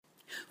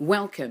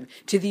Welcome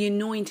to the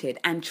anointed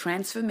and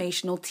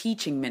transformational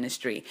teaching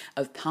ministry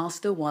of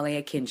Pastor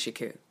Wale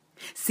Akinsiku,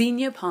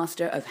 Senior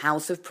Pastor of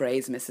House of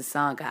Praise,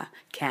 Mississauga,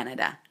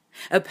 Canada,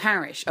 a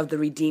parish of the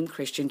Redeemed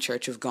Christian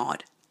Church of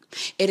God.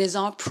 It is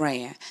our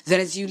prayer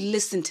that as you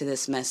listen to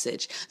this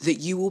message,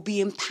 that you will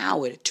be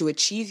empowered to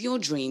achieve your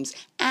dreams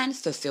and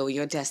fulfill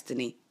your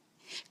destiny.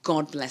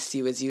 God bless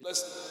you as you...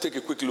 Let's take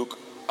a quick look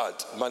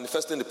at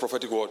manifesting the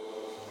prophetic word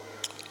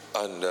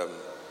and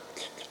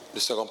the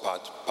second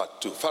part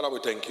 2. Father, we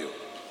thank you.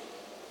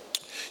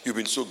 You've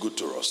been so good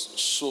to us,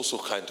 so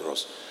kind to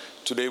us.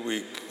 Today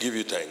we give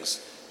you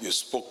thanks. You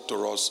spoke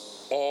to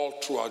us all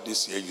throughout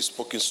this year. You've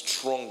spoken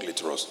strongly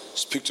to us.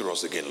 Speak to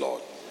us again,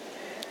 Lord.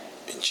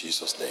 In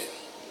Jesus' name,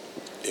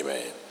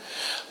 amen.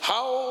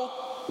 How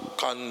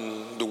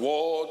can the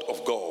word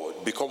of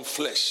God become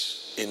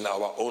flesh in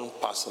our own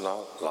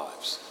personal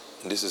lives?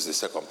 And this is the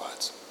second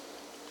part.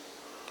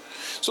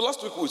 So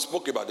last week we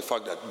spoke about the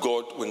fact that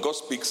when God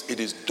speaks,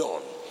 it is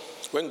done.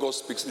 When God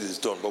speaks, it is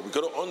done. But we've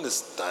got to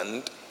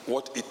understand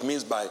what it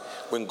means by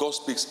when God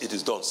speaks, it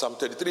is done. Psalm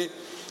 33,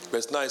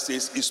 verse 9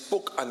 says, He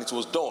spoke and it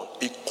was done.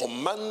 He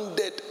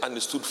commanded and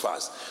it stood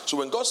fast. So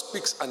when God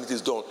speaks and it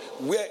is done,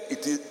 where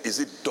is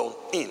it done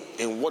in?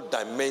 In what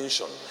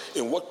dimension?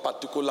 In what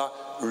particular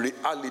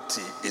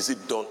reality is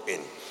it done in?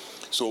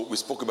 So we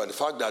spoke about the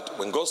fact that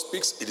when God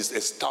speaks, it is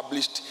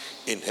established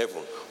in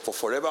heaven. For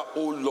forever,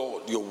 O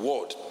Lord, your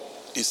word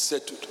is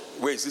settled.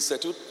 Where is it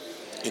settled?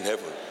 In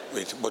heaven.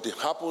 But it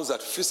happens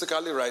that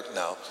physically right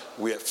now,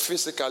 we are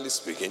physically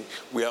speaking,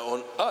 we are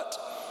on earth.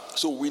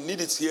 So we need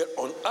it here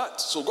on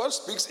earth. So God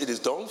speaks, it is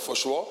done for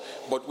sure,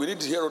 but we need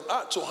it here on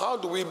earth. So how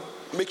do we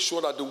make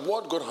sure that the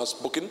word God has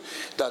spoken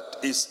that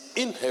is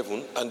in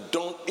heaven and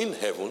done in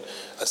heaven,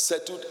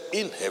 settled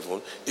in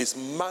heaven, is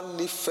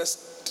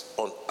manifest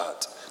on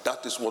earth?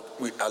 That is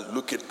what we are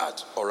looking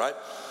at, all right?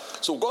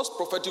 So God's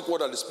prophetic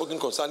word that is spoken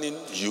concerning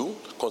you,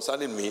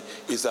 concerning me,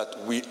 is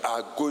that we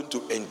are going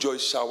to enjoy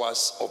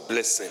showers of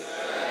blessing.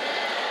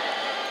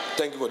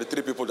 Thank you for the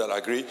 3 people that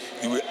agree.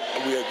 We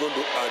are going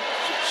to add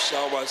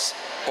showers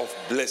of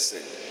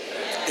blessing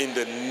in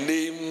the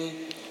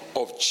name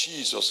of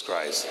Jesus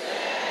Christ.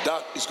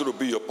 That is going to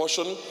be your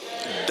portion.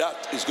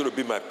 That is going to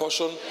be my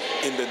portion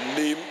in the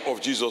name of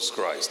Jesus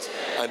Christ.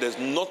 And there's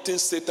nothing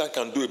Satan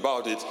can do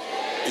about it.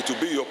 It will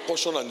be your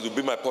portion and it will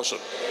be my portion.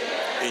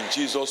 In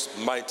Jesus'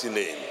 mighty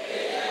name.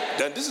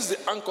 Then this is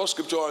the anchor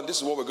scripture, and this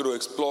is what we're going to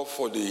explore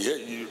for the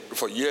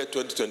year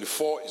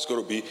 2024. It's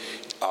going to be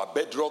our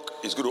bedrock.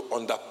 It's going to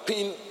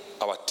underpin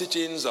our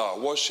teachings, our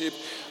worship,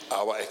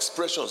 our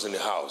expressions in the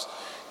house.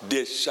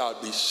 There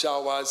shall be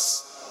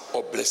showers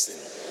of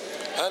blessing.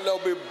 And there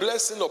will be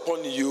blessing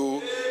upon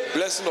you,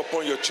 blessing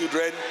upon your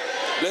children,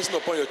 blessing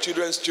upon your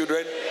children's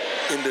children,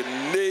 in the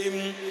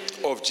name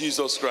of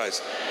Jesus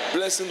Christ.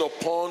 Blessing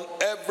upon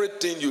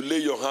everything you lay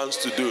your hands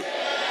to do.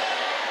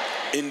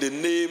 In the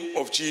name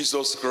of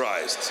Jesus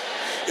Christ.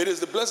 It is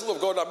the blessing of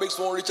God that makes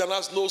one rich and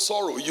has no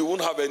sorrow. You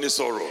won't have any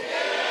sorrow.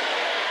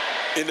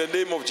 In the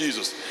name of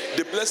Jesus.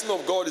 The blessing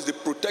of God is the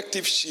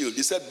protective shield.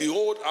 He said,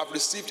 behold, I've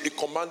received a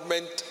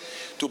commandment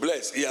to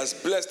bless. He has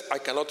blessed, I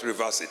cannot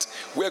reverse it.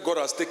 Where God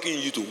has taken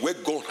you to, where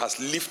God has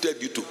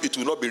lifted you to, it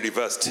will not be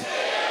reversed.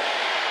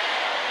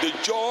 The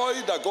joy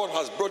that God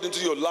has brought into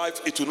your life,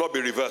 it will not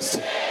be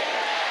reversed.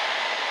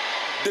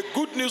 The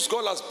good news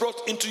God has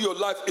brought into your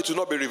life, it will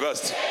not be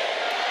reversed.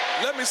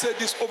 Let me say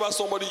this over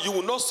somebody. You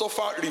will not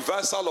suffer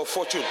reversal of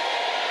fortune.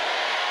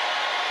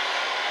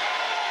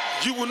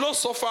 You will not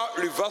suffer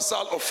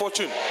reversal of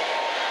fortune.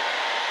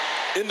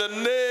 In the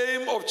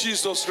name of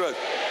Jesus Christ.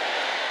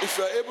 If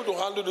you are able to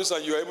handle this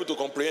and you are able to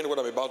comprehend what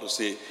I'm about to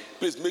say,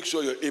 please make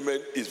sure your amen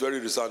is very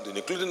resounding,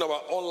 including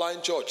our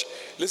online church.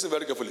 Listen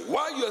very carefully.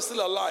 While you are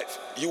still alive,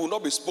 you will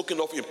not be spoken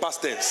of in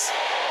past tense.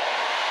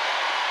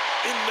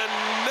 In the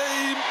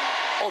name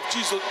of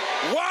Jesus.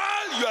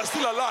 While you are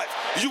still alive,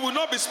 you will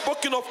not be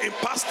spoken of in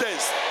past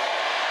tense.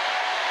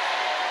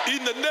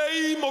 In the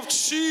name of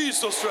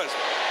Jesus Christ.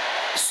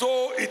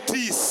 So it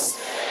is.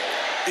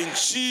 In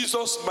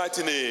Jesus'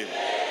 mighty name.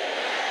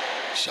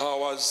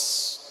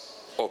 Showers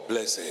of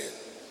blessing.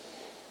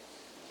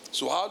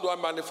 So how do I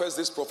manifest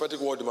this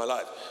prophetic word in my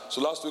life?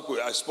 So last week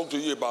I spoke to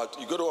you about,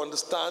 you got to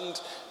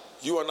understand,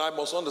 you and I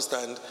must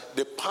understand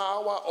the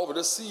power of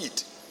the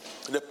seed.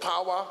 The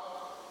power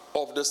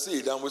of the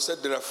seed. And we said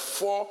there are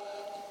 4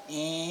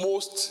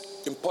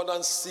 most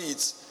important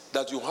seeds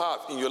that you have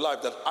in your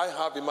life, that I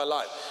have in my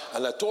life.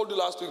 And I told you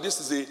last week, this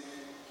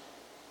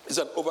is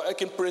an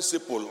overarching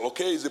principle,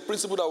 okay? It's a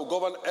principle that will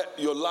govern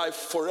your life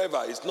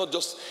forever. It's not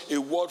just a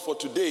word for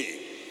today.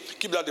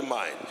 Keep that in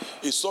mind.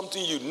 It's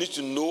something you need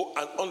to know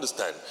and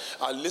understand.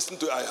 I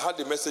had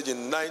a message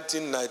in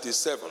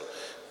 1997,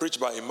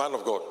 preached by a man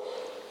of God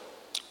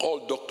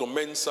called Dr.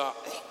 Mensa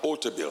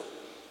Otabil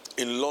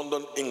in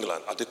London,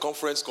 England, at a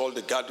conference called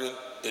the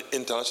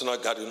International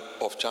Gathering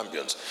of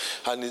Champions.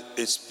 And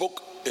he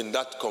spoke in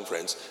that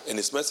conference, and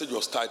his message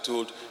was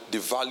titled, The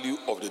Value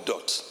of the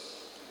Dot.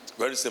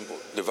 Very simple.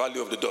 The value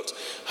of the dot.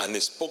 And he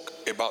spoke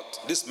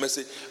about this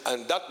message.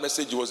 And that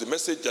message was a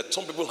message that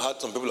some people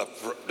had, some people have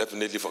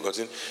definitely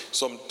forgotten.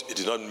 Some, it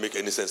did not make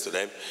any sense to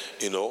them,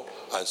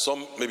 and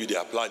some, maybe they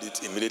applied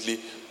it immediately.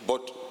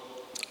 But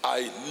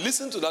I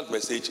listened to that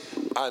message,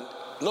 and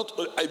not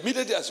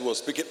immediately as he was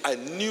speaking, I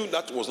knew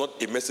that was not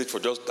a message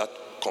for just that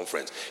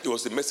conference. It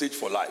was a message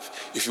for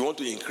life. If you want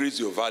to increase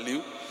your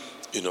value,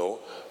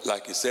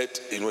 like he said,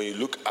 when you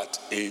look at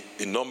a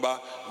number,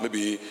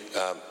 maybe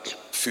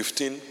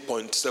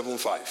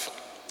 15.75.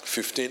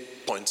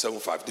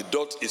 15.75. The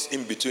dot is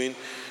in between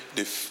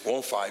the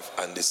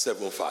 1.5 and the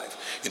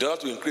 7.5. In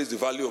order to increase the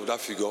value of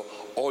that figure,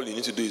 all you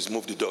need to do is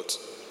move the dot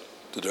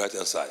to the right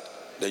hand side.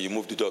 Then you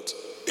move the dot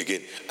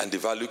again, and the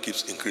value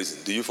keeps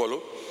increasing. Do you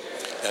follow?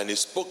 And he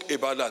spoke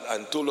about that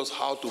and told us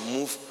how to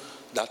move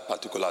that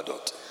particular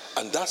dot.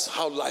 And that's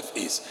how life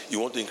is. You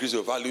want to increase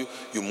your value,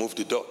 you move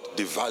the dot,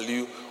 the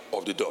value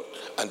of the dot.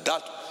 And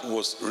that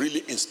was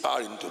really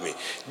inspiring to me.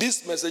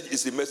 This message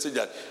is a message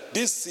that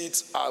these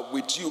seeds are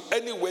with you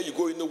anywhere you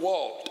go in the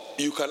world.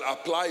 You can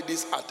apply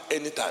this at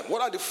any time.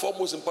 What are the four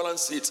most important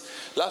seeds?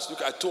 Last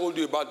week I told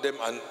you about them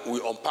and we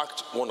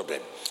unpacked one of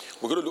them.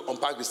 We're going to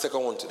unpack the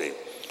second one today.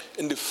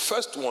 In the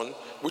first one,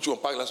 which we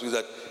unpacked last week, is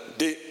that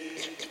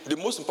the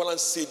most important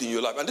seed in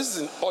your life, and this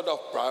is in order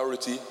of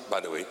priority, by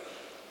the way,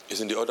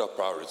 is in the order of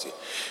priority.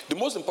 The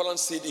most important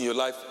seed in your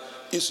life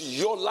is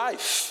your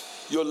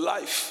life. Your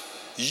life.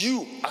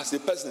 You as a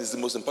person is the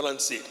most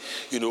important seed.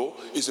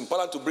 It's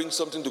important to bring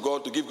something to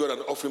God, to give God an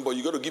offering, but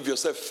you got to give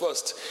yourself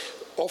first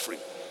offering.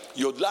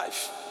 Your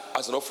life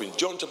as an offering.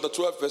 John chapter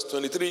 12, verse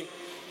 23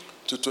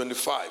 to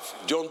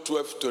 25. John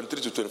 12,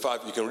 23 to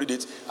 25. You can read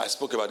it. I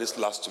spoke about this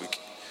last week.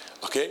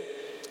 Okay?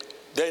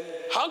 Then,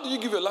 how do you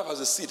give your life as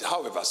a seed?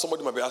 However,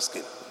 somebody might be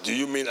asking, do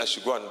you mean I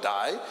should go and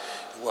die?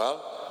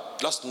 Well,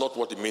 that's not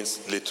what it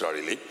means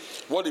literally.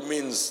 What it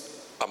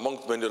means, among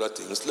many other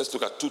things, let's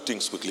look at two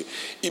things quickly.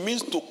 It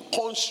means to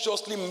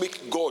consciously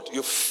make God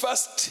your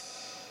first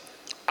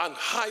and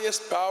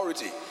highest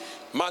priority.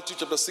 Matthew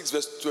chapter 6,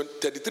 verse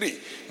 33.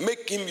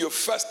 Make him your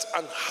first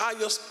and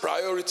highest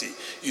priority.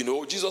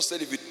 Jesus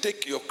said, if you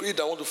take your creed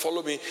and want to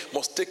follow me,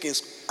 must take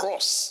his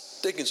cross,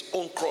 take his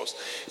own cross.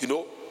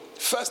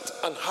 First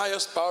and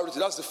highest priority.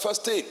 That's the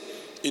first thing.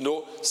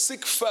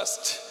 Seek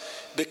first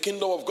the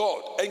kingdom of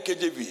God.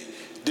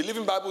 NKJV. The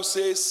Living Bible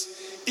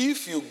says,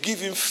 if you give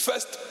him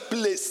first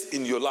place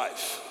in your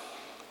life,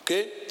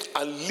 okay,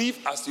 and live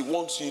as he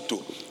wants you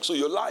to. So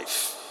your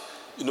life,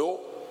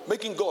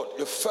 making God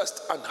your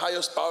first and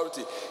highest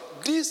priority.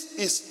 This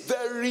is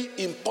very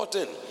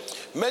important.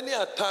 Many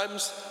a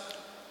times,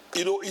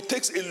 it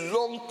takes a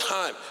long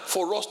time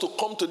for us to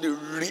come to the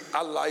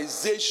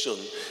realization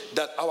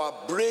that our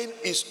brain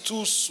is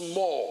too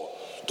small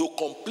to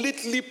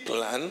completely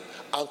plan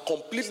and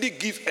completely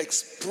give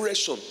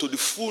expression to the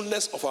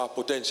fullness of our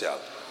potential.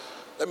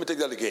 Let me take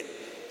that again.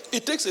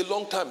 It takes a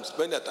long time,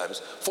 many times,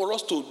 for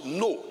us to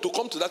know, to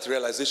come to that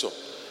realization,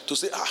 to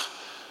say,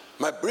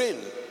 my brain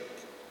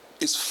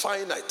is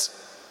finite,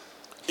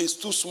 it's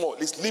too small,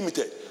 it's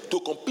limited, to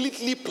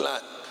completely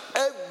plan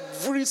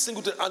every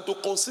single thing and to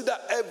consider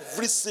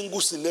every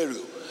single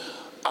scenario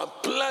and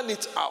plan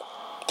it out.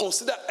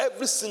 Consider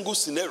every single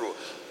scenario,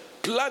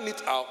 plan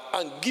it out,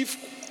 and give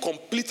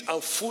complete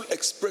and full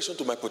expression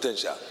to my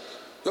potential.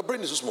 Your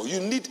brain is so small. You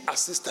need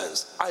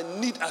assistance. I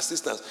need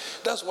assistance.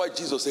 That's why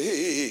Jesus said,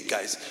 hey,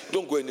 guys,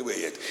 don't go anywhere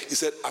yet. He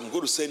said, I'm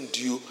going to send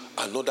you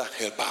another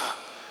helper.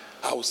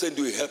 I will send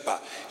you a helper.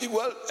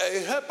 Well, a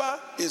helper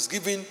is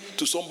given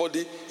to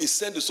somebody, is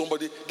sent to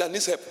somebody that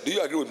needs help. Do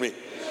you agree with me?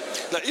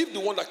 Now, if the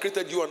one that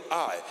created you and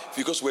I,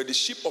 because we're the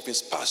sheep of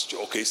his pasture,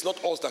 okay, it's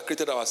not us that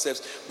created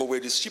ourselves, but we're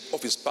the sheep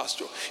of his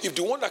pasture. If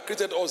the one that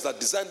created us, that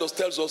designed us,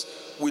 tells us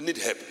we need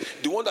help,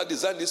 the one that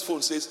designed this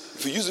phone says,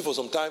 if you use it for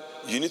some time,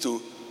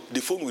 the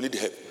phone will need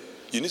help.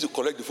 You need to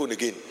collect the phone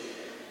again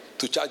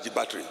to charge the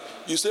battery.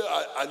 You say,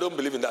 I don't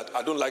believe in that.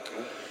 I don't like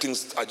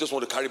things. I just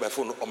want to carry my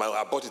phone.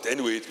 I bought it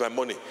anyway. It's my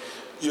money.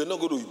 You're not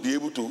going to be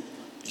able to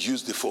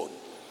use the phone.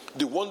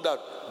 The one that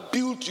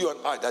built you and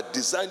I, that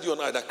designed you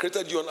and I, that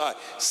created you and I,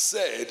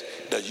 said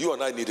that you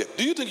and I need help.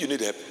 Do you think you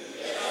need help?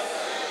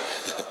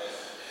 Yes.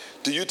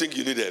 Do you think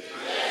you need help?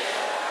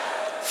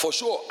 Yes. For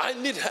sure. I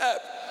need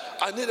help.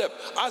 I need help.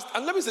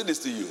 And let me say this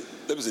to you.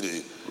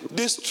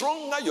 The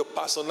stronger your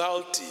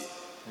personality,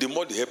 the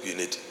more the help you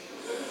need.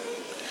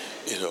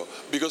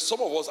 Because some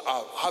of us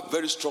have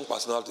very strong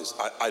personalities.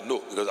 I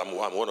know, because I'm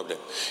one of them.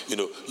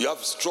 You have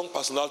strong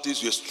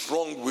personalities, you're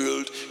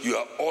strong-willed, you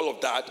are all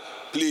of that.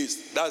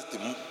 Please,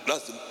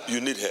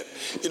 you need help.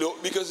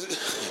 Because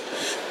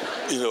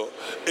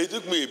it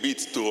took me a bit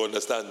to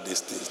understand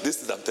these things.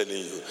 This is, I'm telling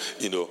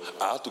you,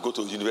 I had to go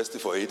to university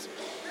for it.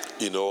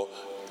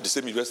 The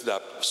same university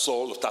that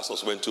Saul of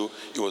Tarsus went to,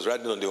 he was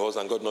riding on the horse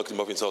and God knocked him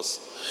off his horse.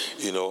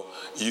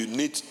 You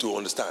need to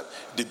understand.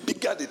 The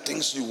bigger the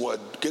things you are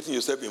getting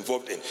yourself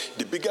involved in,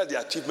 the bigger the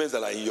achievements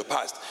that are in your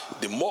past,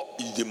 the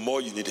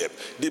more you need help.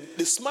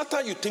 The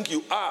smarter you think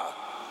you are,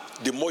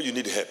 the more you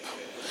need help.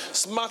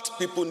 Smart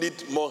people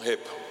need more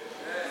help.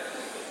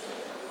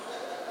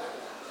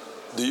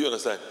 Do you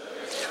understand?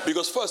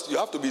 Because first you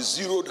have to be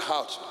zeroed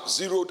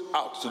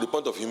out to the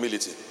point of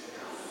humility.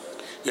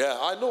 Yeah,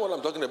 I know what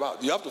I'm talking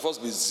about. You have to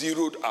first be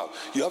zeroed out.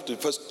 You have to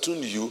first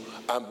tune you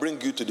and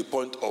bring you to the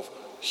point of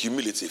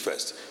humility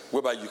first,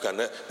 whereby you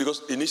can,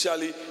 because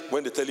initially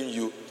when they're telling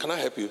you, can I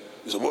help you?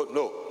 You say, well,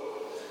 no,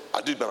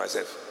 I do it by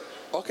myself.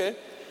 Okay.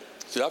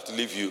 So you have to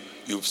leave you.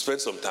 You've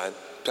spent some time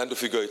trying to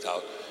figure it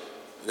out.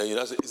 Then you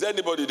now say, is there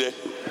anybody there?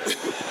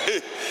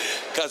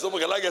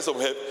 Can I get some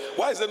help?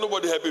 Why is there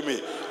nobody helping me?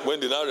 When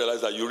they now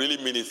realize that you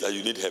really mean it, that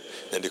you need help,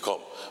 then they come.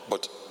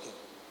 But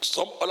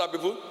some other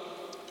people,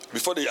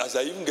 before they, as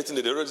I even get in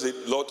there, they already say,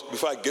 Lord,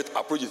 before I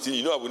approach it,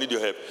 you know I will need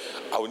your help.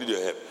 I will need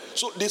your help.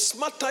 So the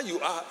smarter you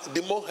are,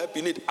 the more help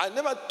you need. I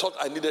never thought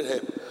I needed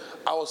help.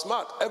 I was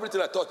smart.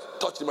 Everything I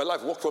touched in my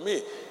life worked for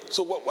me.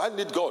 So why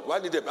need God? Why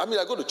need help? I mean,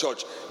 I go to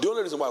church. The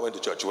only reason why I went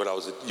to church when I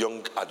was a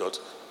young adult,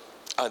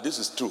 and this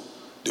is true,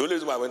 the only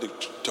reason why I went to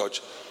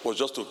church was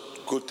just to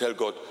go tell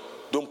God,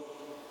 don't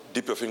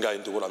dip your finger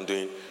into what I'm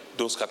doing.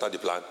 Don't scatter the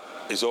plan.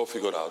 It's all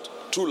figured out.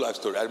 True life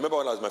story. I remember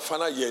when I was my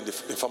final year in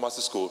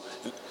pharmacy school,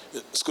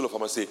 School of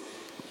Pharmacy,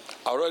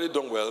 I already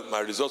done well.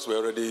 My results were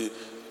already,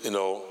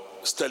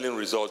 sterling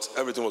results.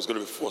 Everything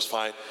was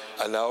fine.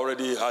 And I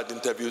already had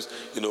interviews.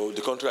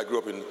 The country I grew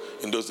up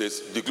in those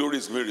days, the glory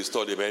is being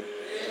restored, amen.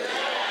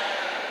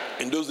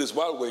 In those days,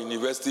 while we're in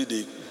university,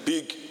 the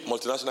big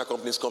multinational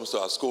companies come to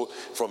our school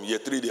from year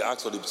 3. They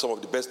ask for some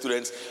of the best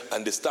students,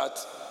 and they start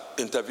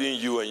interviewing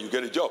you, and you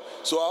get a job.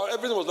 So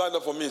everything was lined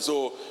up for me.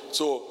 So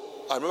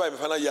I remember in my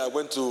final year, I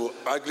went to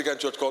an Anglican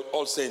church called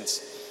All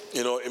Saints,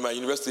 in my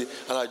university,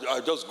 and I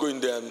just go in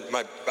there, and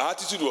my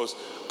attitude was,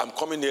 I'm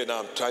coming here now,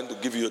 I'm trying to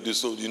give you this,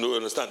 so you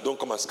understand, don't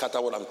come and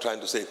scatter what I'm trying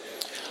to say.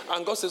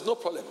 And God says, no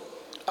problem.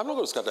 I'm not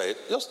going to scatter it.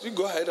 Just you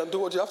go ahead and do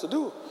what you have to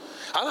do.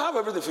 And I have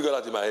everything figured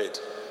out in my head.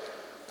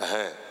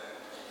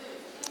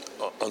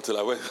 Until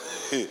I went.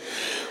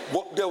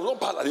 But there was one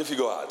part I didn't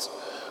figure out.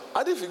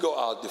 I didn't figure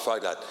out the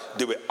fact that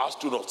there were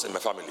astronauts in my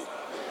family.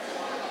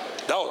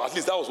 That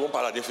was one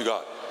part I didn't figure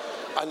out.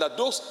 And that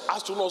those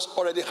astronauts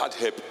already had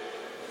help.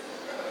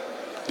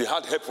 They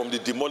had help from the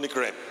demonic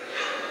realm.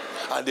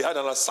 And they had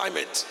an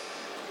assignment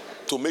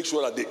to make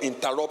sure that they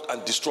interrupt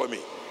and destroy me.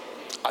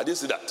 I didn't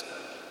see that.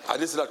 I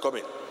didn't see that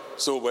coming.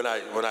 So when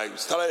I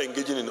started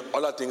engaging in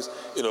other things,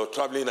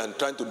 traveling and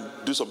trying to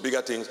do some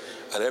bigger things,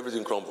 and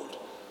everything crumbled.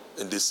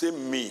 And the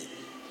same me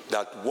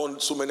that won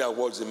so many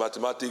awards in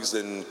mathematics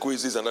and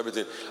quizzes and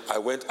everything,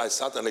 I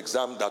sat an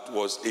exam that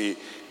was a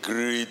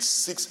grade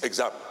 6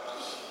 exam,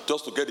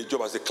 just to get a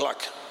job as a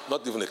clerk,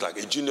 not even a clerk,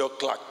 a junior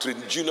clerk,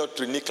 junior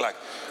trainee clerk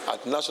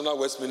at National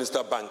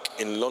Westminster Bank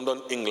in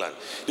London, England.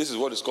 This is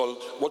what is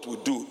called, what we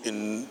do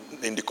in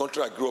the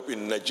country I grew up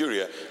in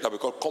Nigeria, that we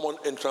call common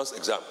entrance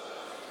exam.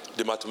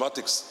 The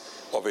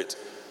mathematics of it.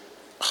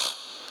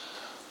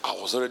 I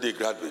was already a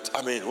graduate.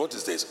 I mean, what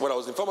is this? When I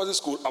was in pharmacy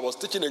school, I was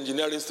teaching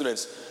engineering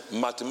students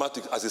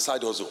mathematics as a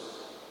side hustle.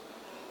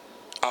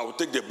 I would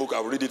take their book,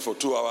 I would read it for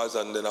 2 hours,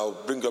 and then I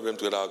would bring them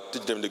together, I would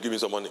teach them, they give me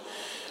some money.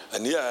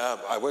 And here I am.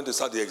 I went to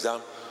start the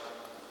exam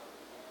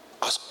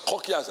as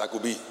cocky as I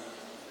could be.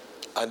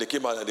 And they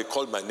came out and they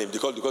called my name.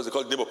 Because they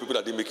called the name of people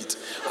that didn't make it.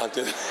 And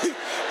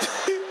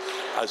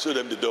I showed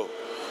them the door.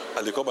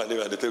 And they call my name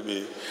and they tell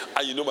me,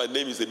 and my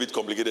name is a bit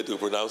complicated to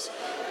pronounce.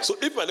 So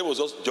if my name was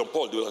just John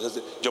Paul, they would have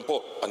said, John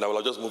Paul, and I would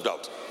have just moved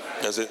out.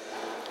 And I said,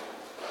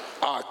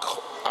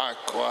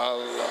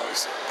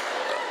 Aqualas.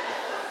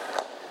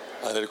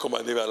 And then they called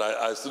my name and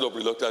I stood up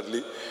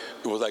reluctantly.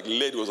 It was like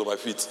lead was on my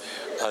feet.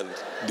 And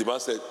the man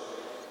said,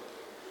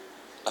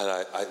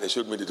 and they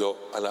showed me the door,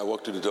 and I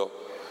walked to the door.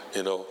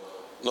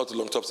 Not too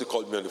long, Topsy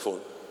called me on the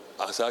phone.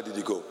 I said, how did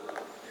he go?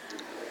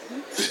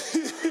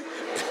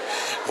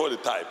 What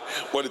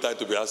a time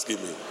to be asking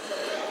me.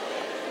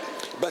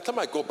 By the time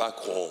I got back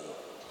home,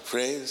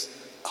 friends,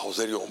 I was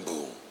very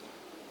humble.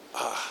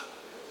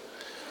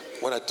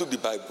 When I took the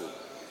Bible,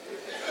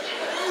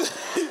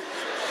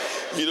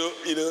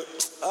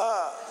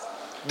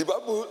 the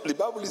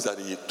Bible is an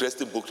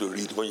interesting book to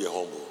read when you're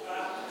humble.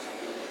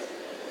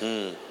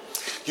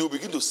 You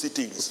begin to see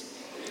things.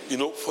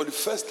 For the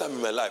first time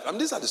in my life,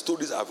 these are the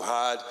stories I've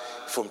heard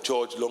from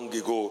church long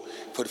ago,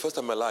 for the first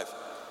time in my life.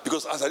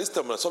 Because as at this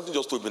time, something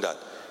just told me that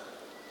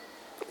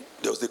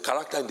there was a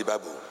character in the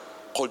Bible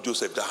called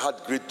Joseph that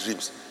had great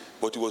dreams,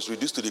 but he was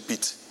reduced to the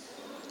pit.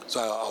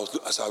 So I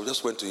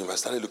just went to him. I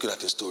started looking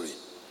at his story.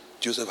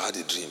 Joseph had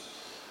a dream.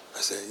 I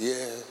said,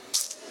 yeah.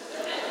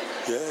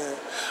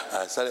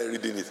 I started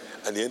reading it,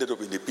 and he ended up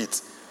in the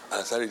pit.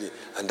 And I started reading,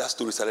 and that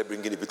story started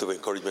bringing a bit of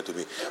encouragement to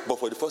me. But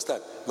for the first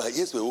time, my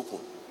ears were open.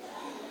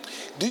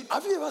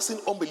 Have you ever seen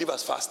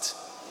unbelievers fast?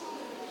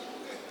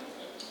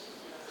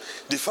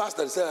 The fast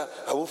that said,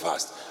 I won't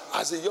fast.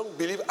 As a young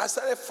believer, I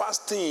started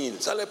fasting,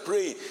 started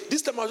praying.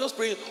 This time I was just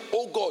praying,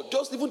 oh God,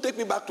 just even take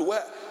me back to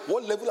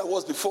what level I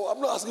was before. I'm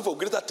not asking for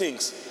greater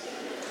things.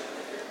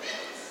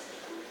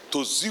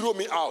 To zero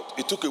me out,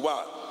 it took a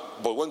while.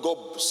 But when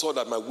God saw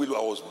that my will,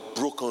 I was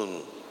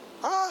broken.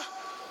 I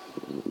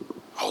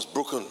was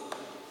broken.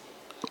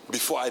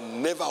 Before I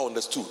never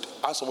understood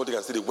how somebody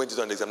can say they went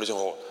into an examination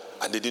hall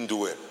and they didn't do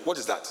well. What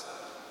is that?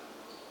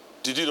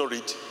 Did you not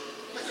read?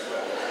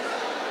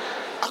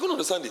 I couldn't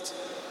understand it.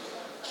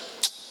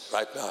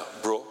 Right now,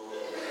 bro,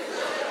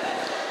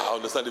 I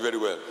understand it very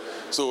well.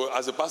 So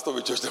as a pastor of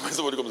a church, when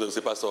somebody comes and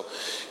says, Pastor,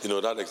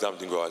 that exam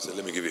didn't go. I said,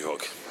 let me give you a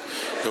hug.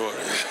 Don't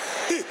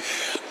worry.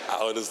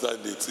 I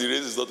understand it. The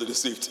race is not to the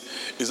swift.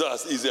 It's not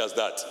as easy as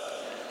that.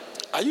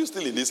 Are you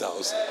still in this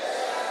house?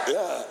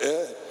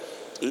 Yeah.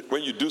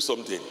 When you do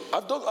something,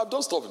 I've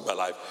done stuff in my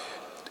life.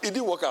 It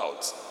didn't work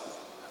out.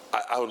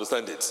 I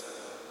understand it.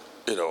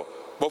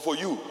 But for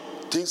you,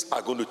 things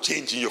are going to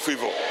change in your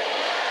favor.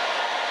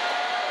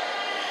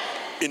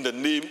 In the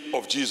name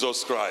of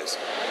Jesus Christ.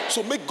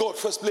 So make God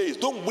first place.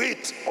 Don't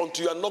wait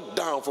until you are knocked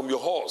down from your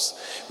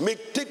horse.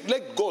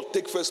 Let God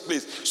take first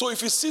place. So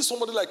if you see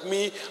somebody like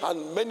me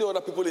and many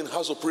other people in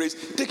House of Praise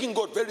taking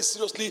God very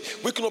seriously,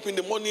 waking up in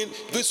the morning,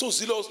 being so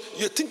zealous,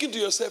 you're thinking to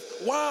yourself,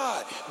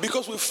 why?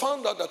 Because we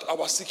found out that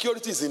our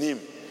security is in Him.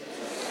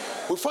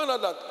 We found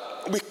out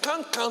that we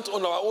can't count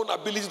on our own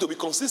ability to be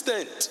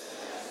consistent.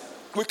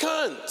 We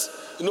can't.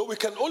 We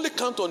can only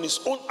count on His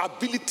own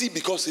ability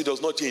because He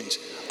does not change.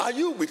 Are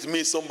you with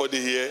me,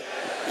 somebody here?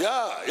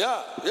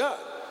 Yeah.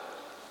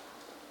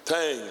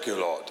 Thank you,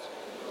 Lord.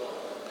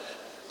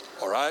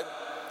 All right?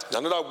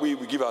 Another way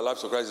we give our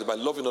lives to Christ is by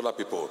loving other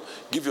people.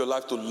 Give your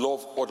life to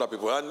love other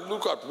people. And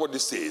look at what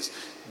this says.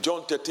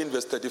 John 13,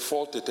 verse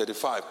 34 to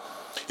 35.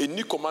 A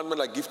new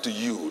commandment I give to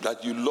you,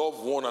 that you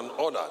love one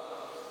another.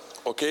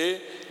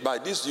 Okay? By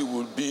this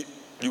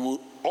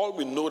all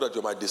will know that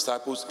you're my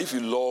disciples if you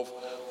love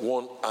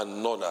one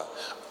another.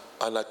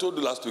 And I told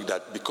you last week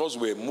that because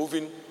we're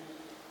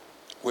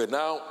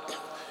now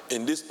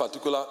in this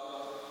particular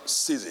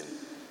season,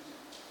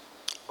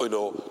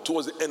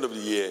 towards the end of the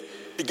year,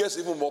 it gets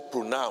even more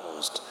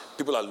pronounced.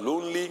 People are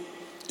lonely.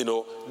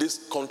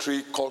 This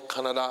country called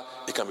Canada,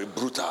 it can be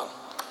brutal.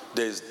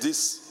 There's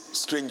this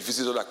strange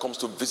visitor that comes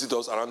to visit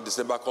us around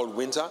December called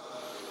winter.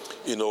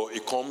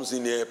 It comes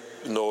in here,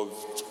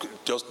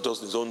 just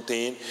does its own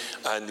thing,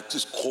 and it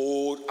is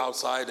cold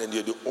outside, and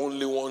you're the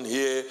only one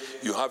here.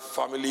 You have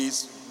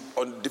families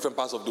on different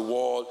parts of the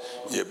world.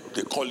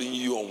 They're calling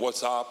you on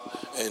WhatsApp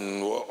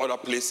and other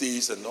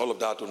places and all of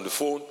that on the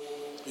phone.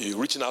 You're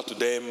reaching out to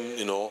them,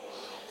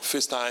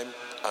 FaceTime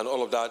and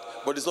all of that,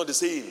 but it's not the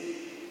same.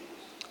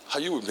 Are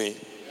you with me?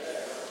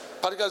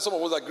 Particularly some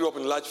of us that grew up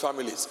in large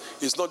families,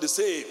 it's not the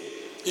same.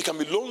 It can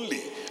be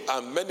lonely,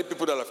 and many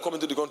people that have come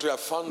into the country have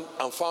found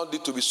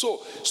it to be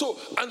so.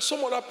 And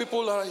some other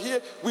people are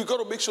here. We've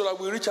got to make sure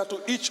that we reach out to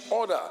each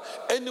other.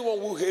 Anyone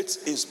who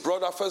hates his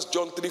brother, 1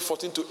 John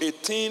 3:14 to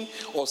 18,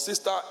 or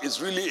sister, is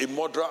really a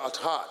murderer at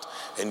heart.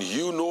 And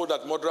you know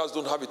that murderers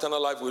don't have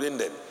eternal life within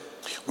them.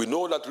 We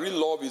know that real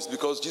love is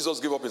because Jesus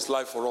gave up his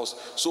life for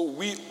us. So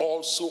we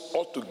also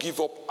ought to give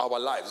up our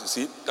lives. You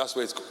see, that's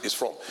where it's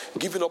from.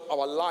 Giving up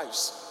our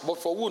lives.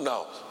 But for who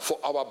now? For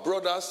our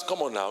brothers, come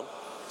on now,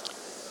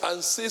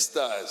 and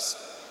sisters.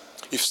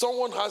 If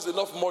someone has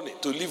enough money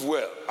to live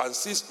well and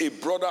sees a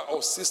brother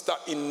or sister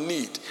in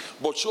need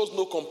but shows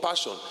no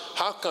compassion,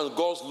 how can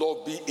God's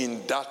love be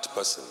in that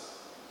person?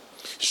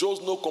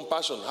 Shows no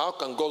compassion, how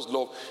can God's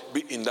love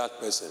be in that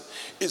person?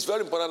 It's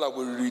very important that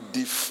we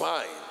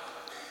redefine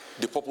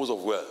the purpose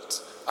of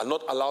wealth and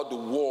not allow the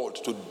world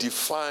to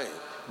define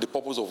the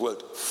purpose of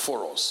wealth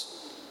for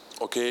us.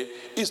 Okay?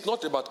 It's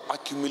not about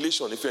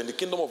accumulation. If you're in the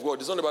kingdom of God,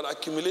 it's not about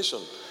accumulation.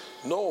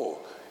 No.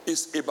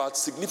 It's about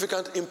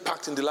significant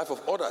impact in the life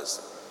of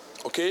others.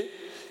 Okay?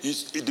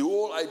 The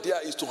whole idea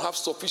is to have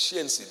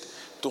sufficiency.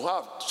 To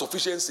have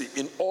sufficiency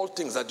in all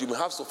things, that you may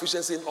have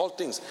sufficiency in all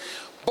things.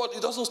 But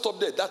it doesn't stop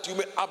there. That you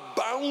may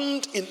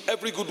abound in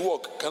every good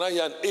work. Can I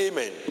hear an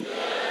amen? Amen.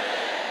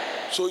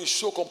 So you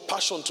show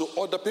compassion to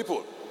other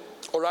people.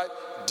 All right?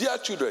 Dear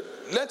children,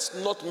 let's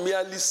not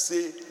merely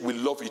say we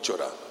love each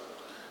other.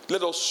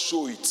 Let us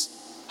show it.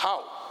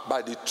 How?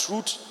 By the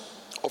truth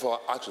of our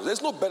actions.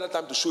 There's no better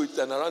time to show it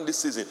than around this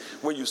season,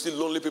 when you see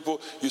lonely people,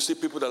 you see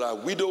people that are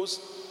widows,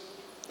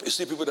 you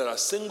see people that are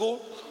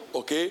single,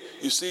 okay?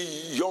 You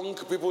see young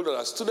people that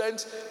are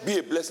students. Be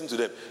a blessing to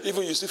them.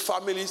 Even you see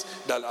families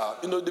that are,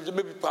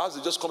 maybe perhaps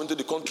they just come into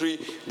the country,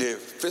 they're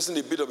facing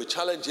a bit of a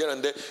challenge here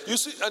and there. You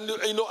see,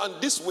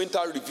 and this winter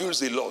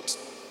reveals a lot.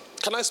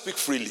 Can I speak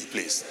freely,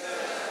 please?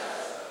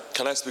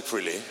 Can I speak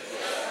freely?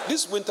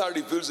 This winter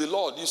reveals a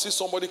lot. You see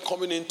somebody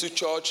coming into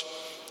church,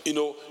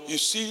 you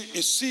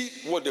see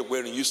what they're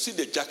wearing. You see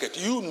the jacket.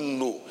 You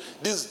know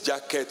this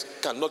jacket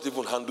cannot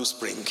even handle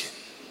spring.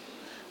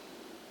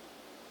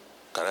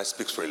 Can I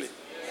speak freely?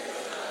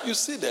 You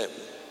see them.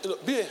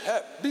 Be a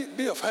help.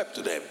 Be of help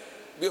to them.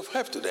 Be of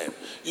help to them.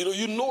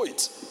 You know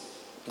it.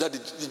 That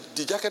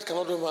the jacket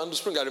cannot even handle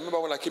spring. I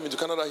remember when I came into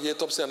Canada here,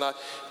 Topsy and I,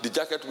 the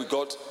jacket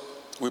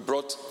we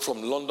brought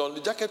from London.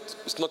 The jacket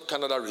is not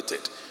Canada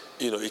rated.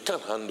 It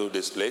can't handle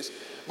this place.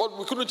 But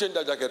we couldn't change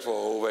that jacket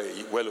for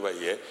well over a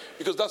year,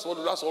 because that's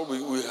all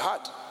we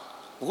had.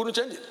 We couldn't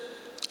change it.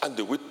 And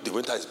the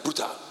winter is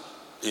brutal.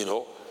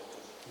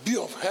 Be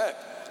of help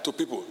to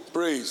people.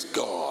 Praise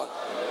God.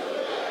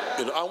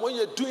 And when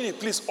you're doing it,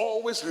 please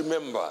always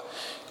remember,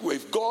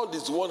 if God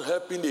is the one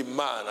helping a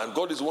man and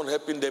God is the one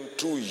helping them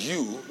through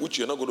you, which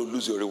you're not going to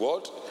lose your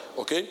reward,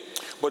 okay?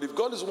 But if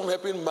God is the one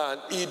helping man,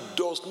 he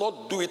does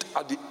not do it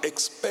at the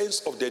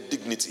expense of their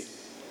dignity.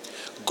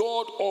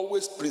 God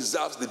always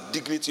preserves the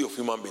dignity of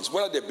human beings,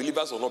 whether they're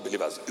believers or not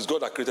believers. It's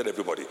God that created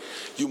everybody.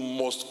 You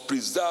must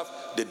preserve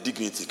the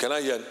dignity. Can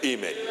I hear an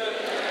amen?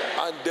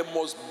 And there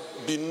must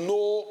be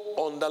no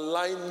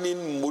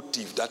underlying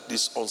motive that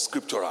is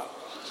unscriptural.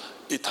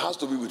 It has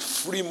to be with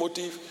free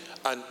motive.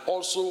 And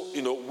also,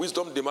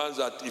 wisdom demands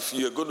that if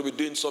you're going to be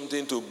doing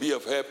something to be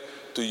of help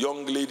to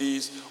young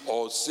ladies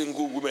or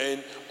single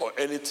women or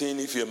anything,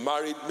 if you're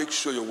married, make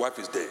sure your wife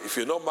is there. If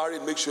you're not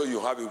married, make sure you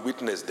have a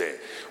witness there.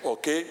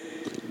 Okay?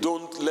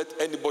 Don't let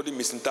anybody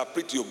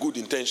misinterpret your good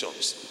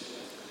intentions.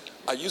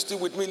 Are you still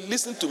with me?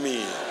 Listen to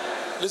me.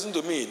 Listen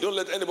to me. Don't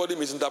let anybody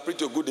misinterpret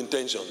your good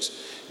intentions.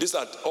 These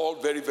are all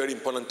very, very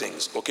important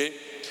things. Okay?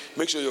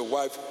 Make sure your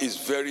wife is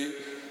very,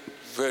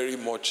 very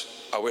much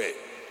aware.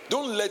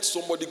 Don't let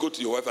somebody go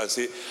to your wife and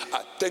say,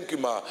 thank you,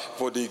 ma,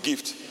 for the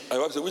gift. And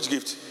your wife say, which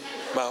gift?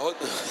 My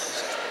husband.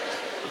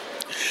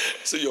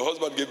 So your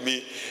husband gave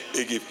me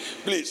a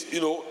gift. Please,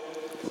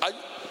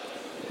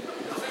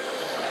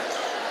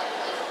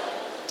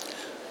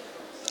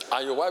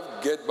 and your wife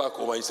get back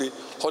home and you say,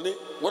 honey,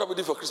 what are we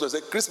doing for Christmas? I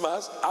say,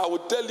 Christmas? I will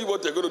tell you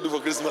what you're going to do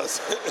for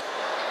Christmas.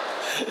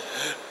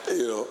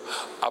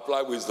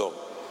 Apply wisdom.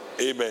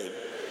 Amen.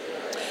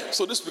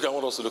 So this week I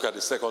want us to look at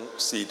the second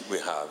seed we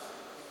have.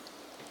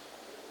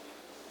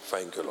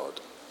 Thank you, Lord.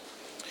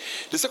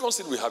 The second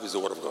seed we have is the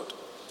Word of God.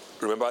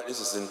 Remember, this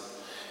is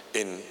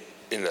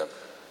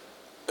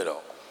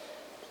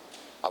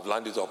I've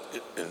lined it up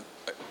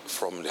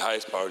from the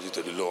highest priority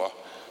to the lower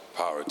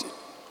priority.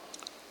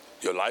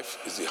 Your life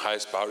is the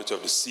highest priority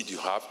of the seed you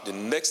have. The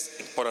next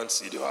important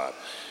seed you have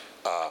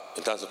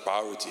in terms of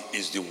priority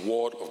is the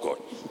Word of God.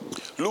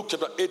 Luke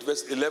chapter 8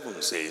 verse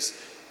 11 says,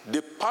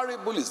 the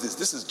parable is this.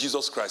 This is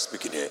Jesus Christ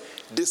speaking here.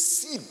 The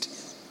seed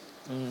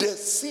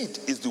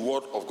is the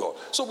Word of God.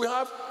 So we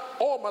have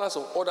all manners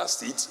of other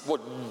seeds,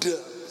 but the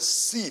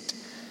seed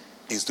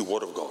is the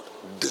Word of God.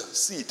 The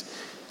seed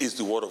is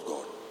the Word of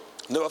God.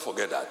 Never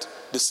forget that.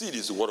 The seed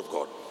is the Word of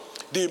God.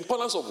 The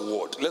importance of the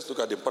Word. Let's look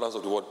at the importance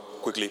of the Word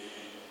quickly.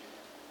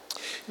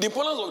 The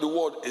importance of the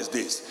Word is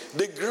this.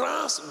 The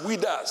grass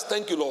withers,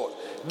 thank you, Lord.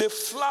 The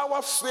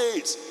flower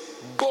fades,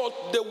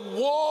 but the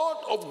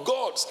Word of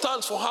God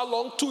stands for how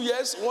long? 2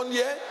 years? 1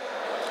 year?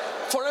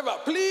 Forever.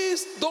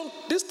 Please don't,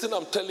 this thing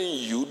I'm telling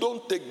you,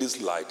 don't take this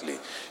lightly.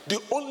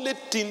 The only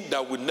thing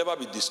that will never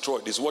be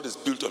destroyed is what is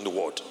built on the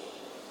Word.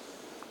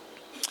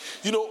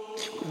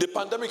 The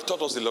pandemic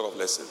taught us a lot of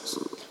lessons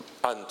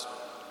and,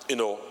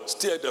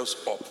 stirred us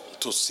up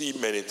to see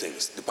many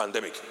things. The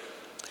pandemic.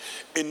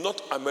 In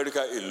North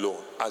America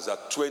alone, as of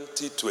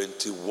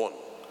 2021,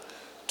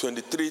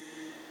 23,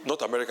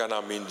 North America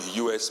now mean the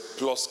US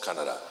plus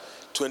Canada,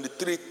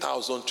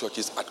 23,000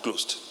 churches had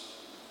closed.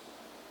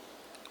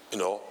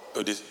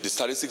 The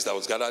statistics that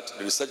was gathered,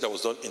 the research that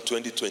was done in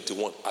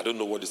 2021, I don't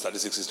know what the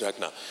statistics is right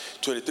now,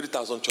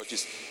 23,000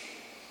 churches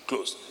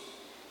closed.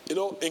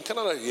 In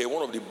Canada here,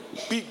 one of the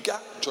bigger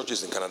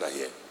churches in Canada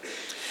here,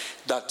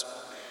 that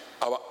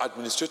our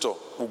administrator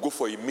will go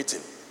for a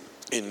meeting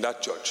in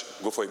that church,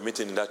 before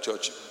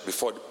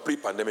the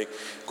pre-pandemic,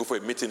 go for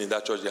a meeting in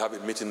that church. They have a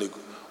meeting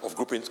of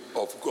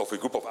a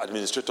group of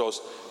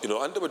administrators, and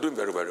they were doing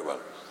very, very well,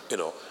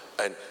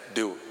 and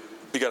they were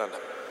bigger than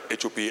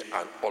HOP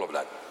and all of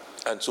that.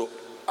 And so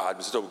our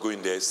administrator would go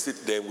in there,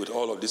 sit there with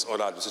all of these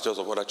other administrators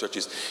of other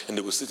churches, and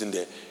they were sitting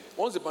there.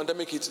 Once the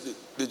pandemic hit,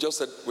 they just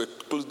said,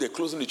 they're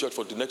closing the church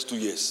for the next 2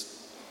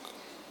 years.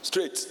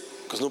 Straight,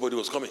 because nobody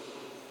was coming.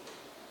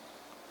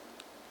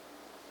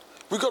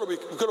 But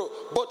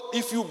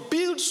if you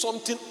build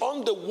something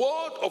on the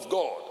Word of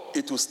God,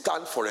 it will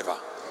stand forever.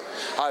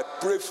 I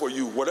pray for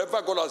you,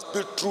 whatever God has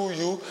built through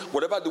you,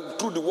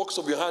 through the works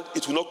of your hand,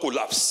 it will not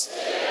collapse.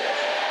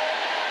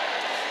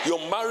 Your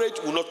marriage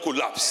will not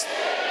collapse.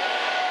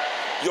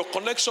 Your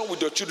connection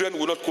with your children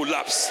will not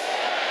collapse.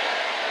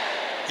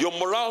 Your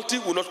morality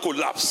will not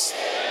collapse.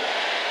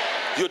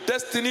 Your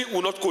destiny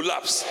will not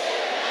collapse.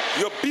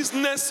 Your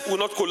business will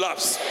not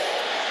collapse.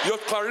 Your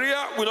career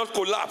will not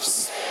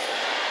collapse.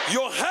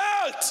 Your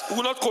health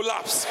will not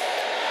collapse.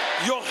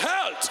 Your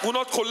health will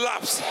not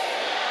collapse.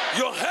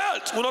 Your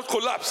health will not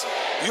collapse.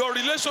 Your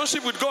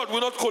relationship with God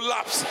will not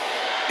collapse.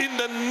 In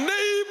the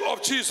name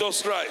of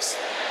Jesus Christ.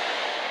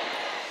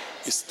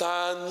 It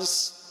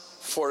stands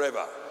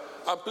forever.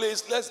 And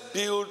please, let's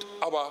build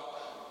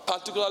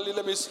particularly,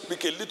 let me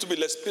speak a little bit,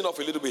 let's spin off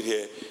a little bit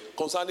here.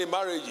 Concerning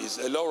marriages,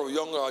 a lot of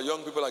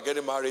young people are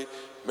getting married.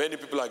 Many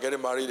people are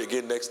getting married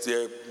again next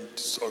year.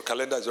 Our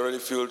calendar is already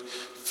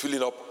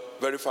filling up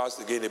very fast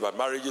again about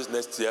marriages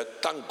next year.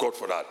 Thank God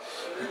for that.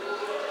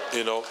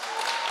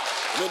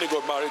 Many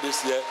got married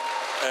this year,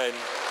 and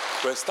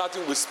we're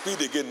starting with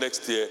speed again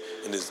next year,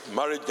 and there's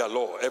marriage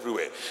galore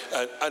everywhere.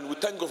 And we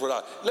thank God for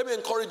that. Let me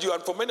encourage you,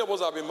 and for many of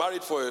us have been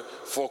married for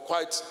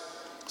quite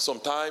some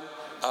time,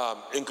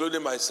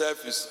 including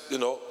myself,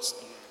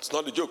 It's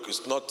not a joke.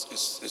 It's not.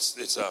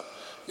 It's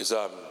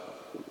going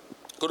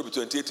to be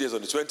 28 years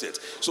on the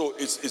 20th. So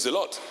it's a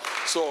lot.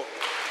 So,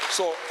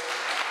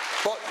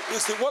 but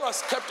it's what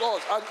has kept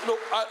us.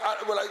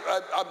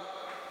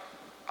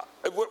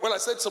 And when I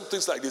said some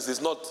things like this,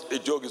 it's not a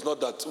joke. It's not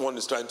that one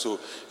is trying to.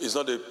 It's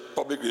not a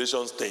public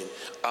relations thing.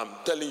 I'm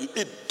telling you,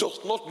 it does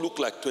not look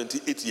like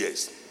 28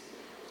 years.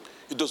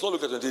 It does not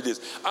look like 28 years.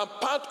 And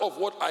part of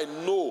what I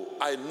know,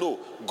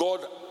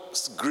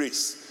 God's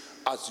grace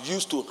has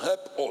used to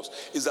help us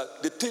is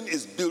that the thing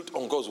is built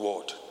on God's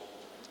word.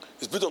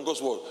 It's built on God's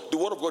word. The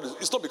word of God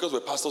it's not because we're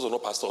pastors or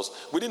not pastors.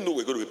 We didn't know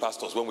we were going to be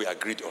pastors when we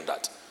agreed on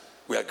that.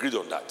 We agreed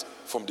on that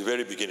from the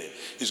very beginning.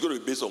 It's going to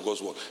be based on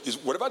God's word. It's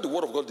whatever the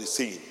word of God is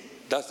saying,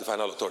 that's the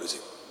final authority.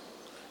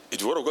 If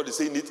the word of God is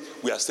saying it,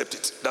 we accept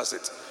it. That's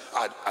it.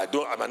 I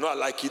might not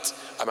like it.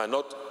 I might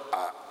not.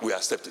 We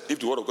accept it. If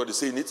the word of God is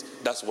saying it,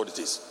 that's what it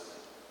is.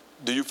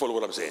 Do you follow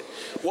what I'm saying?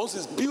 Once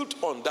it's built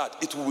on that,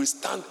 it will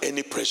withstand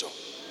any pressure.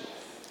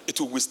 It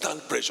will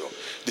withstand pressure.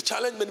 The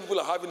challenge many people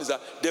are having is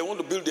that they want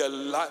to build their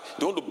life,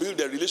 they want to build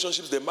their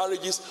relationships, their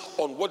marriages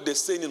on what they're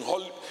saying in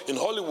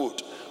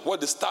Hollywood,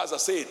 what the stars are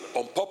saying,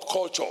 on pop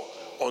culture,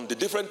 on the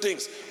different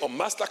things, on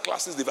master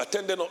classes they've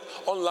attended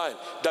online,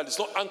 that is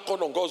not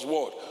anchored on God's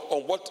word,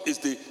 on what is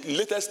the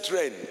latest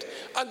trend.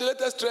 And the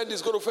latest trend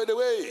is going to fade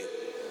away.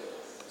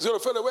 It's going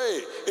to fade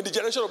away. In the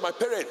generation of my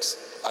parents,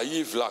 in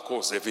the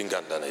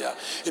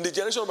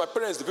generation of my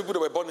parents, the people that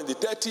were born in the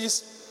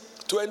 30s,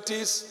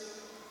 20s,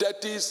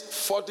 30s,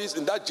 40s,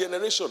 in that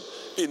generation,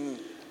 in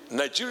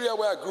Nigeria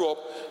where I grew up,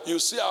 you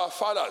see our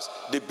fathers,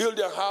 they build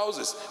their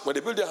houses. When they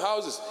build their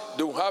houses,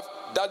 they will have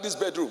daddy's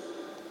bedroom.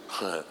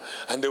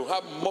 And they will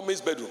have mommy's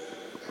bedroom.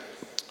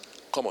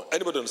 Come on,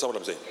 anybody understand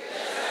what I'm saying?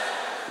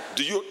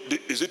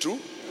 Is it true?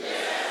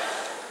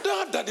 They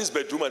have daddy's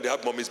bedroom and they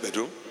have mommy's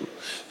bedroom.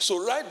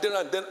 So right there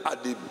and then,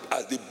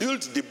 as they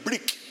built the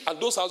brick, and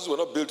those houses were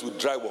not built with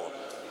drywall.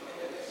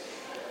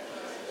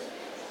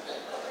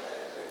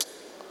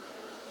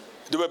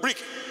 They were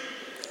brick.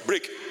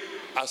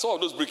 And some of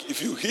those bricks,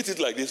 if you hit it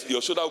like this,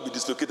 your shoulder will be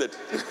dislocated.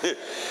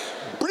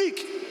 Brick.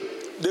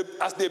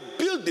 As they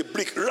build the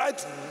brick,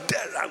 right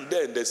there and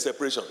then, there's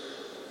separation.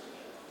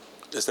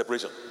 There's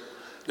separation.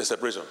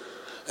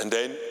 And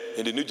then,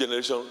 in the new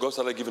generation, God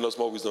started giving us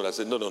more wisdom. I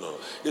said, no.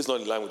 It's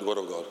not in line with the word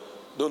of God.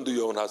 Don't do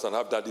your own house and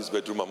have daddy's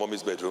bedroom and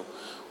mommy's bedroom.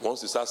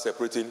 Once you start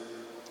separating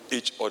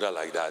each other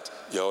like that,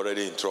 you're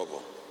already in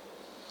trouble.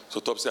 So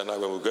Topsy and I,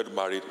 when we got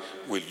married,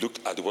 we looked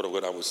at the word of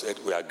God and we said,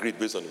 we agreed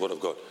based on the word of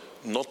God.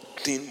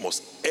 Nothing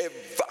must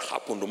ever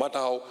happen, no matter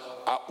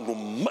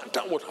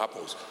what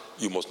happens.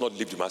 You must not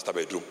leave the master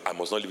bedroom. I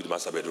must not leave the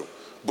master bedroom.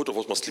 Both of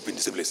us must sleep in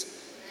the same place.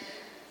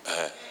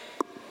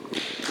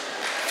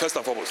 First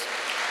and foremost.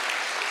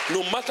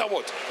 No matter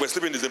what, we're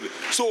sleeping in the same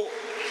place. So,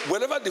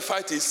 wherever the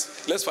fight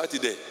is, let's fight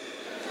it there.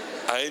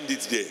 I end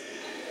it there.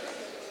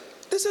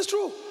 This is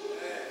true.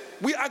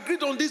 We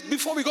agreed on this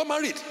before we got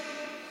married.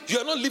 You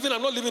are not living,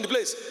 I'm not leaving the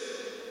place.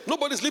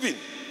 Nobody's living.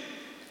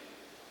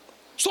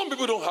 Some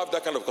people don't have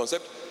that kind of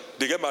concept.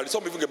 They get married.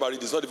 Some people get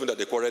married. It's not even that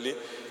they're quarreling.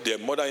 Their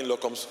mother-in-law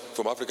comes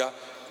from Africa.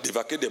 They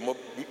vacate their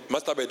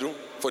master bedroom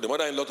for the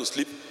mother-in-law to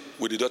sleep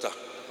with the daughter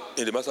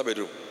in the master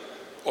bedroom.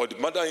 Or the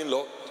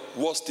mother-in-law,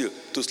 worse still,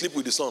 to sleep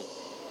with the son.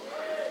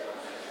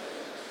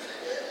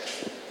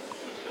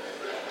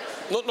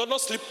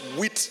 Not sleep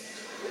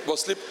with, but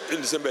sleep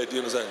in the same bed. You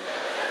understand?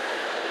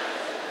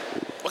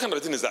 What kind of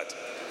a thing is that?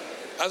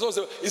 And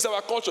so it's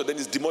our culture, then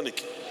it's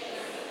demonic.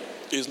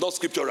 It's not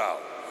scriptural.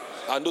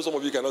 I know some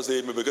of you cannot say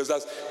amen because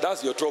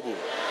that's your trouble.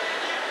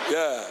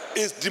 Yeah,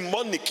 it's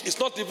demonic. It's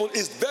not even,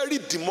 it's very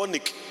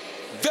demonic.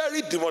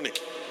 Very demonic.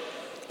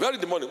 Very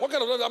demonic. What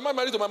kind of, am I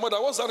married to my mother?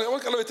 What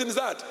kind of a thing is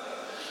that?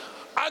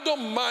 I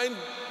don't mind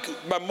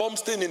my mom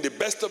staying in the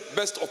best of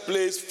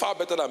place, far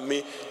better than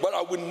me, but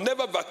I will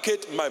never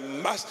vacate my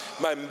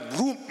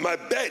room, my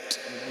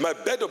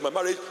bed of my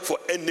marriage for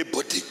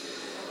anybody.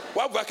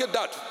 Why vacate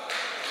that?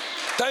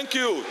 Thank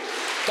you.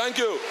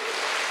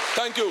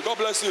 God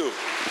bless you.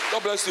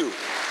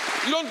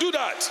 You don't do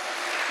that.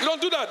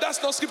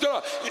 That's not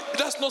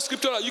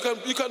scriptural. You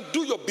can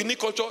do your Bini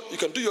culture. You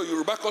can do your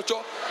Yoruba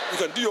culture. You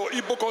can do your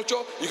Igbo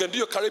culture. You can do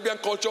your Caribbean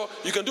culture.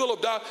 You can do all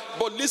of that.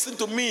 But listen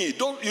to me.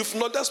 If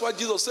not, that's why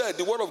Jesus said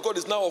the word of God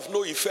is now of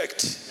no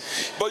effect.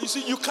 But you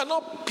see, you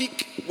cannot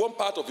pick one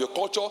part of your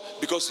culture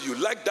because you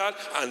like that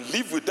and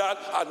live with that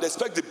and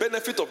expect the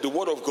benefit of the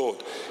word of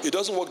God. It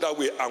doesn't work that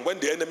way. And when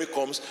the enemy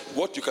comes,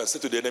 what you can say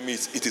to the enemy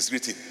is, it is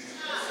written.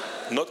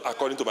 Not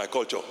according to my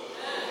culture.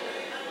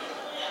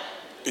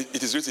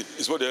 It is written.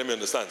 It's what the enemy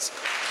understands.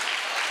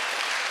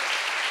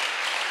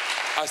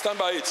 I stand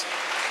by it.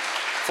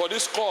 For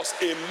this cause,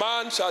 a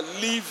man shall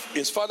leave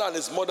his father and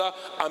his mother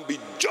and be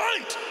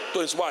joined to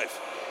his wife.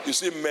 You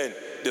see, men,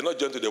 they're not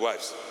joined to their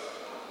wives.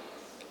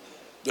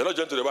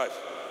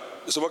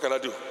 So what can I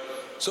do?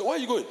 So where are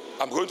you going?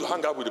 I'm going to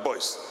hang out with the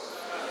boys.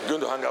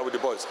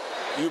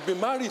 You've been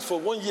married for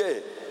 1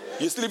 year.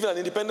 You're still living an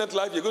independent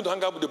life. You're going to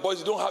hang out with the boys.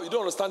 You don't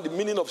understand the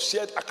meaning of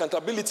shared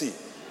accountability.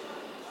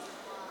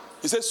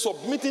 He says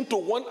submitting to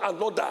one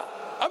another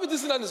Have you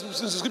seen that in the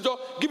scripture?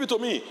 Give it to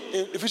me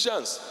in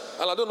Ephesians.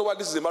 And I don't know why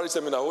this is a marriage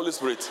seminar. Holy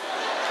Spirit.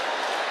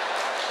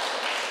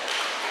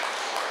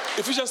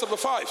 Ephesians chapter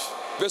 5,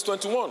 verse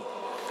 21.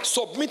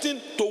 Submitting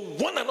to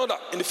one another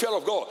in the fear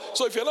of God.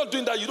 So if you're not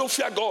doing that, you don't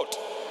fear God.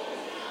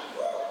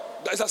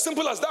 It's as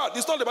simple as that.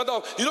 It's not a matter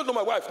of, you don't know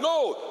my wife.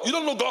 No, you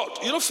don't know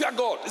God. You don't fear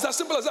God. It's as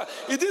simple as that.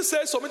 It didn't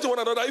say submit to one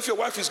another if your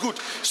wife is good.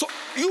 So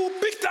you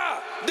picked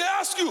her. They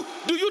ask you,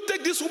 do you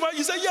take this woman?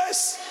 You say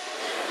yes.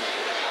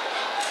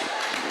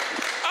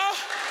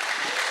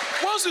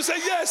 Once you say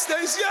yes,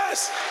 there is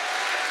yes.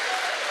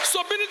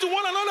 Submitting to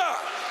one another.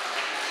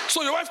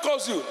 So your wife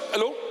calls you.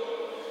 Hello?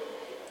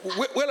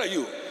 Where are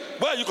you?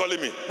 Why are you calling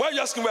me? Why are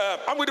you asking where I am?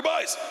 I'm with the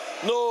boys.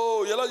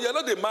 No, you're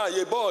not a man.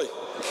 You're a boy.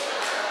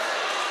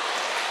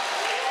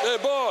 A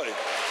boy.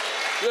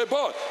 A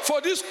boy.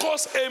 For this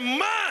cause a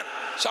man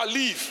shall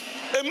live.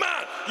 A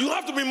man. You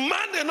have to be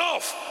man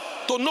enough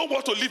to know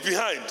what to leave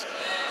behind.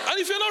 And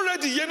if you're not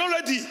ready, you're not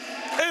ready.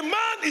 A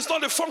man is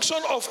not a function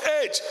of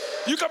age.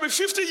 You can be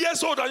 50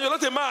 years old and you're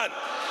not a man.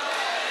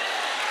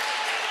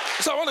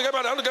 So I want to get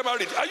married. I want to get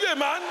married. Are you a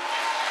man?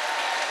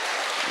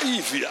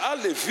 Ivia,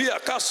 Alevia,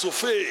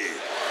 Kasofe.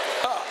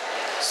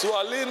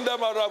 Swalinda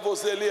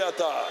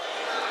Maravoseliata.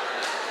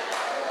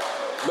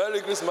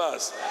 Merry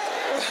Christmas.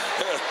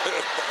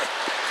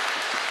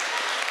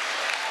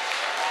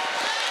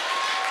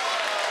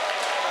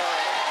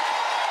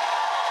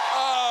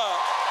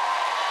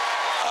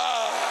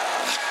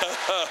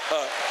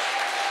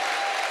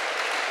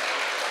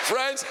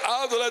 Friends,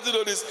 I have to let you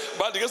know this.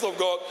 By the grace of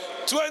God,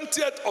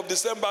 20th of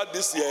December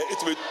this year, it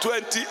will be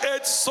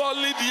 28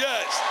 solid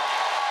years.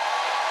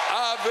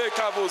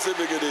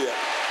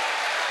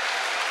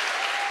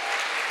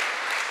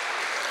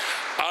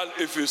 And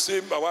if you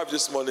see my wife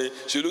this morning,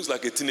 she looks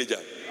like a teenager.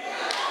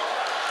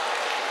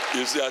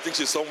 You see, I think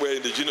she's somewhere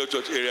in the junior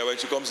church area. When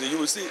she comes in, you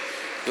will see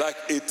like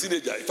a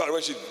teenager. In fact,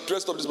 when she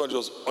dressed up this morning, she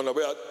was on her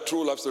way out,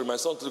 true life story. My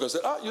son took her and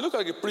said, you look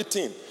like a pretty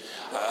teen.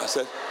 I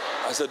said,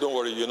 don't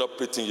worry, you're not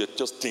pretty, you're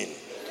just teen.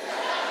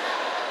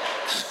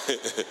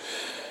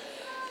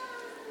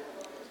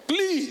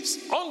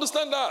 Please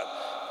understand that.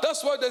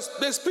 That's why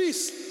there's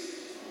peace.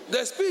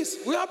 There's peace.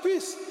 We have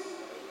peace.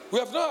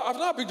 I've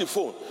now picked the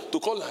phone to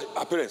call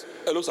our parents.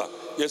 Hello, sir.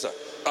 Yes, sir.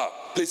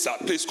 Please, sir.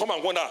 Please come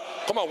and warn her.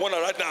 Come and warn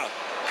her right now.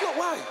 No,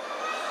 why?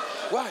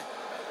 Why?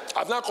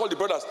 I've now called the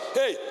brothers.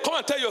 Hey, come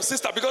and tell your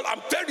sister because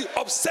I'm very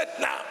upset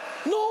now.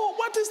 No,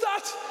 what is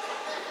that?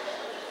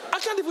 I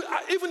can't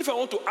even if I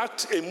want to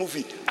act a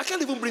movie, I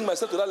can't even bring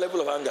myself to that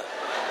level of anger.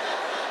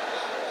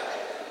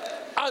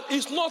 And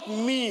it's not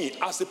me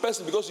as a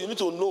person, because you need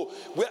to know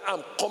where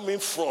I'm coming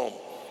from.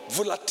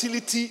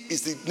 Volatility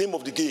is the name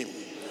of the game.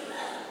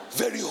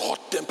 Very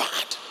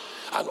hot-tempered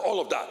and all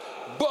of that.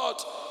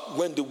 But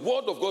when the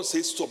word of God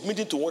says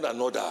submitting to one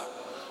another,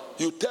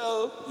 you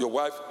tell your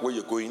wife where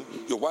you're going,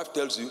 your wife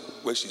tells you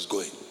where she's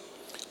going.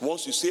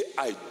 Once you say,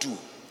 I do,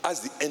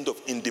 as the end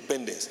of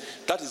independence,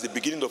 that is the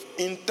beginning of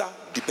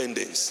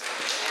interdependence.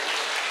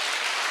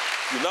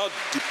 You now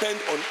depend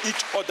on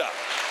each other.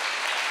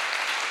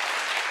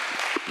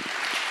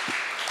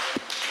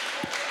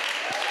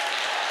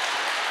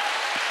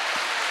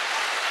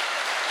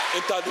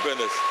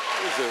 Interdependence.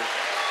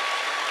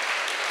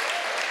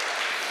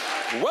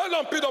 Well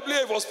done,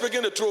 PWA, for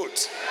speaking the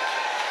truth.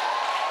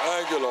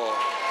 Thank you, Lord.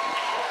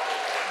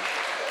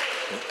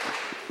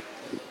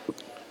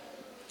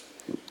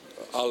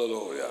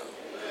 Hallelujah.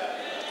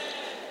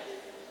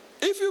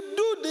 If you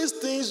do these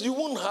things, you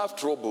won't have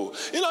trouble.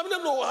 I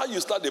don't know how you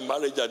start the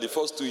marriage and the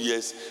first 2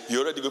 years, you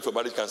already go for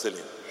marriage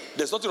counseling.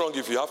 There's nothing wrong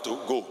if you have to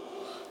go.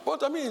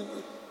 But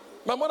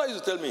my mother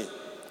used to tell me,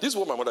 this is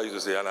what my mother used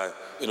to say, and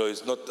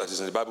it's not that it's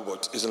in the Bible,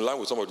 but it's in line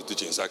with some of the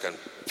teachings. I can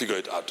figure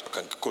it out. I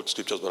can quote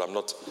scriptures, but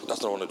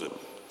that's not what I do.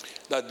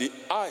 That the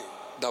eye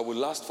that will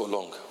last for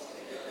long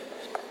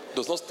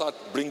does not start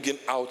bringing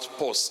out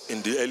pus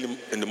in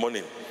the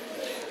morning.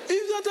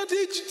 If you're at that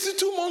age,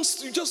 2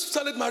 months, you just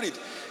started married.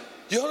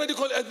 You already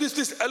called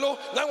this, hello,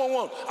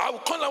 911. I will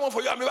call 911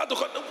 for you. I'm about to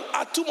call.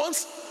 At 2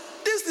 months,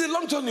 this is a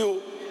long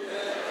journey.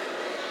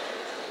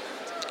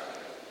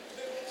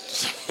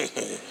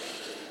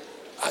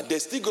 And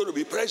there's still going to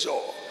be pressure.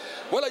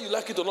 Whether you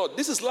like it or not,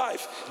 this is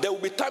life. There will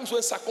be times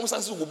when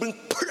circumstances will bring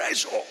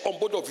pressure on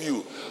both of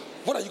you.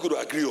 What are you going to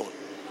agree on?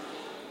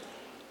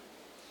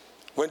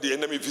 When the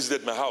enemy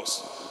visited my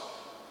house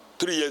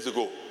 3 years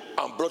ago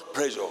and brought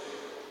pressure,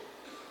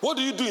 what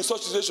do you do in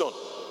such situation?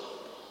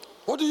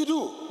 What do you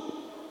do?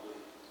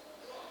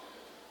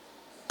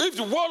 If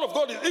the word of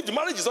God, if the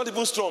marriage is not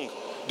even strong,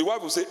 the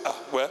wife will say,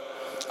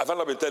 I've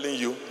not been telling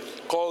you.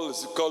 Call the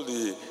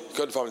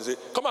family and say,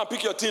 come and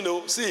pick your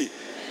tin, see.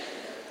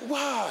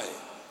 Why?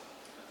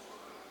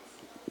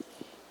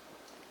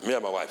 Me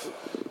and my wife,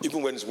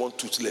 even when it's one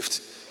tooth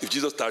left, if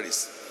Jesus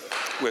tarries,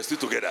 we're still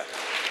together.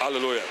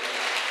 Hallelujah.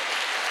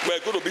 We're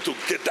going to be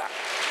together.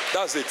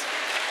 That's it.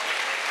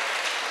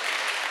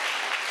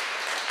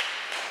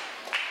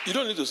 You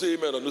don't need to say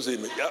amen or no say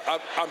amen.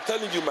 I'm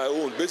telling you my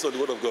own based on the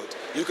word of God.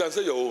 You can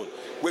say your own.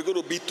 We're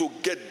going to be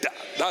together.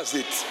 That's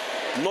it.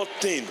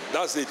 Nothing.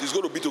 That's it. It's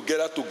going to be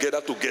together.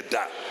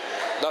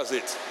 That's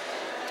it.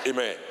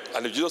 Amen.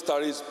 And if Jesus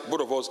tarries,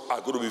 both of us are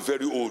going to be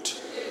very old.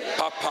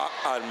 Papa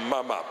and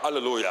Mama.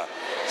 Hallelujah.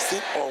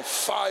 Still on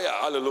fire.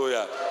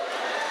 Hallelujah.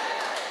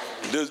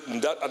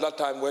 At that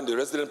time when the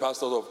resident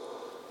pastors of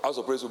House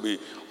of Praise will be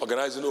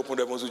organizing open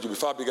heavens, which will be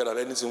far bigger than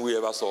anything we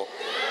ever saw.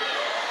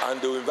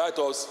 And they will invite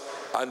us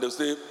and they'll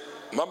say,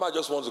 Mama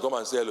just wants to come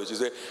and say hello. She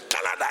say,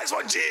 Canada is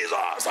for Jesus.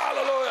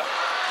 Hallelujah.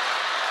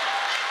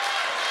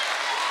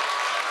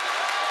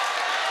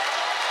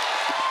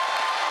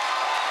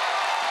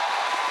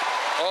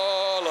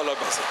 Oh, Lord,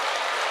 mercy.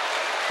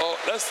 Oh,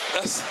 let's.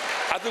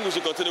 I think we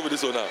should continue with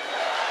this one now.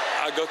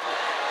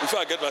 Before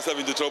I get myself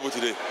into trouble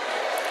today,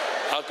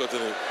 I'll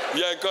continue.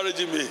 You're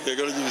encouraging me.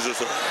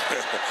 Sister.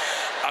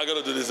 I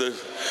gotta do this.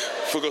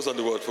 Focus on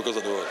the word.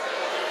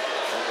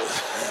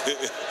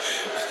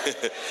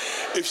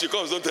 If she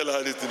comes, don't tell her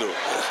anything. No.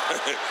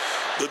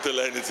 Don't tell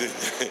her anything.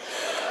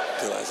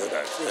 Tell her I said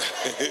that.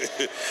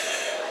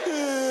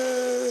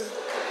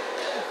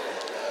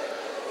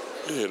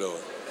 You know.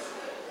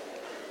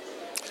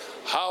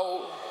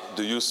 How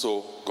do you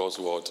sow God's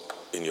word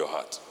in your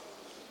heart?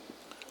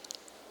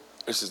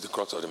 This is the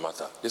crux of the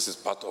matter. This is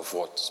part of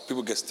what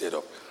people get stirred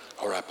up.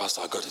 All right,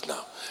 Pastor, I got it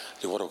now.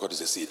 The word of God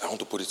is a seed. I want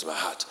to put it in my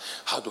heart.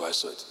 How do I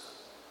sow it?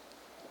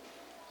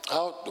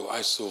 How do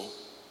I sow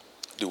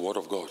the word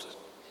of God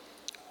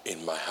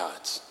in my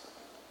heart?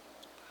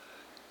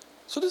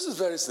 So this is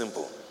very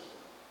simple.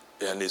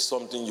 And it's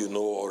something you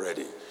know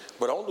already.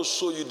 But I want to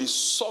show you the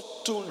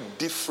subtle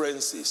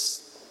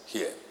differences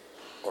here.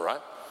 All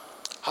right?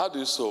 How do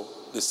you sow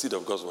the seed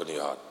of God's word in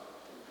your heart?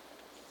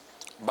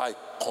 By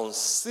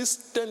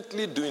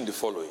consistently doing the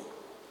following.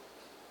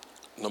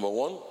 Number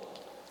one,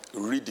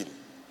 reading.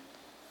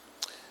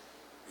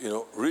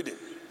 Reading.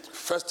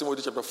 1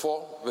 Timothy chapter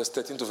 4, verse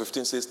 13 to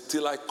 15 says,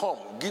 till I come,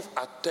 give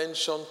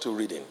attention to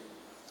reading.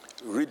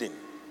 Reading.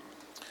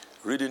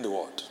 Reading the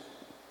word.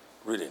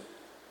 Reading.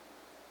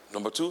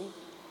 Number two,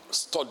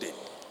 studying.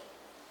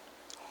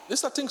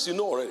 These are things you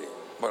know already,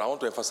 but I want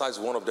to emphasize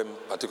one of them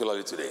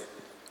particularly today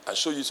and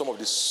show you some of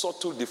the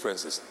subtle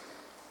differences.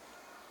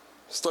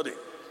 Studying.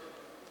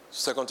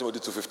 2 Timothy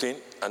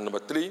 2:15. And number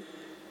three,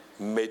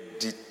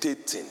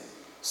 meditating.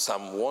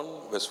 Psalm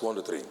 1, verse 1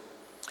 to 3.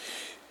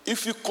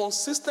 If you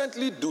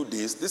consistently do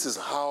this, this is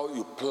how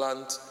you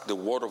plant the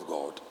word of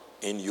God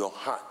in your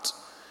heart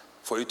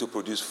for it to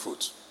produce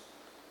fruit.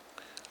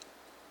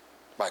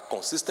 By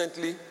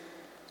consistently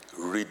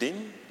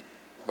reading,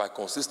 by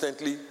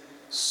consistently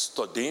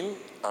studying,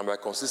 and by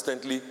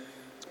consistently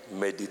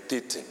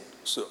meditating.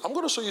 So I'm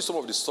going to show you some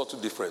of the subtle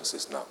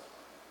differences now.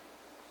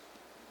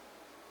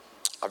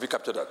 Have you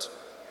captured that?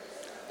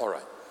 All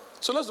right.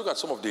 So let's look at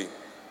some of the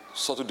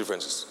subtle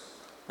differences.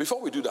 Before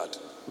we do that,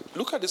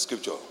 look at this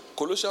scripture.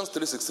 Colossians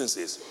 3:16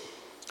 says,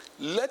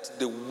 let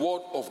the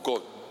word of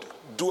God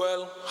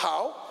dwell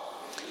how?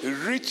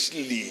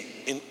 Richly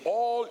in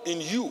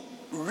you.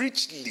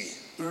 Richly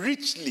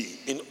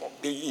in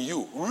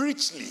you.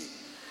 Richly.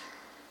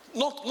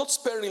 Not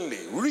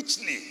sparingly.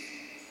 Richly.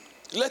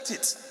 Let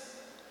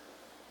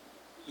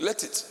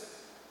it.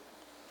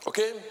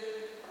 Okay?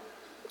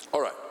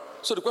 All right.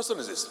 So the question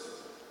is this.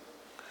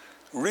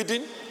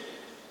 Reading,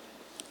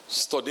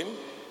 studying,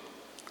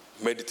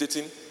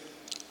 meditating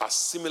are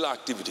similar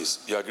activities.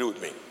 You agree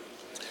with me?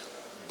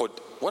 But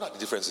what are the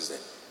differences then?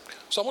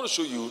 So I want to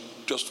show you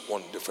just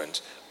one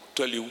difference.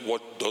 Tell you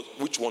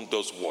which one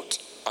does what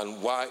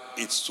and why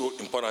it's so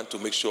important to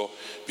make sure,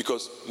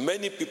 because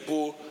many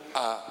people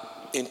are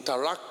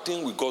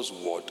interacting with God's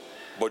word,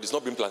 but it's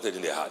not being planted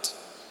in their heart.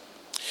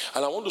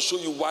 And I want to show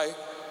you why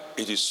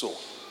it is so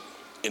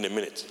in a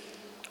minute.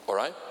 All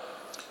right?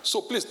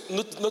 So please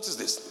notice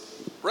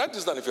this. Write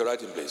this down if you're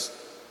writing, please.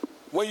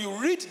 When you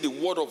read the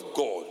word of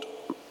God,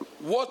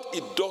 what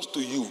it does to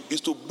you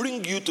is to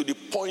bring you to the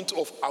point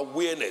of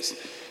awareness.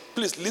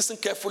 Please listen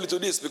carefully to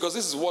this, because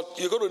this is what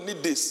you're going to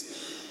need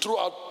this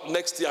throughout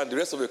next year and the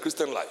rest of your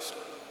Christian life.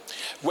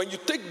 When you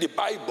take the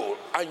Bible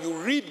and you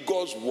read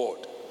God's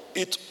word,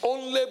 it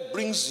only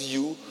brings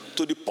you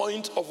to the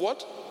point of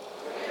what?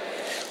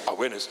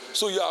 Awareness.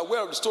 So you are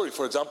aware of the story.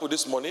 For example,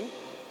 this morning,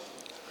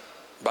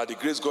 by the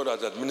grace God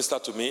has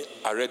administered to me,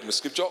 I read my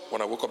scripture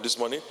when I woke up this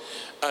morning.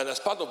 And as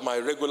part of my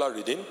regular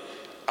reading,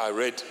 I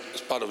read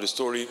as part of the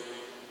story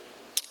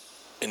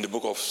in the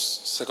book of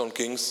 2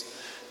 Kings,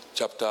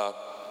 chapter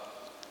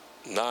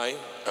 9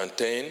 and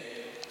 10.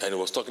 And it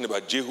was talking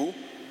about Jehu,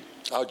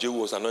 how Jehu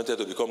was anointed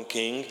to become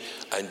king,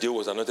 and Jehu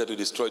was anointed to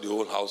destroy the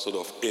whole household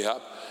of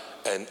Ahab,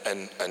 and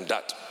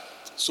that.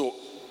 So,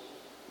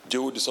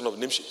 Jehu, the son of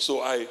Nimshi.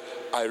 So I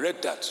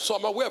read that. So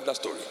I'm aware of that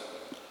story.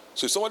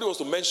 So if somebody was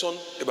to mention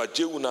about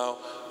Jehu now,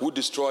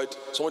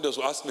 somebody else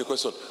will ask me a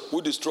question, who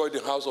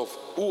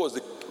was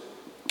the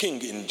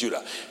king in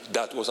Judah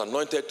that was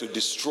anointed to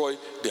destroy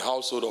the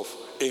household of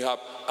Ahab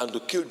and to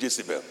kill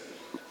Jezebel?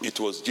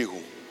 It was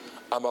Jehu.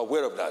 I'm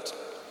aware of that.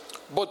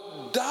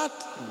 But that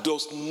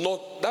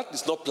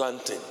is not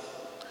planting.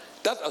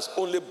 That has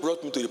only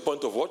brought me to the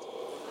point of what?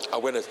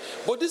 Awareness.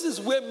 But this is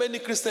where many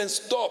Christians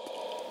stop.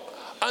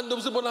 And they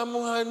will say, but I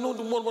know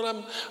the word, but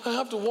I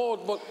have the word.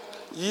 But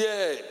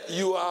yeah,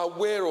 you are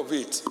aware of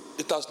it.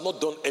 It has not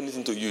done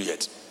anything to you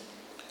yet.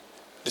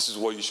 This is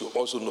what you should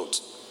also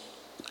note.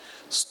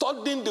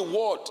 Studying the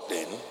word,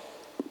 then,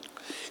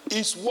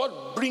 is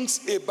what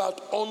brings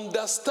about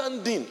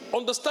understanding.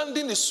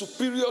 Understanding is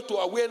superior to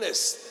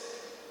awareness.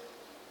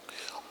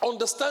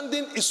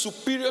 Understanding is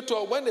superior to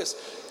awareness.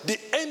 The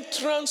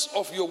entrance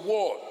of your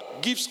word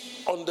gives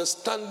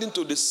understanding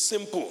to the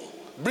simple,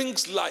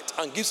 brings light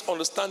and gives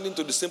understanding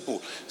to the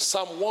simple.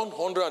 Psalm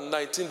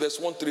 119 verse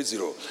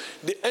 130.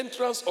 The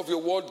entrance of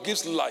your word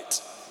gives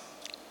light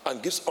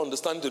and gives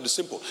understanding to the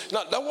simple.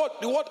 Now,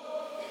 the word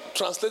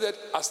translated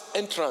as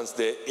entrance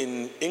there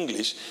in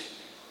English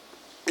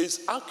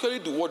is actually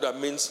the word that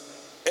means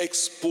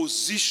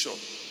exposition.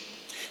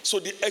 So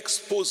the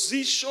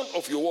exposition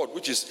of your word,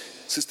 which is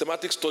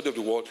systematic study of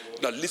the word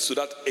that leads to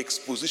that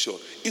exposition,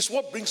 is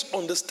what brings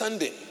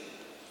understanding.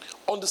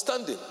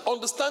 Understanding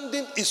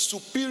is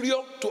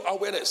superior to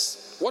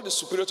awareness. What is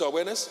superior to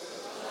awareness?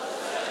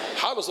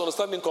 How does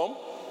understanding come?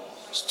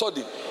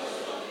 Studying.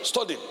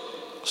 So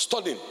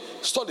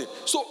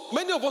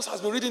many of us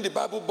have been reading the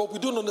Bible, but we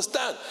don't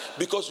understand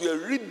because we are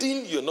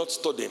reading, you're not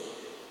studying.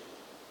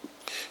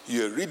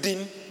 You are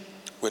reading,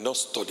 we're not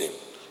studying.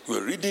 We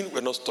are reading,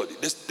 we're not studying.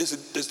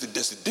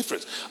 There's a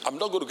difference. I'm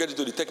not going to get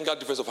into the technical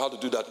difference of how to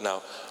do that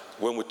now.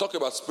 When we talk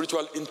about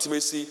spiritual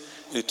intimacy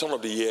in the turn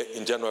of the year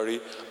in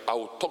January, I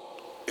will talk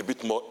a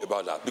bit more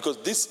about that because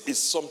this is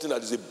something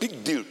that is a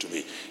big deal to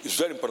me. It's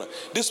very important.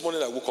 This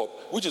morning I woke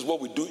up, which is what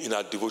we do in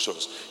our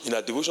devotions. In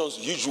our devotions,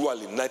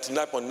 usually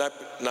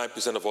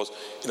 99.99% of us,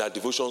 in our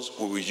devotions,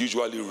 we will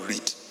usually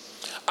read.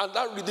 And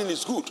that reading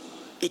is good.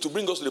 It will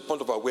bring us to the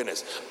point of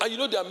awareness. And you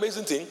know the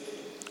amazing thing?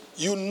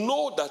 You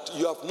know that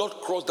you have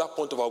not crossed that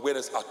point of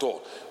awareness at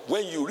all.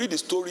 When you read the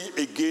story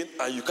again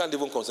and you can't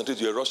even concentrate,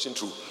 you're rushing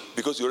through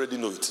because you already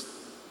know it.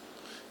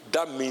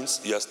 That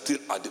means you are still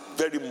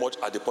very much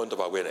at the point of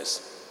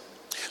awareness.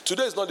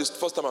 Today is not the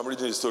first time I'm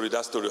reading the story,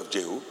 that story of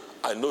Jehu.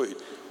 I know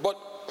it. But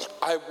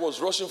I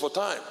was rushing for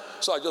time,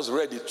 so I just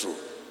read it through.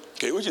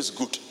 Okay, which is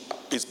good.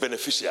 It's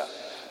beneficial.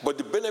 But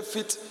the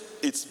benefit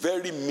is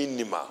very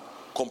minimal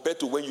compared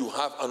to when you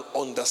have an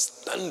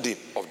understanding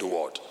of the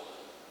word.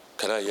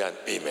 Can I hear an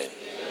amen?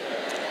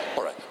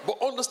 All right.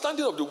 But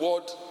understanding of the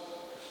word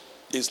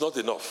is not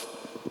enough.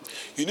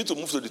 You need to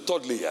move to the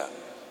third layer,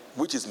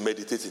 which is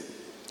meditating.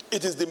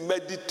 It is the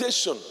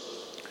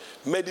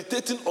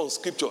meditating on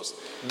scriptures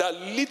that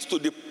leads to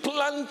the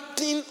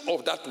planting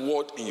of that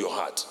word in your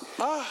heart.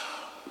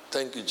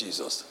 Thank you,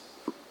 Jesus.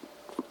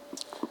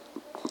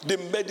 The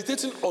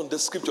meditating on the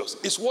scriptures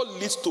is what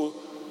leads to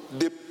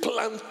the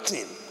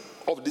planting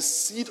of the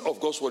seed of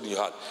God's word in your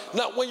heart.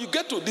 Now, when you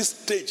get to this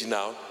stage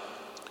now,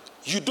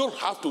 you don't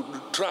have to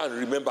try and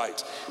remember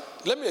it.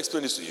 Let me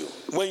explain this to you.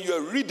 When you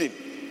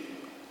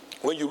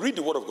read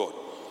the word of God,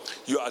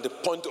 you are at the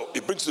point of,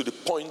 it brings you to the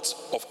point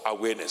of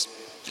awareness.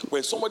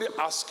 When somebody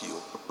asks you,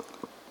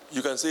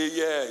 you can say,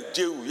 yeah,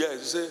 Jehu, yes.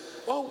 You say,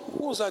 oh,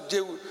 who was that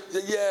Jehu?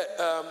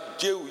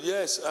 Jehu,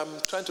 yes.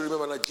 I'm trying to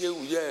remember that Jehu,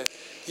 yeah.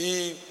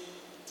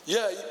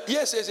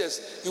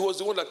 Yes. He was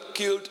the one that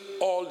killed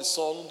all the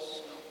sons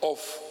of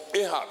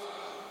Ahab.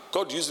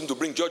 God used him to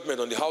bring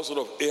judgment on the household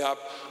of Ahab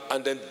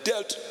and then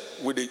dealt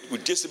with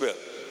Jezebel.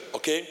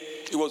 Okay?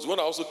 He was the one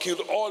that also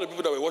killed all the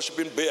people that were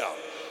worshiping Baal,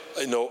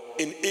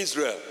 in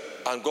Israel.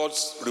 And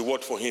God's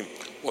reward for him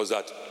was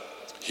that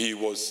he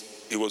was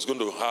going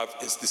to have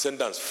his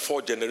descendants,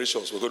 4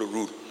 generations were going to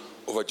rule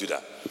over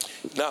Judah.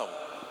 Now,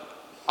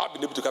 I've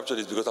been able to capture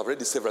this because I've read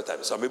this several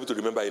times, so I'm able to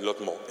remember a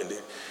lot more.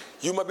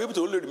 You might be able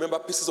to only remember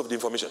pieces of the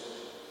information.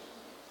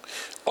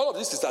 All of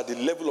this is at the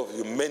level of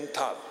your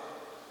mental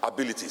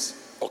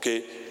abilities,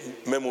 okay,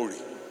 memory.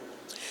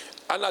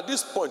 And at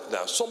this point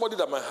now, somebody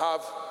that might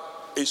have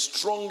a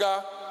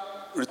stronger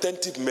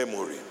retentive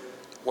memory,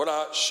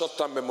 whether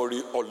short-term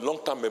memory or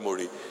long-term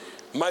memory,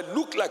 might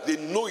look like they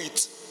know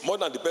it more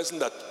than the person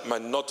that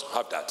might not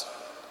have that.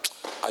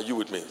 Are you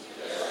with me?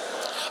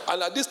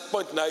 And at this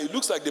point now, it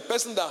looks like the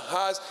person that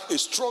has a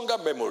stronger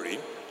memory,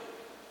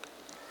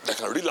 that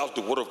can read out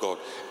the word of God,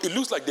 it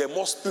looks like they're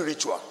more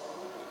spiritual.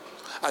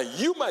 And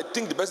you might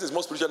think the person is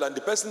more spiritual than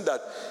the person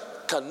that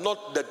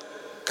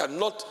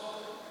cannot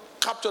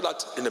capture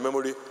that in the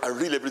memory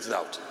and read everything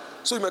out.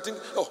 So you might think,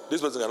 oh,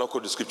 this person cannot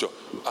quote the scripture.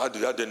 How do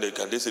that then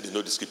can they say they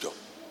know the scripture?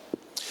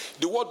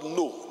 The word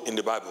know in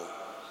the Bible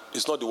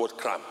is not the word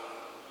cram.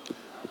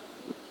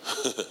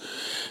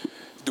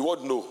 The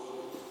word know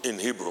in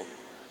Hebrew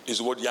is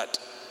the word yad,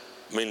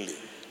 mainly,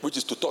 which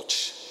is to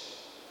touch.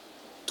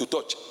 To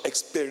touch,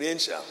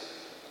 experiential.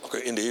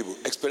 Okay, in the Hebrew,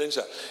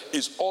 experiential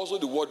is also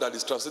the word that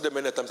is translated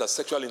many times as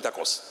sexual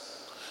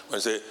intercourse. When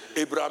you say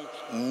Abraham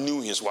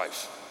knew his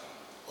wife,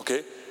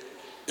 okay,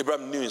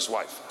 Abraham knew his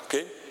wife,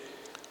 okay.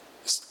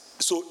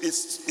 So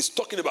it's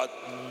talking about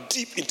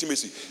deep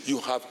intimacy. You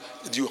have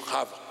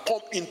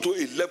come into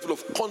a level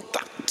of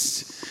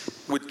contact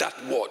with that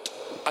word,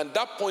 and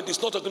that point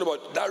is not talking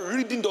about that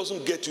reading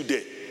doesn't get you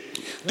there.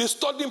 The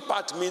studying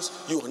part means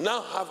you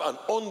now have an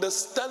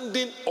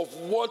understanding of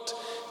what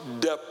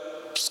the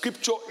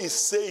scripture is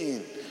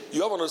saying.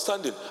 You have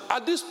understanding.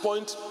 At this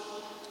point,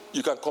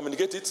 you can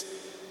communicate it,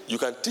 you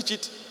can teach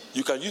it,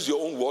 you can use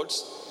your own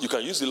words, you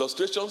can use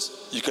illustrations,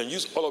 you can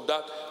use all of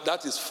that.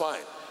 That is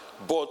fine.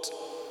 But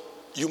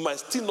you might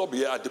still not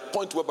be at the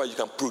point whereby you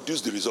can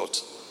produce the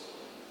result.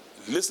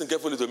 Listen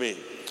carefully to me.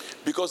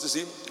 Because you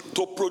see,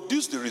 to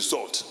produce the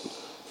result,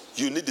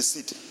 you need the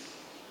seed.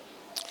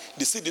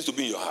 The seed needs to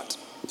be in your heart.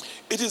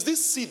 It is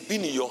this seed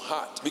being in your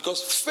heart,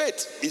 because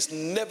faith is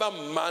never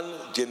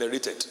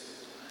man-generated.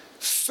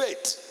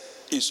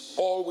 Faith is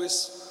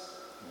always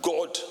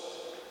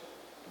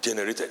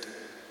God-generated.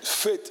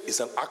 Faith is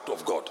an act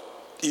of God.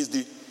 He is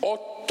the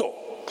author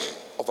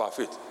of our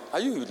faith. Are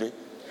you with me?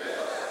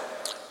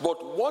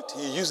 But what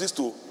he uses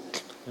to,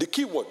 the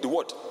key word, the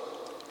word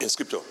in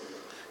scripture,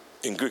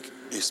 in Greek,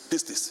 is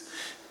pistis.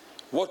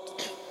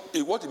 What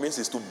it means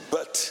is to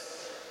birth,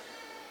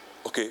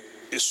 okay,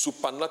 a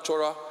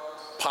supernatural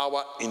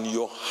power in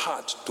your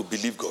heart to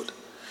believe God.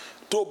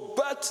 To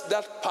birth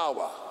that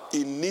power,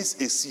 it needs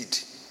a seed.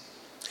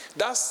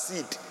 That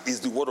seed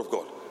is the word of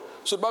God.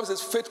 So the Bible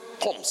says faith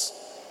comes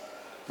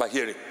by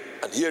hearing,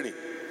 and hearing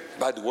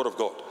by the word of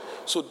God.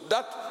 So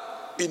that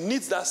it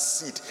needs that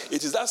seed.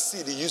 It is that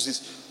seed he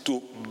uses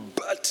to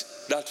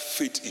birth that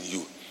faith in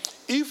you.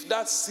 If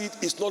that seed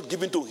is not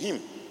given to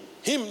him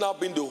now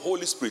being the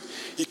Holy Spirit,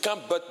 he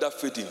can't birth that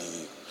faith in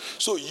you.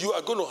 So you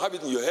are going to have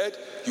it in your head,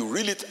 you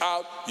reel it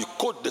out, you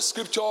quote the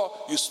scripture,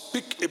 you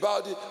speak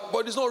about it,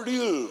 but it's not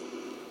real.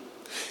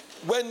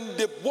 When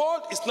the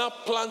word is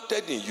not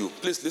planted in you,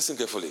 please listen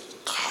carefully.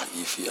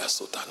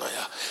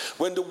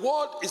 When the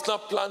word is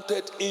not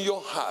planted in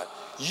your heart,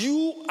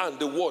 you and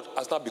the word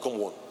has not become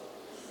one.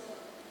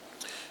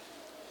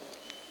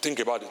 Think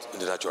about it in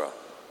the natural.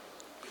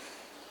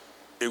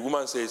 A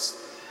woman says,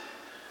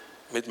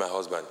 meet my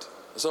husband.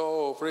 So,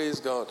 oh, praise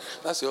God.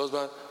 That's your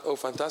husband. Oh,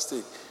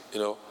 fantastic. You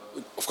know,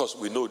 of course,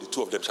 we know the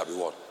two of them shall be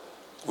one.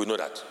 We know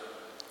that.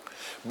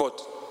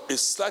 But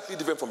it's slightly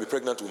different from a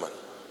pregnant woman.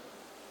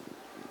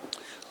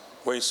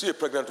 When you see a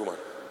pregnant woman,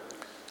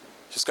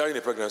 she's carrying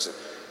a pregnancy.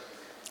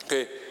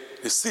 Okay,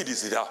 the seed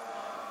is in her.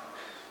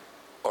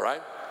 All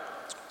right?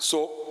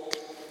 So,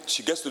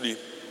 she gets to the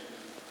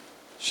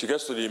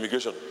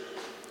immigration.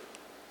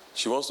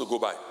 She wants to go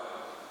by.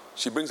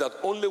 She brings out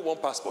only one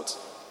passport.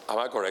 Am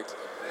I correct?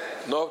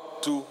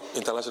 Not two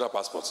international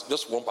passports,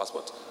 just one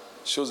passport.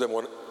 Shows them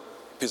one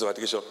piece of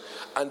identification.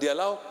 And they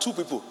allow two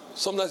people,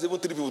 sometimes even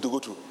three people to go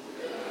through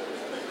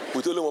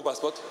with only one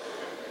passport.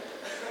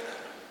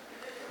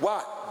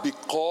 Why?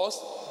 Because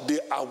they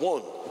are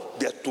one.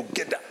 They are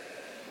together.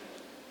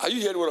 Are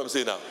you hearing what I'm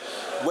saying now?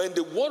 When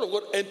the word of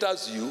God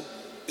enters you,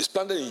 is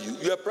planted in you,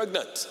 you are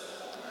pregnant.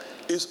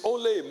 It's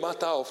only a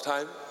matter of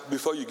time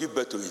before you give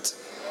birth to it.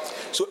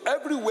 So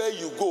everywhere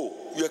you go,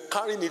 you're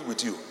carrying it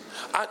with you.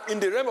 And in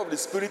the realm of the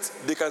spirit,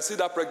 they can see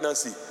that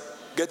pregnancy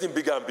getting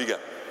bigger and bigger.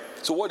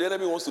 So what the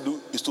enemy wants to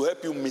do is to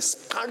help you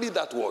miscarry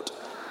that word.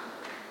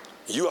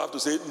 You have to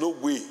say, no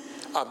way,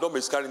 I'm not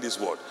miscarrying this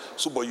word.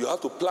 So, but you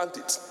have to plant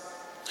it.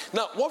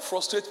 Now, what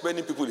frustrates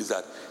many people is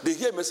that they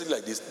hear a message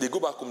like this, they go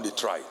back home, they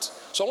try it.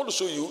 So I want to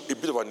show you a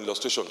bit of an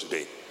illustration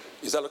today.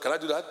 Can I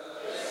do that?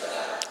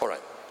 Yes. All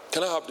right.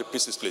 Can I have the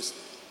pieces, please?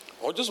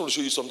 I just want to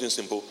show you something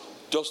simple,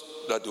 just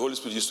that the Holy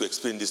Spirit used to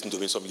explain this to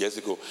me some years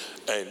ago,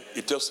 and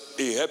it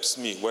helps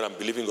me when I'm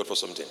believing God for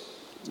something.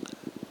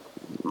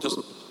 Just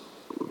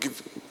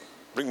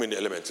bring me the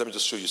elements. Let me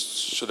just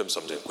show them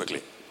something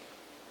quickly.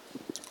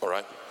 All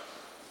right.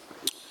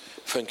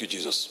 Thank you,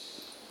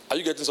 Jesus. Are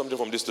you getting something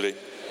from this today?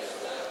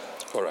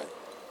 All right.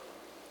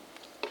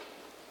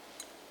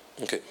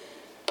 Okay.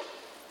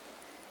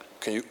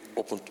 Can you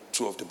open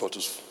two of the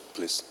bottles,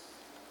 please?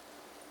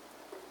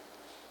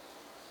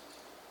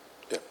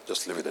 Yeah,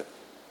 just leave it there.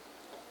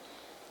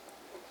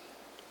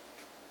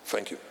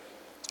 Thank you.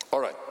 All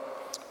right.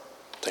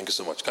 Thank you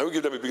so much. Can we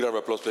give them a big round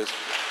of applause, please?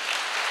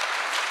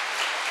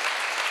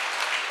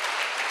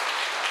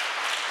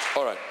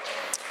 All right.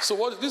 So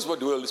this is what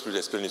the Holy Spirit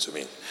is explaining to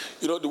me.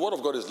 You know, the Word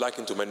of God is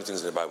likened to many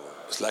things in the Bible.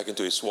 It's likened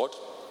to a sword.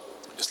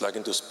 It's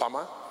likened to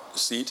sperma, the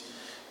seed.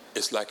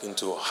 It's likened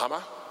to a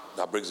hammer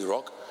that breaks the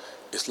rock.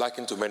 It's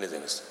likened to many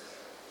things.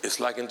 It's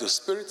likened to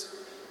spirit,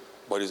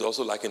 but it's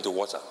also likened to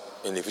water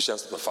in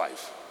Ephesians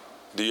 5.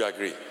 Do you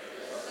agree?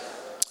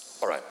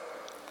 All right.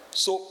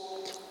 So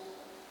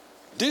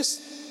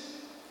this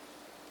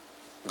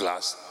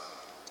glass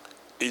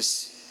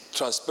is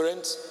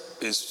transparent.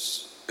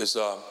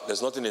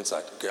 There's nothing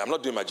inside. Okay, I'm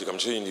not doing magic. I'm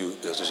showing you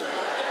the illustration.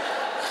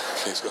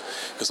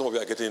 Because some of you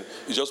are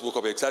you just woke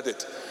up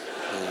excited.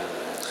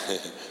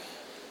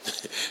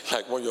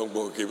 Like one young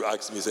boy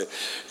asked me,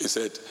 he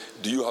said,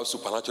 do you have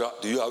supernatural,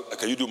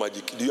 can you do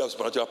magic? Do you have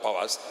supernatural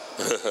powers?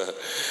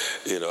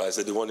 You know, I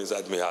said, the one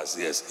inside me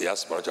yes, he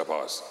has supernatural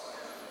powers.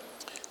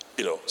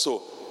 You know,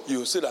 so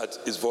you say that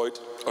it's void,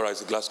 or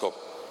it's a glass cup.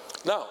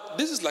 Now,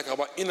 this is like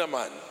our inner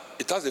man.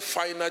 It has a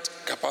finite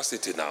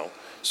capacity now.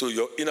 So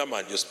your inner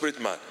man, your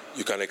spirit man,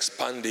 you can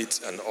expand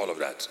it and all of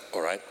that,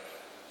 all right?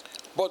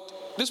 But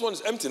this one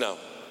is empty now.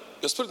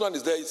 Your spirit man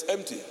is there, it's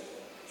empty.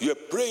 You're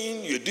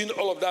praying, you're doing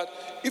all of that.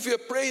 If you're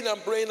praying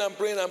and praying and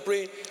praying and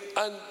praying,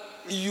 and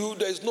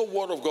there is no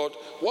word of God,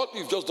 what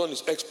you've just done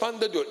is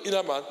expanded your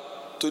inner man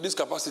to this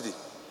capacity.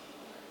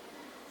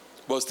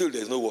 But still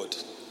there is no word.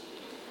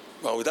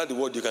 And without the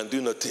word, you can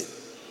do nothing.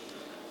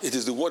 It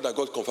is the word that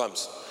God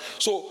confirms.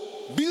 So,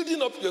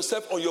 building up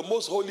yourself on your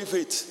most holy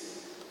faith,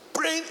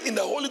 praying in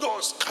the Holy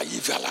Ghost,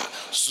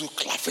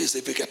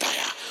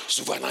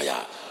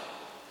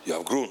 you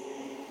have grown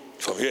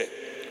from here.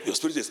 Your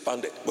spirit is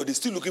expanded, but it's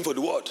still looking for the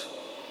word.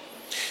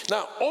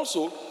 Now,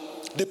 also,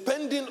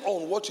 depending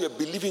on what you're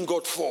believing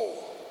God for,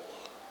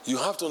 you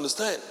have to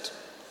understand.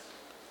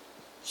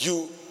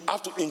 You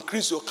have to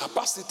increase your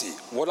capacity.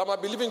 What am I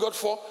believing God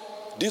for?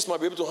 This might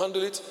be able to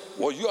handle it.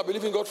 What you are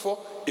believing God for,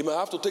 it might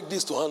have to take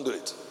this to handle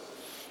it.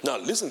 Now,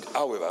 listen,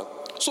 however,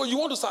 so you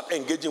want to start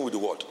engaging with the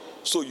word.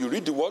 So you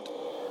read the word,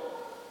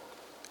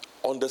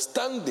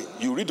 understanding,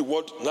 you read the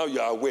word, now you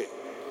are aware.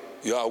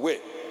 You are aware.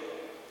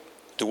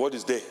 The word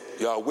is there.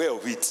 You are aware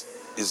of it.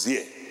 It's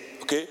there.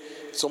 Okay?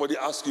 Somebody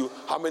asks you,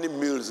 how many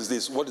meals is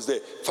this? What is there?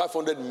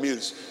 500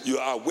 meals. You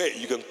are aware.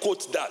 You can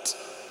quote that.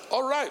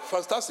 All right,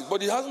 fantastic.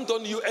 But it hasn't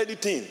done you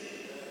anything.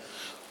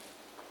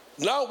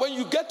 Now, when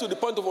you get to the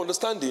point of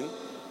understanding,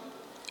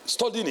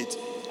 studying it,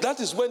 that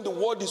is when the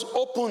word is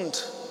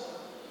opened.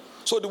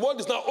 So the word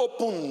is now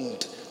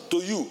opened to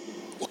you.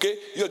 Okay?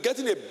 You're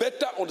getting a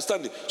better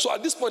understanding. So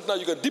at this point now,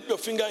 you can dip your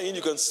finger in,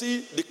 you can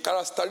see the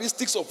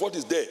characteristics of what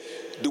is there.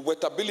 The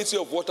wettability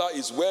of water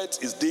is wet,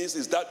 is this,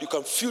 is that. You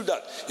can feel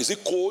that. Is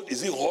it cold?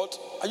 Is it hot?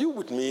 Are you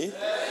with me?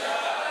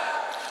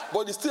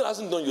 But it still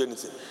hasn't done you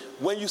anything.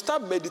 When you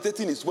start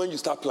meditating is when you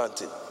start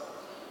planting.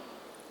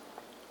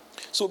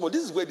 So, but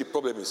this is where the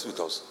problem is with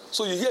us.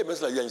 So you hear a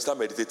message like that and you start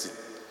meditating.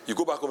 You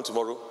go back home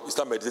tomorrow, you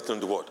start meditating on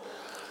the word.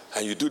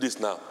 And you do this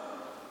now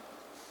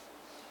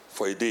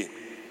for a day,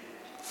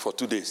 for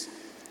 2 days.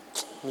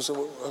 You say,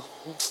 well,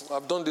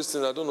 I've done this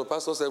thing, I don't know.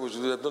 Pastor said we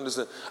should do, I've done this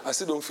thing. I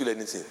still don't feel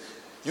anything.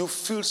 You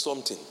feel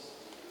something,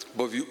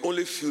 but you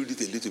only feel it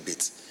a little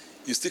bit.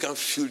 You still can't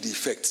feel the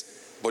effect,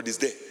 but it's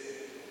there.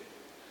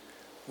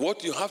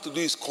 What you have to do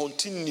is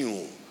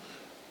continue.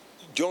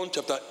 John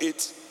chapter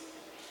 8,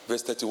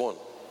 verse 31.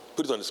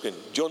 Put it on the screen.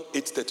 John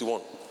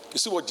 8:31. You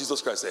see what Jesus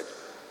Christ said?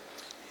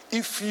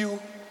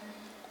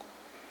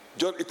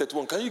 John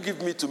 8:31, can you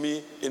give me to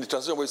me in the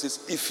translation where it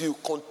says, if you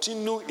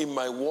continue in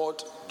my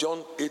word,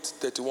 John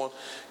 8:31,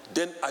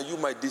 then are you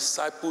my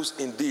disciples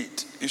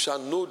indeed. You shall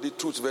know the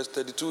truth. Verse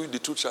 32, the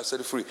truth shall set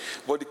you free.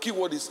 But the key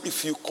word is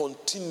if you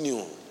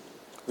continue.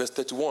 Verse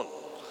 31.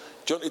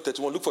 John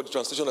 8:31, look for the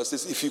translation that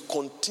says, if you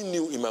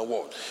continue in my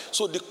word.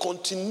 So the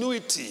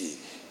continuity,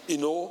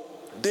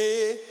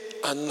 day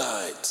and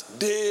night.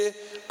 Day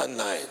and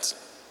night.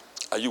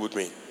 Are you with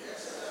me?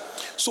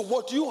 So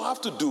what you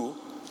have to do,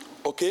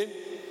 okay?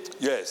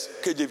 Yes,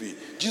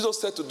 KJV.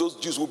 Jesus said to those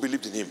Jews who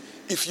believed in him,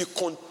 if you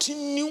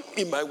continue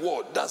in my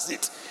word, that's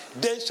it.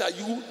 Then shall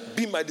you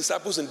be my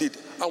disciples indeed.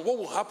 And what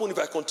will happen if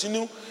I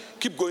continue?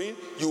 Keep going,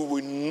 you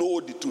will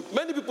know the truth.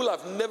 Many people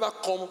have never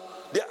come,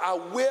 they are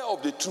aware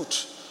of the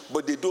truth,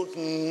 but they don't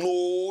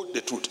know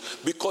the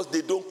truth because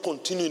they don't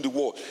continue in the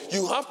word.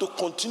 You have to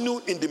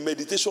continue in the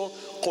meditation,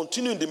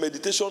 continue in the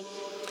meditation.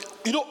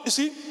 You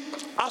see,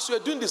 as we are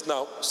doing this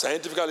now,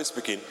 scientifically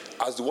speaking,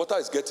 as the water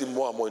is getting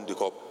more and more in the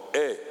cup,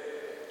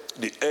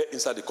 the air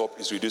inside the cup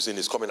is reducing,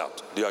 it's coming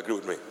out. Do you agree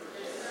with me?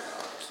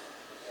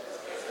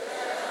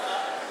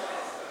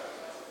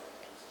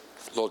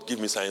 Lord, give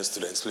me science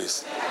students,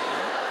 please.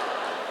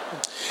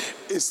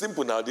 It's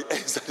simple now. The air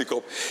inside the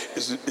cup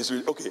is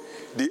okay.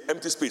 The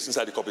empty space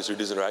inside the cup is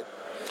reducing, right?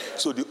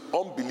 So the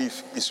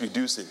unbelief is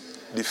reducing.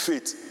 The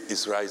faith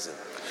is rising.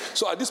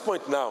 So at this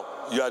point now,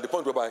 you are at the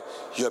point whereby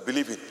you are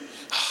believing,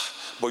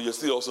 but you're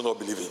still also not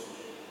believing.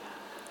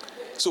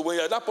 So when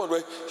you're at that point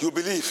where you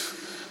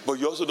believe, but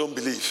you also don't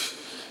believe,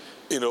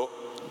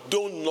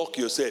 don't knock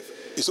yourself.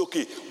 It's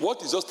okay.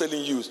 What is just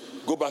telling you is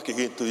go back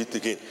again to it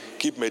again.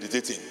 Keep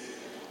meditating.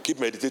 Keep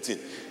meditating.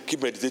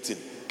 Keep meditating.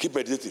 Keep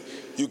meditating.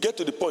 You get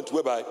to the point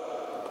whereby,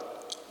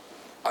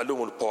 I don't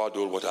want to pour out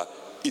the whole water.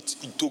 It's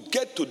to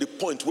get to the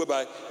point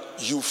whereby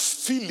you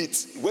feel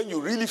it. When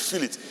you really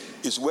feel it,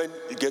 is when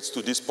it gets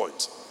to this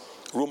point.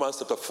 Romans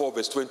chapter 4,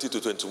 verse 20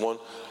 to 21.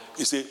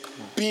 It says,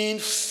 being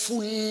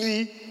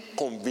fully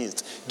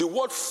convinced. The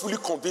word fully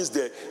convinced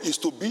there is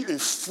to be in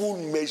full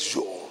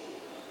measure.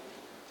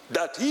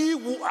 That he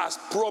who has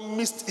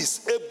promised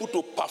is able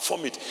to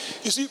perform it.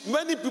 You see,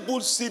 many people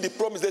see the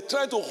promise. They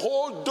try to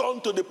hold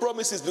on to the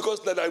promises because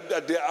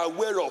that they are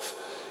aware of.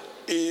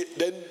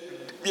 Then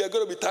you're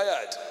going to be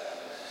tired.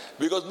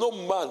 Because no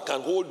man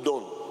can hold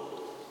on.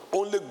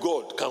 Only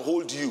God can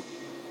hold you.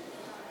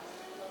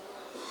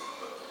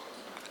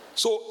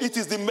 So it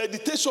is the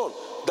meditation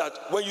that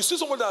when you see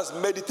someone that has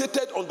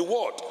meditated on the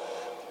word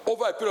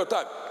over a period of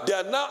time, they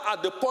are now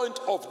at the point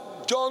of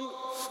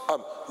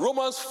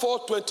Romans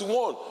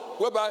 4:21,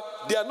 whereby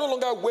they are no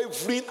longer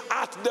wavering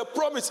at the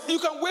promise. You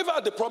can waver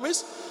at the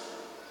promise.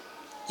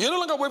 You're no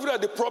longer wavering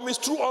at the promise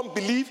through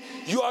unbelief.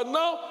 You are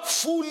now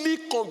fully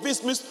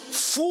convinced, means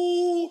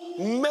full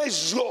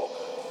measure.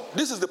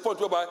 This is the point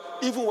whereby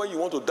even when you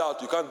want to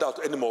doubt, you can't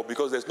doubt anymore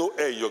because there's no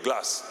air in your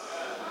glass.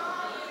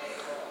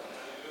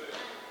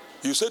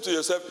 You say to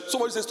yourself,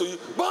 somebody says to you,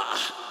 but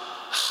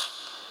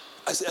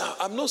I say,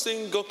 I'm not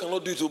saying God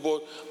cannot do it,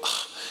 but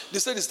they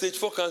said it's stage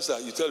 4 cancer.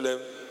 You tell them,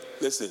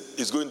 listen,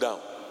 it's going down.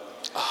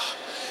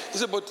 He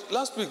said, but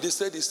last week they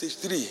said it's stage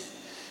 3.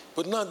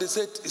 But now they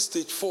said it's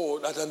stage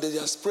 4 and they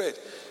are spread.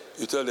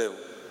 You tell them,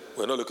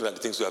 we're not looking at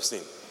the things we have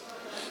seen.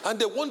 And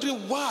they're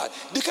wondering why.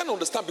 They can't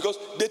understand because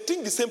they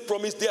think the same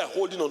promise they are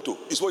holding on to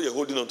is what you're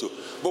holding on to.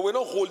 But we're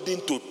not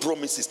holding to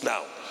promises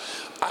now.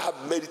 I have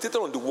meditated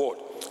on the word.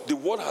 The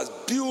word has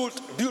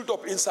built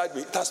up inside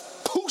me. It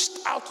has pushed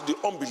out the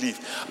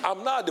unbelief.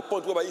 I'm now at the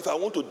point where if I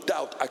want to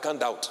doubt, I can't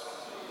doubt.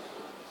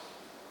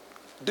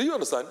 Do you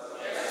understand?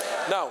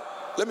 Yes. Now,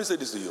 let me say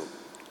this to you.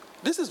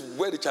 This is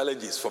where the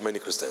challenge is for many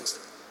Christians.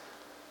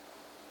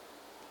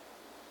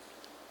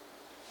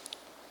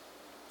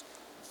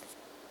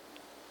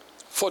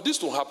 For this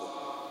to happen,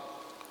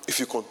 if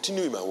you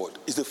continue in my word,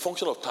 it's a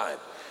function of time.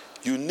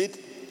 You need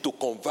to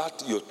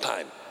convert your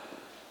time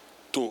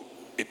to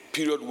a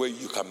period where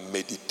you can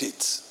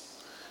meditate.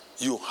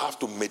 You have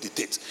to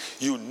meditate.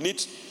 You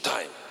need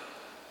time.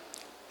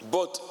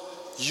 But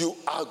you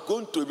are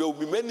going to, there will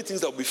be many things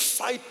that will be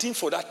fighting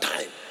for that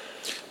time.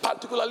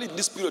 Particularly in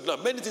this period now,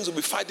 many things will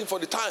be fighting for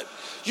the time.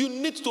 You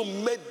need to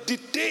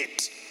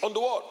meditate on the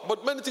word.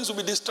 But many things will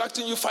be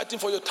distracting you, fighting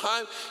for your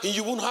time, and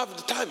you won't have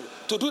the time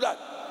to do that.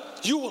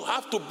 You will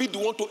have to be the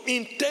one to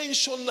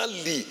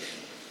intentionally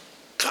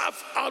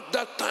carve out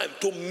that time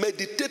to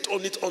meditate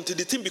on it until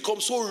the thing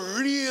becomes so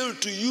real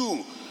to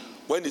you.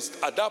 When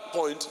it's at that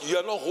point, you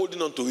are not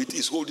holding on to it,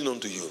 it's holding on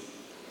to you.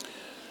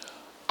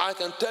 I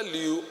can tell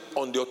you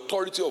on the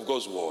authority of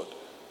God's word,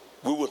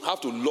 we will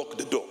have to lock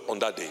the door on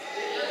that day.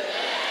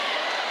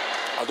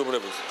 I don't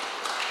believe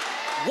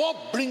it.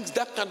 What brings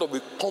that kind of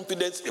a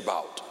confidence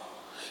about?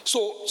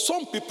 So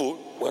some people,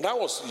 when I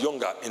was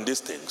younger in these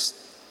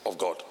things of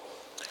God,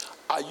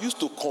 I used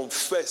to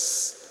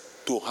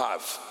confess to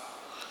have.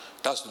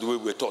 That's the way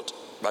we're taught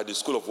by the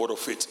school of word of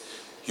faith.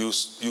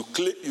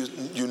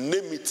 You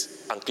name it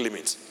and claim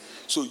it.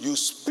 So you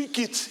speak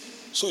it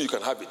so you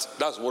can have it.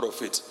 That's word of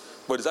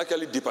faith. But it's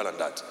actually deeper than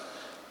that.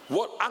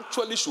 What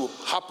actually should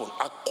happen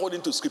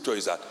according to scripture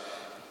is that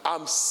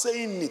I'm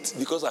saying it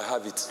because I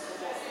have it.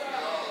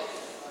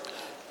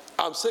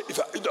 I'm saying,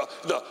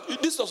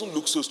 this doesn't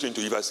look so strange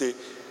to you if I say,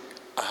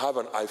 I have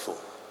an iPhone.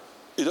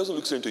 It doesn't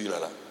look strange to you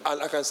like that.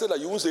 And I can say that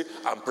you won't say,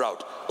 I'm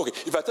proud. Okay,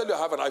 if I tell you I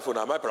have an iPhone,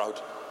 am I proud?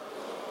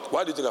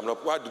 Why do you think I'm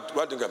not? Why do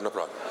you think I'm not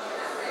proud?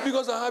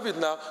 Because I have it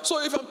now.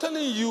 So if I'm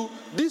telling you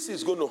this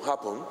is going to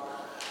happen,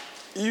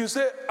 you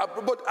say,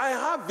 but I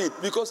have it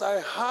because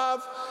I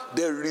have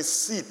the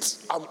receipt.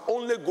 I'm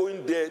only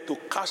going there to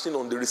cash in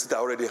on the receipt I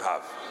already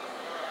have.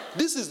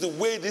 This is the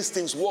way these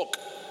things work.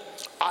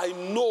 I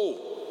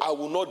know I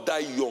will not die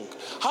young.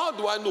 How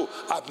do I know?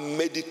 I've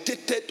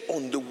meditated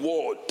on the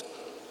word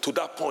to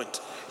that point.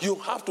 You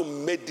have to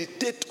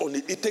meditate on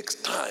it. It takes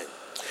time.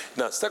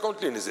 Now, second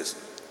thing is this.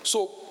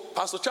 So,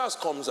 Pastor Charles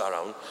comes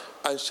around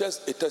and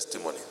shares a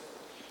testimony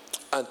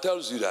and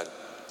tells you that,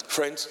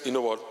 friends, you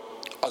know what?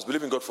 I was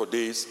believing God for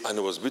days and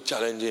it was a bit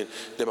challenging.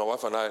 Then my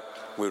wife and I,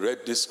 we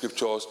read these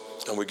scriptures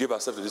and we gave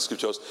ourselves to these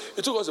scriptures.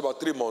 It took us about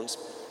 3 months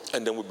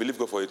and then we believed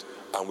God for it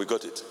and we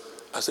got it.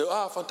 I said,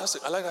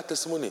 fantastic. I like that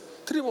testimony.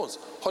 3 months.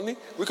 Honey,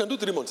 we can do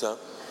 3 months, huh?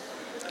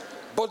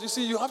 But you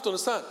see, you have to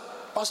understand,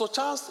 Pastor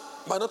Charles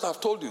might not have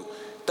told you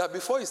that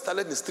before he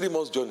started his 3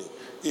 months journey,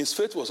 his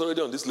faith was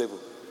already on this level.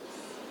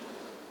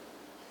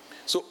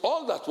 So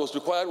all that was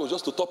required was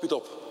just to top it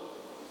up.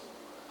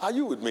 Are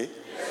you with me?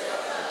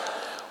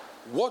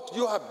 What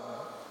you are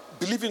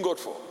believing God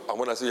for, and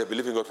when I say you're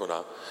believing God for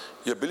now,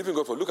 you're believing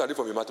God for, look at it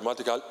from a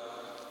mathematical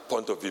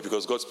point of view,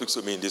 because God speaks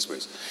to me in this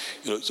ways.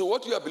 So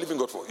what you are believing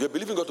God for, you're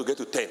believing God to get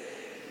to 10.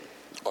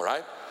 All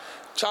right?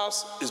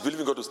 Charles is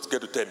believing God to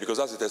get to 10 because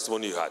that's the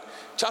testimony you had.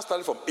 Charles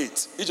started from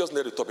 8. He just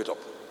needed to top it up.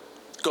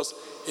 Because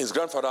his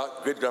grandfather,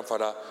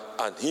 great-grandfather,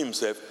 and he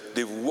himself,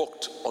 they've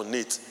worked on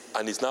it,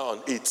 and he's now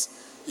on 8.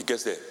 He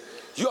gets there.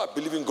 You are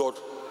believing God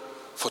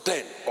for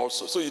 10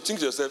 also. So you think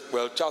to yourself,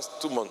 well,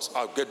 just 2 months,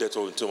 I'll get there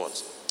in 2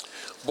 months.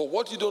 But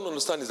what you don't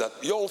understand is that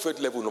your own faith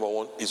level, number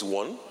 1, is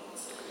 1.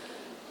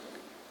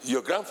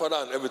 Your grandfather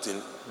and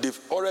everything, they've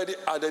already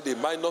added a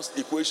minus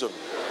equation,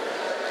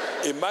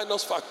 a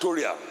minus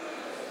factorial.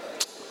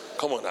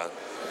 Come on now.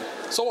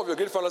 Some of your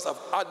great-fathers have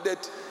added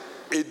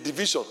a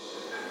division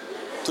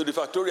to the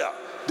factorial.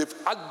 They've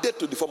added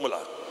to the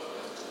formula.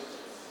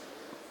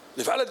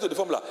 They've added to the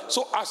formula.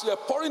 So as you are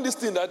pouring this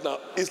thing right now,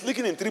 it's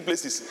leaking in 3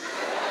 places.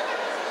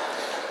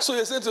 So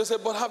you're saying to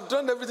yourself, but I've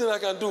done everything I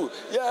can do.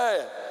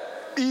 Yeah,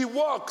 it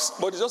works,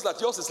 but it's just that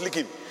yours is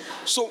leaking.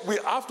 So we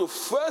have to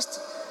first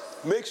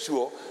make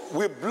sure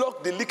we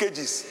block the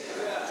leakages.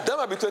 That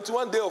might be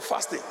 21 days of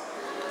fasting.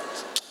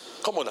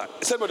 Come on now.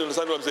 Does everybody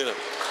understand what I'm saying now?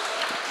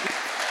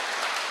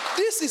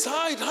 This is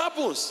how it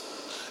happens.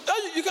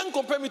 You can't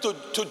compare me to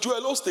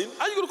Joel Osteen.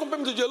 How are you going to compare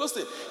me to Joel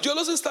Osteen? Joel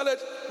Osteen started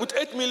with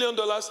 $8 million,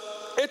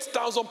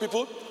 8,000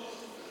 people.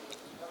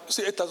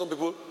 say 8,000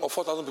 people or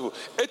 4,000 people,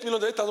 8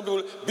 million to 8,000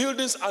 people,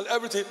 buildings and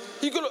everything.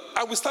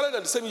 And we started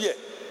at the same year.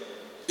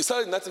 It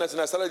started in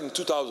 1999, I started in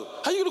 2000.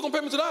 How are you going to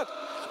compare me to that?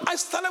 I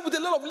started with a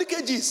lot of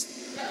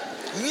leakages.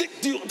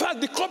 In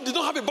fact, the cup did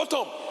not have a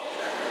bottom.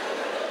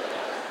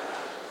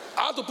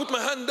 I had to put my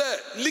hand there,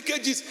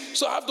 leakages.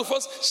 So I have to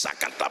first,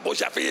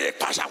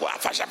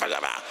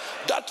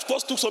 that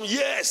first took some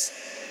years.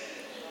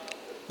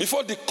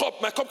 Before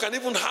my cup can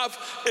even have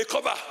a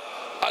cover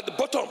at the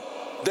bottom.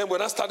 Then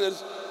when I started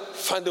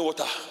finding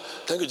water,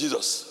 thank you,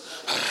 Jesus.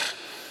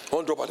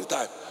 One drop at a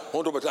time,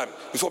 one drop at a time.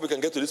 Before we can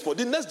get to this point,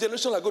 the next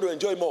generation are going to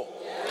enjoy more.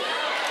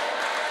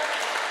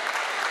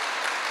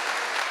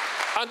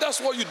 And that's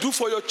what you do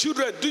for your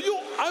children.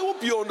 I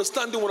hope you're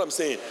understanding what I'm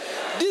saying.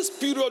 This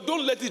period,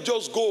 don't let it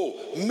just go.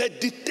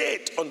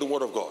 Meditate on the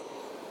word of God.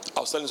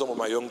 I was telling some of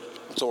my young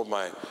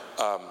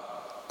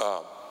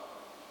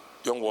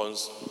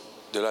ones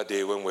the other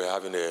day when we were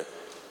having a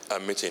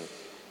meeting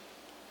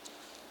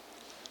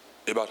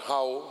about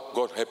how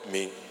God helped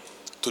me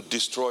to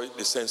destroy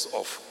the sense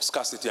of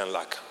scarcity and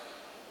lack.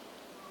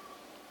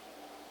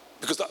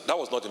 Because that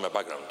was not in my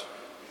background.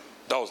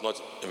 That was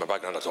not in my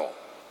background at all.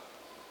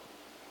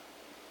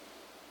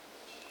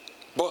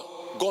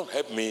 But God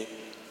helped me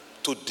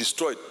to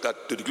destroy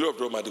that to the glory of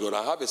the Almighty God.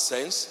 I have a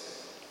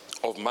sense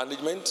of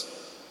management,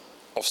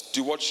 of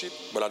stewardship,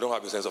 but I don't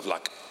have a sense of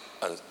lack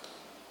and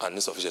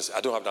insufficiency. I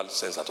don't have that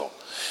sense at all.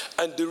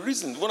 And the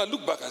reason, when I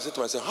look back, I said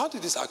to myself, how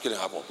did this actually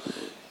happen?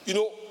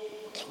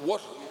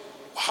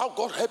 How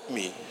God helped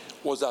me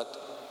was that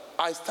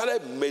I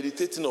started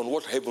meditating on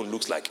what heaven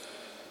looks like.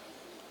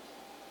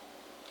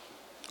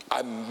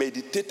 I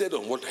meditated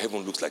on what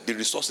heaven looks like, the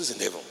resources in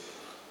heaven.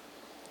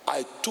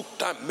 I took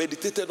time,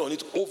 meditated on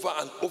it over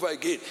and over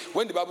again.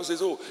 When the Bible says,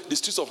 the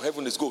streets of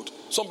heaven is gold,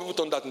 some people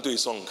turn that into a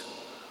song.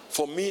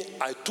 For me,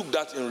 I took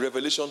that in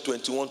Revelation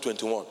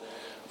 21:21.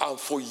 And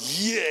for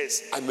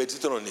years, I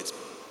meditated on it.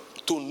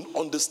 To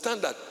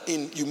understand that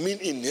you mean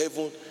in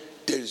heaven,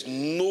 there is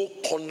no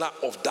corner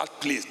of that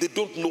place. They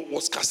don't know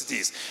what scarcity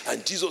is.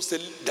 And Jesus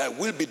said, that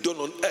will be done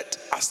on earth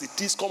as it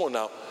is, come on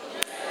now,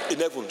 in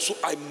heaven. So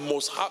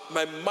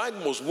my mind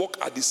must work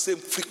at the same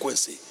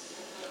frequency.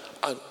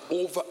 And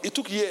it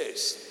took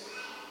years.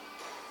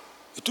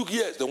 It took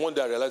years. Then one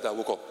day I realized I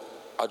woke up.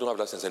 I don't have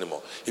that sense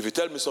anymore. If you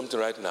tell me something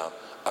right now,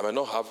 I might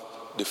not have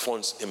the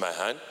funds in my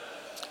hand.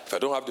 If I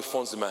don't have the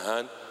funds in my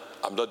hand,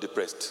 I'm not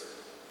depressed.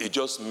 It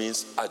just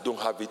means I don't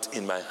have it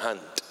in my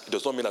hand. It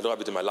does not mean I don't have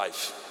it in my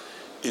life.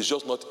 It's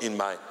just not in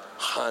my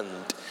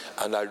hand.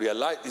 And I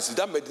realized, it's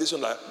that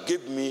meditation that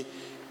gave me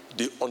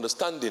the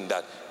understanding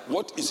that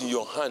what is in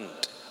your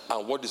hand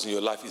and what is in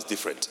your life is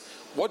different.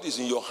 What is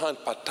in your hand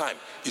part time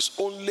is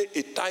only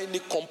a tiny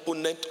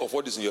component of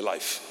what is in your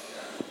life.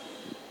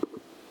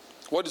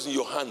 What is in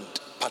your hand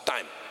part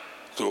time.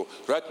 So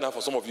right now,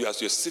 for some of you,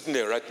 as you're sitting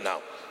there right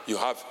now, you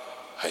have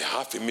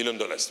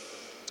 $500,000,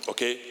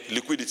 okay,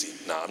 liquidity.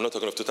 Now, I'm not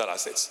talking of total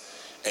assets.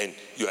 And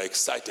you are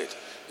excited.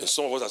 And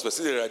some of us, as we're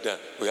sitting right now,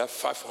 we have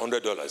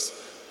 $500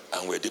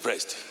 and we're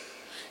depressed.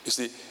 You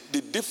see,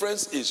 the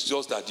difference is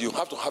just that you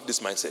have to have this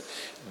mindset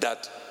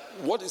that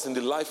what is in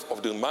the life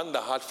of the man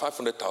that had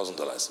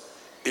 $500,000,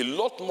 a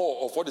lot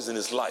more of what is in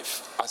his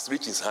life has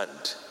reached his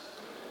hand.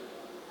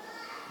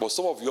 But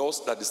some of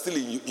yours that is still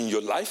in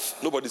your life,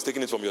 nobody's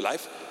taking it from your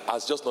life,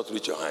 has just not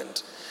reached your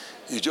hand.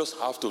 You just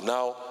have to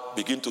now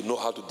begin to know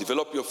how to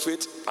develop your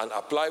faith and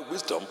apply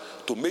wisdom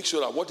to make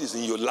sure that what is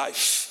in your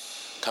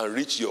life can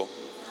reach your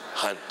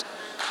hand.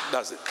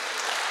 That's it.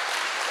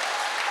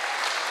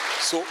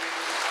 So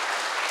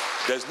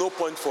there's no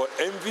point for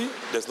envy.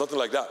 There's nothing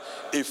like that.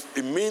 If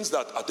it means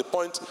that at the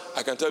point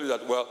I can tell you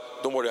that, well,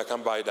 don't worry, I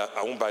can't buy that.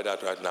 I won't buy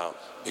that right now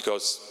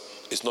because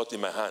it's not in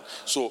my hand.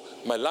 So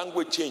my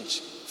language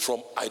changed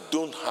from I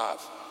don't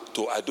have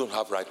to I don't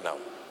have right now.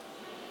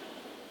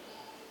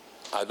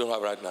 I don't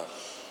have right now.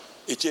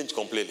 It changed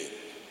completely.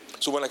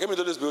 So when I came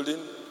into this building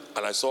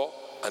and I saw,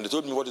 and they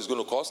told me what it's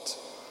going to cost,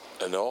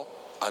 and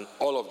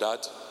all of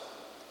that,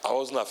 I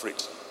wasn't afraid.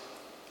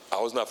 I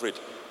wasn't afraid.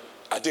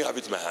 I didn't have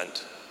it in my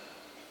hand.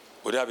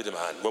 We didn't have it in my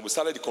hand. When we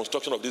started the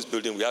construction of this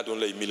building, we had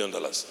only $1 million.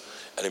 And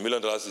 $1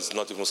 million is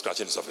not even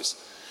scratching the surface.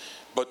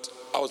 But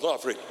I was not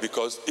afraid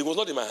because it was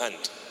not in my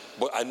hand.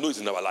 But I know it's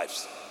in our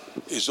lives.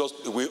 It's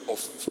just a way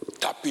of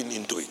tapping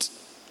into it.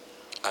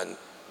 And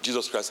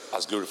Jesus Christ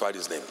has glorified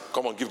his name.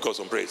 Come on, give God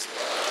some praise.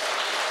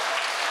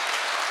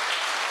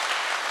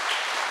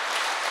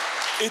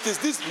 It is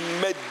this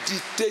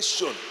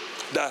meditation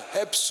that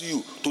helps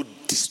you to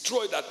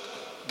destroy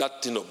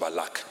that thing of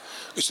Balak.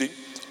 You see,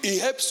 it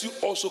helps you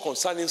also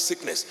concerning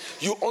sickness.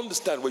 You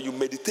understand when you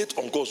meditate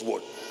on God's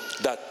word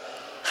that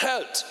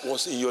health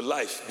was in your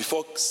life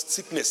before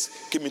sickness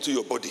came into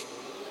your body.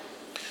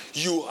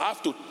 You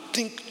have to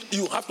think,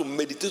 you have to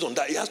meditate on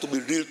that. It has to be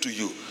real to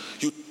you.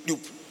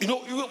 You know,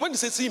 when he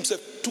says he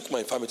himself took my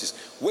infirmities,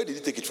 where did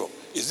he take it from?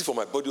 Is it for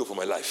my body or for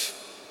my life?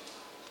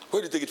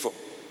 Where did he take it from?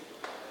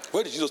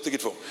 Where did Jesus take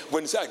it from?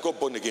 When he said I got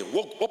born again,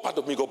 what part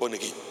of me got born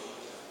again?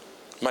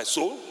 My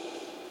soul?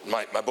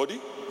 My body,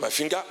 my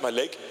finger, my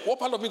leg. What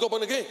part of me got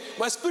born again?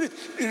 My spirit.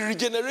 It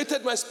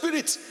regenerated my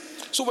spirit.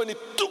 So when it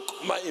took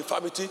my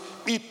infirmity,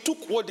 it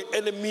took what the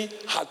enemy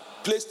had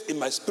placed in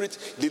my spirit,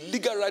 the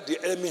legal right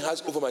the enemy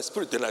has over my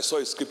spirit. Then I saw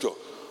a scripture,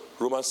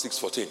 Romans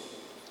 6:14.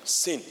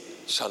 Sin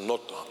shall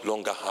not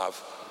longer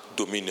have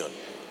dominion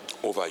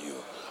over you.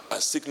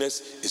 And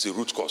sickness is a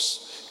root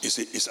cause.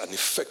 It's an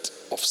effect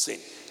of sin,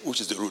 which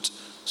is the root.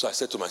 So I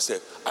said to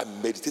myself, I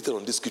meditated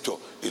on this scripture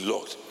a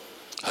lot.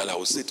 And I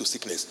will say to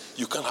sickness,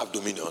 you can't have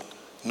dominion.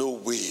 No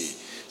way.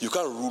 You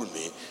can't rule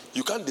me.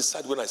 You can't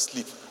decide when I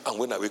sleep and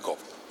when I wake up.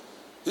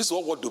 This is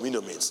what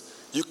dominion means.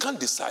 You can't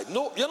decide.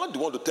 No, you're not the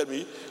one to tell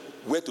me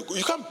where to go.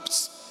 You can't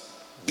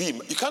be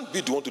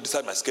the one to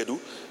decide my schedule,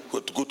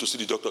 to go to see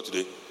the doctor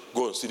today,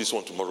 go and see this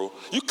one tomorrow.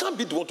 You can't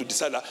be the one to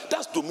decide that.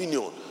 That's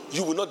dominion.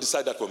 You will not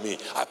decide that for me.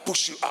 I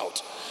push you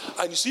out.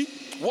 And you see,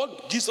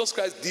 what Jesus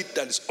Christ did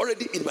that is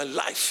already in my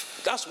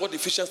life. That's what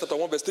Ephesians chapter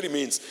 1 verse 3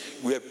 means.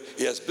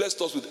 He has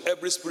blessed us with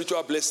every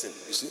spiritual blessing.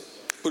 You see?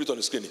 Put it on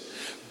the screen.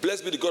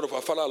 Blessed be the God of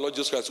our Father, our Lord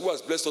Jesus Christ, who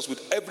has blessed us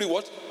with every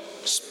what?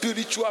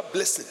 Spiritual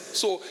blessing.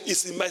 So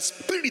it's in my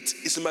spirit,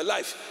 it's in my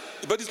life.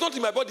 But it's not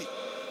in my body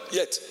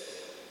yet.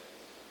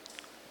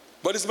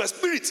 But it's my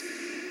spirit.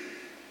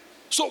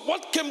 So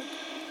what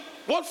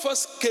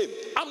first came?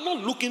 I'm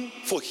not looking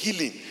for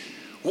healing.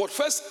 What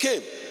first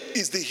came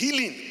is the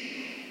healing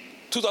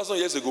 2,000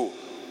 years ago.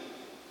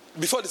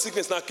 Before the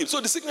sickness now came.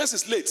 So the sickness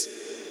is late.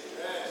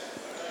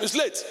 It's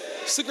late.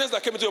 Sickness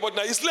that came into your body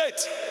now is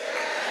late.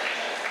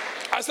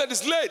 I said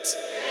it's late.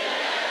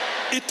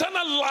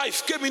 Eternal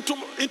life came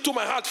into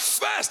my heart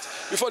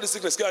first before the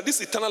sickness came. And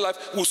this eternal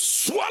life will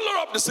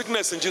swallow up the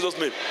sickness in Jesus'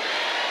 name.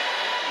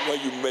 When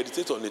you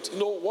meditate on it. You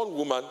know, one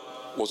woman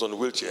was on a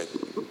wheelchair.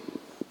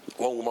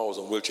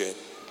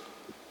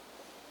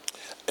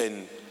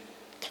 And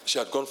she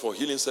had gone for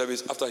healing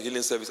service. After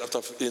healing service,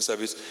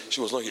 she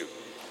was not healed.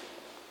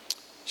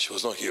 She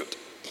was not healed.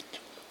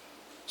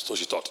 So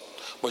she thought.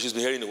 But she's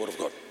been hearing the word of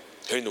God.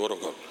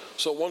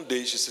 So one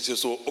day, she said,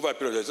 so over a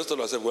period, I just told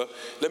herself, well,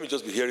 let me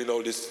just be hearing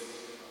all these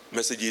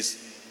messages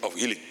of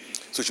healing.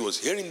 So she was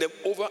hearing them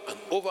over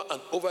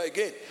and over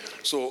again.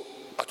 So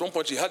at one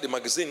point, she had the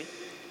magazine,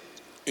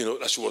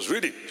 that she was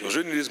reading. She was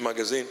reading this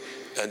magazine,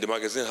 and the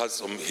magazine had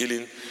some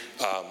healing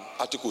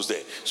articles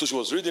there. So she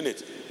was reading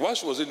it. While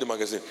she was reading the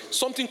magazine,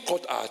 something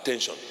caught her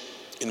attention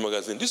in the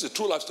magazine. This is a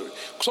true life story.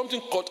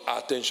 Something caught her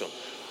attention.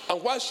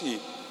 And while she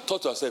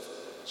thought to herself,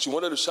 she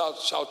wanted to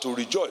shout to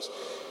rejoice.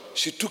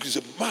 She took it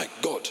and said, my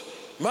God.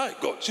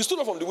 She stood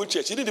up from the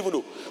wheelchair. She didn't even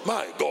know.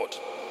 My God.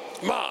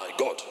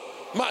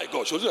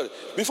 She was doing that.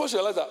 Before she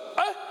realized that,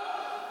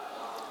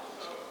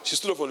 she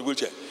stood up from the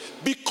wheelchair.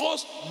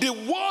 Because the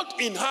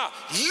word in her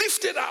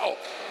lifted her up.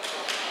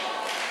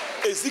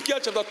 Ezekiel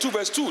chapter 2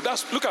 verse 2. Look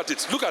at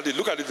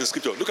it in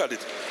scripture. Look at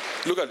it.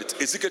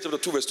 Ezekiel chapter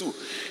 2 verse 2.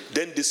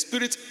 Then the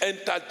Spirit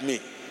entered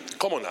me.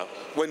 Come on now.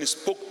 When he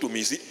spoke to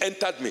me, he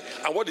entered me.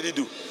 And what did he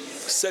do?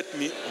 Set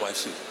me on my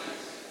feet.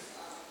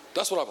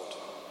 That's what happened.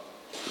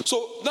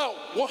 So now,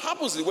 what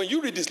happens is when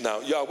you read this now,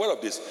 you are aware of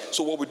this.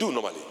 So what we do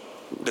normally,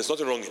 there's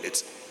nothing wrong in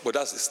it, but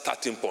that's the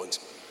starting point.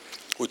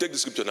 We take the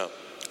scripture now,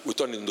 we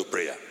turn it into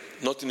prayer.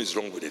 Nothing is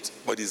wrong with it,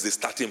 but it's the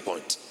starting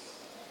point.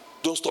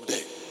 Don't stop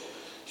there.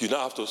 You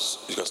now have to,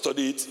 you can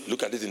study it,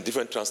 look at it in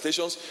different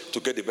translations to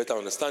get a better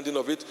understanding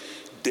of it.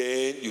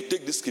 Then you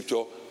take the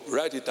scripture,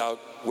 write it out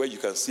where you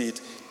can see it,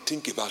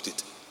 think about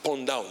it,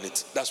 ponder on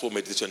it. That's what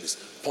meditation is.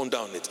 Ponder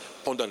on it.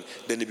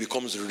 Then it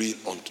becomes real.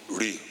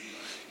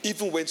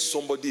 Even when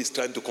somebody is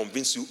trying to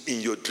convince you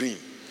in your dream,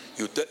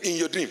 you tell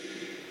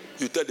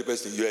the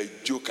person you're a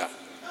joker.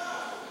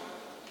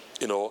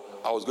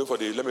 I was going for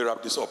let me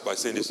wrap this up by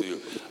saying this to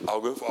you. I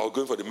was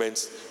going for the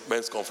men's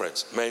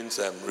conference, men's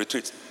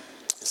retreat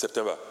in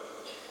September.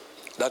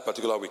 That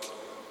particular week,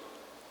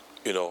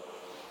 we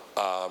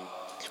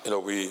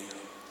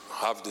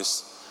have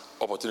this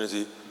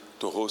opportunity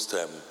to host,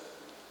 to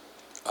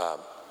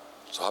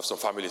have some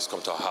families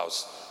come to our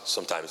house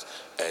sometimes,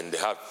 and they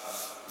have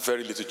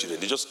very little children.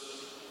 They just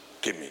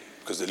came in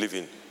because they live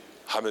in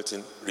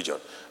Hamilton region.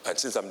 And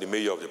since I'm the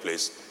mayor of the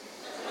place,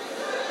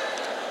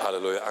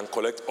 hallelujah, and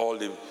collect all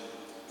the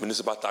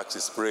municipal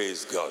taxes,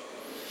 praise God.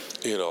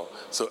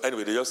 So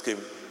anyway, they just came,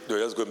 they were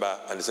just going by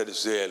and they said to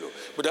say hello.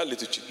 But they had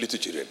little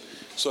children.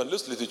 So and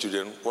those little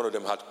children, one of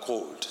them had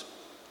cold.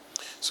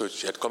 So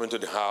she had come into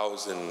the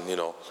house and,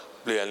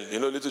 play.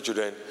 And, little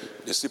children,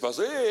 they see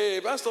Pastor,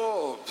 hey,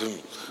 Pastor.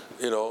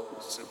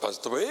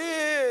 Pastor,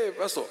 hey,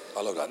 Pastor.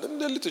 I love that. The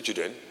little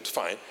children, it's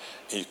fine.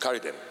 And you carry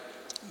them.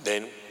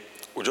 Then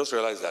we just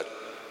realized that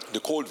the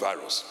cold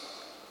virus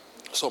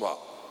somehow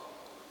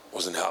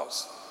was in the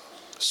house.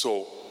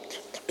 So,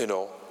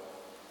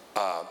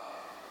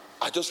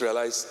 I just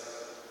realized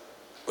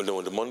on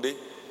the Monday,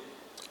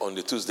 on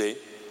the Tuesday,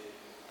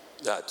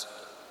 that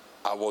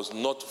I was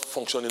not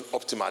functioning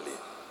optimally.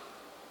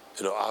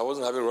 I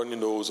wasn't having runny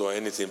nose or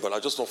anything, but I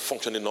was just not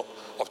functioning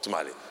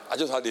optimally. I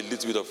just had a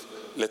little bit of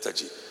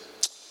lethargy.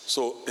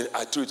 So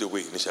I threw it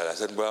away initially. I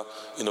said, well,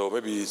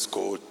 maybe it's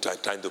cold,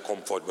 trying to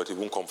comfort, but it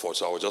won't comfort.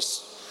 So I was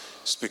just,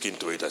 speaking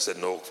to it. I said,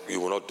 no, you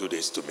will not do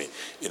this to me,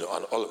 and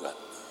all of that.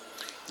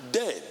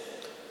 Then,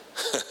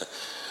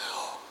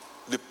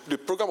 the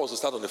program was to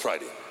start on the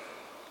Friday.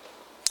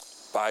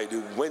 By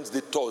the Wednesday,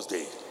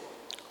 Thursday,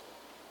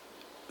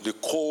 the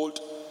cold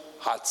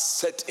had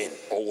set in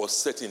or was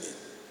setting in.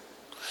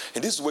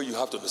 And this is where you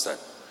have to understand.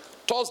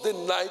 Thursday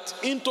night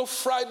into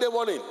Friday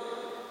morning,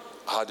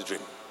 I had a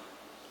dream.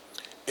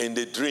 In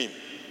the dream,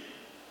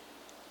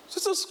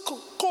 this is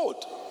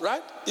cold,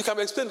 right? It can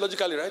be explained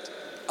logically, right?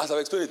 As I've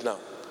explained it now.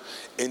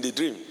 In the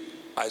dream,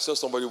 I saw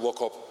somebody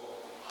walk up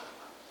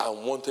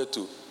and wanted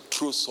to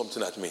throw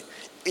something at me.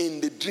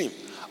 In the dream,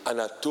 and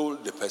I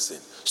told the person,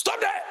 stop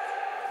there!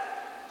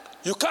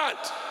 You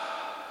can't.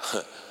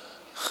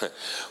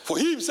 For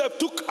he himself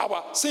took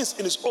our sins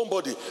in his own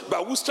body, by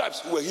whose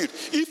stripes we were healed.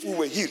 If we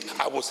were healed,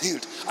 I was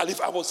healed. And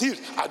if I was healed,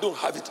 I don't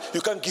have it.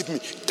 You can't give me.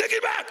 Take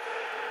it back.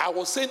 I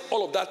was saying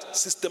all of that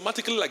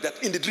systematically like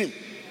that in the dream.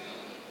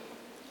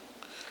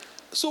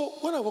 So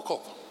when I woke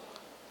up,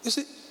 you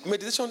see,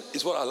 meditation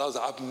is what allows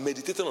that. I've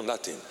meditated on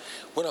that thing.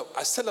 When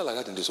I said that like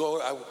that in this. So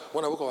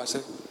when I woke up, I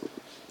said,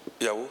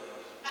 Yahoo.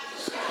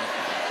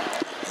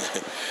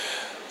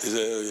 He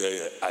said,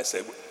 yeah. I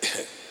said,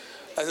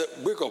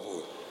 wake up.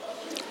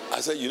 I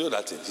said, you know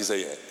that thing? He said,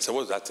 yeah. I said,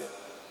 what's that thing?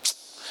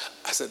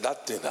 I said,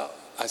 that thing now.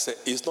 I said,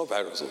 it's not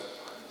virus.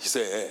 He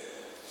said,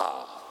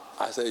 yeah.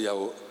 I said,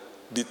 yeah,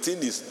 the thing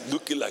is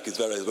looking like it's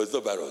virus, but it's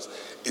not virus.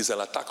 It's an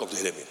attack of the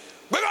enemy.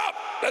 Wake up!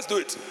 Let's do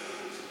it.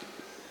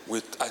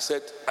 I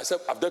said,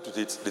 I've dealt with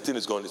it. The thing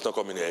is gone. It's not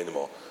coming here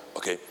anymore.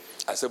 Okay?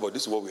 I said, but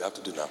this is what we have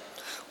to do now.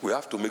 We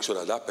have to make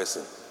sure that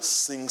person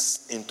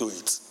sinks into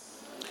it.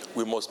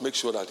 We must make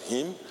sure that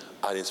him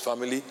and his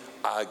family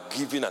are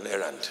given an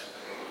errand.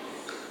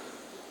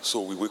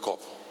 So we wake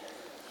up.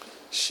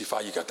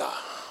 Shifa Yigata,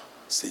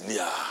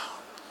 Senia,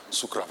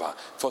 Sukrava.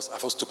 I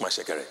first took my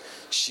shekere.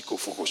 Shiko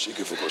Fuko,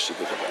 Shiki Fuko,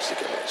 Shiki Fuko,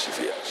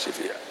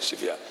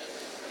 Shifia.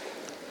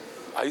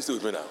 Are you still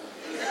with me now?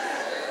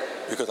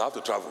 Because I have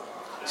to travel.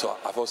 So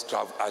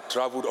I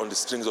traveled on the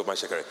strings of my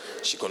shekere.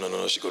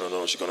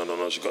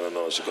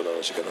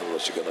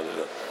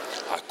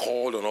 I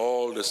called on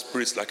all the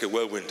spirits like a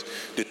whirlwind.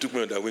 They took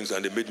me on their wings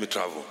and they made me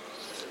travel.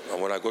 And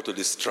when I got to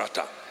the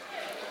strata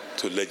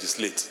to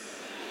legislate,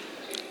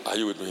 are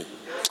you with me?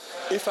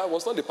 If I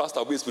was not the pastor,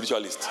 I would be a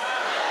spiritualist.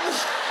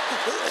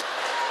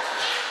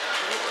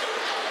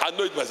 I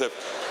know it myself.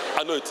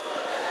 I know it.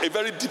 A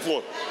very deep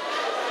one.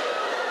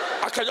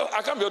 I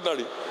can't be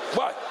ordinary.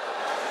 Why?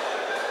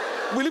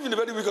 We live in a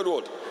very wicked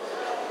world.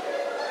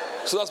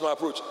 So that's my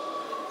approach.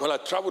 When I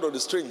traveled on the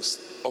strings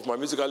of my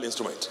musical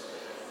instrument,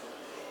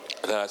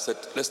 then I said,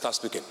 let's start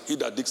speaking. He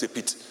that digs a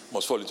pit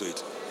must fall into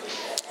it.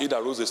 He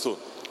that rolls a stone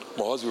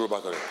must roll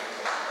back on it.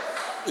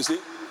 You see,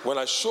 when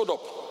I showed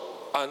up,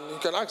 and you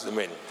can ask the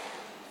men,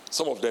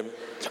 some of them,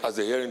 as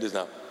they're hearing this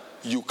now,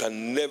 you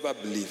can never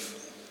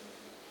believe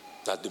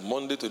that the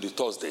Monday to the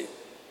Thursday,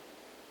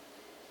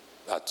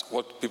 that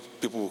what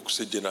people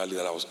say generally,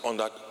 that I was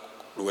under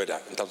the weather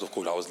in terms of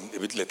cold, I was a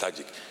bit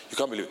lethargic. You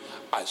can't believe it.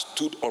 I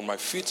stood on my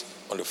feet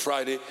on the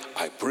Friday,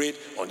 I prayed.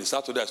 On the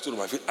Saturday, I stood on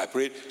my feet, I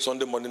prayed.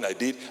 Sunday morning, I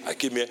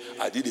came here,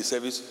 I did a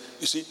service.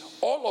 You see,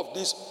 all of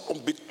this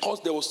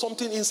because there was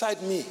something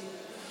inside me.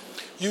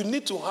 You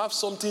need to have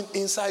something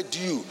inside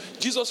you.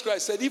 Jesus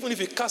Christ said, even if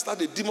you cast out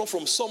a demon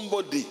from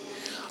somebody,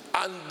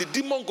 and the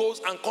demon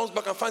goes and comes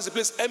back and finds the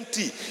place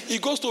empty, he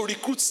goes to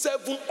recruit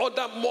 7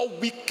 other more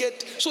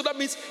wicked. So that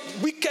means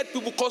wicked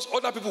people cause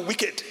other people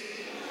wicked.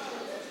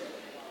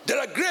 There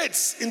are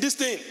grades in this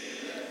thing.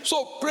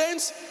 So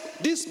friends,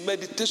 this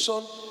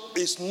meditation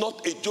is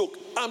not a joke.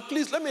 And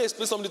please, let me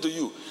explain something to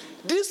you.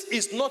 This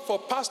is not for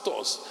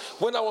pastors.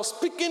 When I was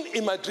speaking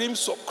in my dreams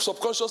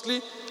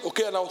subconsciously,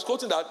 okay, and I was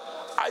quoting that,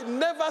 I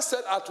never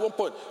said at one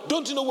point,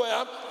 don't you know where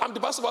I am? I'm the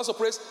pastor of House of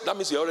Praise. That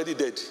means you're already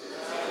dead.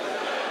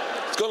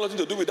 It's got nothing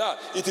to do with that.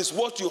 It is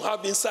what you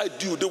have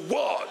inside you, the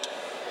word.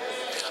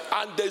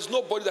 And there's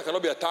nobody that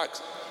cannot be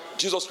attacked.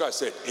 Jesus Christ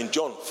said in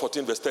John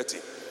 14 verse 30.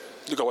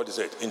 Look at what he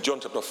said in John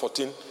chapter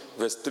 14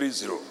 verse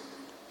 30.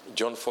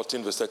 John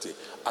 14 verse 30.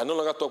 I no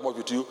longer talk much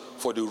with you,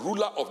 for the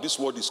ruler of this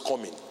world is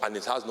coming, and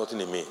it has nothing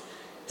in me.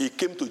 He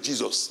came to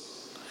Jesus.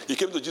 He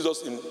came to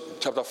Jesus in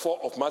chapter 4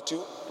 of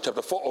Matthew,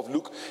 chapter 4 of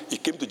Luke. He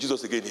came to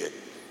Jesus again here.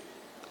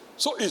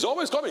 So he's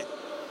always coming.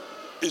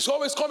 It's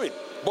always coming.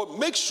 But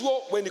make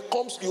sure when it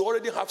comes, you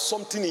already have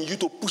something in you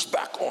to push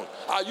back on.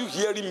 Are you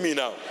hearing me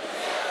now?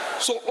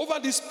 So over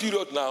this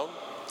period now,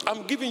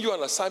 I'm giving you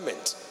an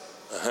assignment.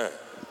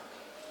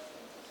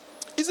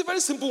 It's a very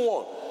simple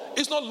one.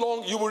 It's not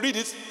long. You will read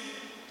it,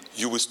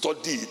 you will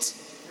study it,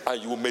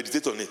 and you will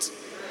meditate on it.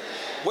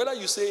 Whether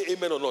you say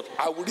amen or not,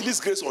 I will release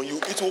grace on you.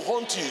 It will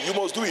haunt you. You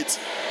must do it.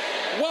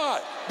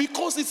 Why?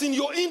 Because it's in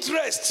your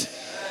interest.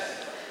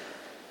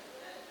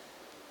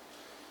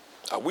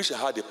 I wish I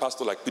had a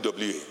pastor like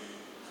PWA.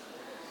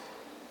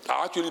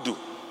 I actually do,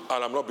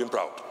 and I'm not being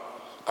proud.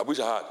 I wish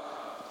I had.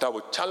 That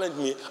would challenge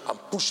me and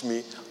push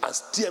me and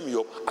steer me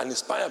up and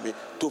inspire me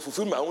to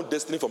fulfill my own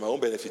destiny for my own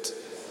benefit.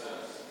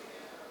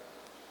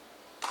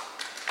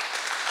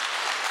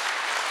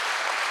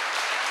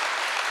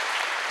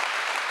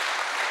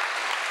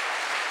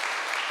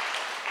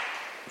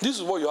 This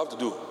is what you have to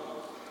do.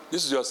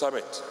 This is your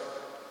assignment.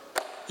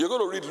 You're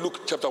going to read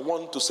Luke chapter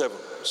 1 to 7.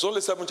 It's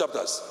only 7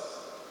 chapters.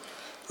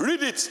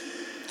 Read it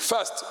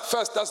first.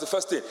 First, that's the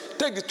first thing.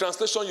 Take the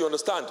translation you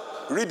understand.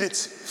 Read it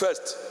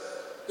first.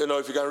 You know,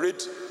 if you can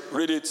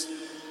read it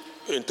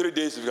in 3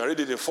 days. If you can read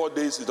it in 4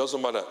 days, it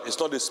doesn't matter. It's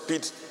not the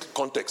speed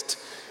context.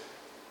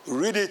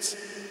 Read it.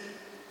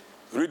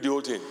 Read the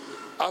whole thing.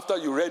 After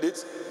you read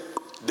it,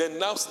 then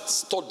now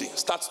study.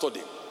 Start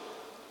studying.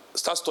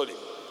 Start studying.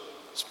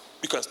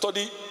 You can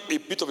study a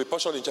bit of a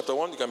portion in chapter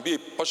 1. You can be a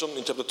portion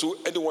in chapter 2.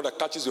 Anyone that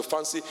catches your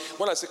fancy.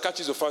 When I say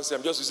catches your fancy,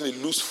 I'm just using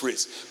a loose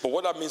phrase. But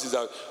what that means is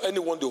that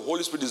anyone the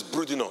Holy Spirit is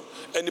brooding on,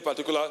 any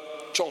particular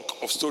chunk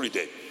of story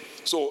there.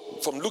 So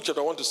from Luke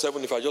chapter 1 to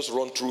 7, if I just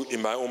run through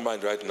in my own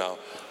mind right now,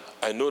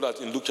 I know that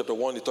in Luke chapter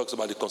 1, it talks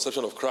about the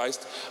conception of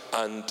Christ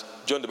and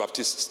John the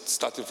Baptist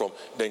starting from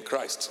then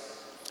Christ.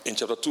 In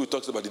chapter 2, it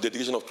talks about the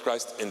dedication of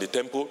Christ in the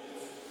temple,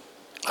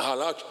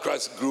 how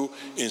Christ grew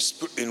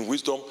in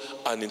wisdom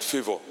and in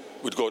favor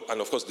with God, and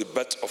of course the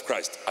birth of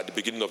Christ at the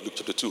beginning of Luke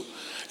chapter 2.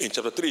 In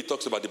chapter 3, it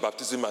talks about the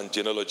baptism and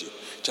genealogy.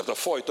 Chapter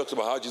 4, it talks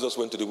about how Jesus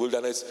went to the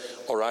wilderness,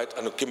 all right,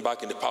 and came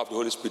back in the power of the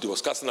Holy Spirit. He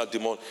was casting out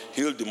demons,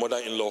 healed the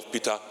mother-in-law of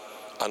Peter,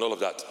 and all of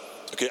that.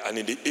 Okay, and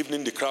in the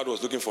evening, the crowd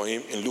was looking for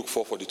him in Luke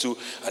 4:42,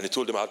 and he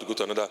told them I had to go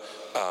to another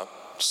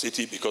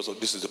city because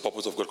this is the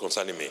purpose of God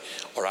concerning me.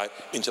 All right.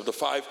 In chapter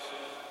 5,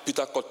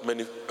 Peter caught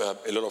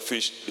a lot of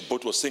fish. The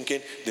boat was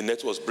sinking. The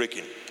net was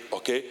breaking.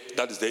 Okay,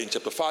 that is there. In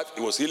chapter 5,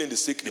 he was healing the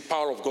sick. The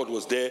power of God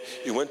was there.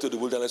 He went to the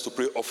wilderness to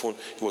pray often.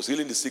 He was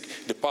healing the sick.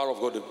 The power of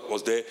God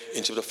was there.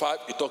 In chapter 5,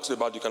 he talks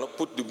about you cannot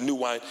put the new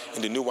wine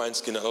in the new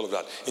wineskin and all of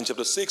that. In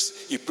chapter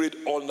 6, he prayed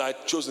all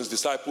night, chose his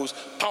disciples.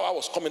 Power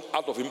was coming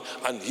out of him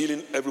and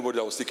healing everybody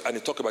that was sick. And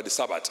he talked about the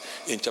Sabbath.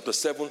 In chapter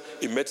 7,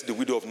 he met the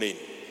widow of Nain.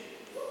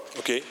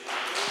 Okay.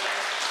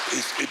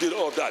 He did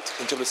all of that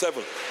in chapter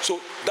 7. So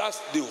that's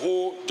the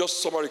whole,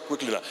 just summary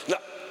quickly now. Now,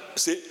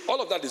 see,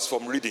 all of that is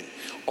from reading,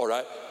 all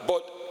right?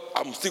 But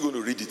I'm still going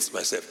to read it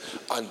myself.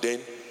 And then,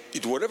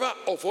 whatever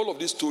of all of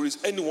these stories,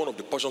 any one of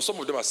the portions,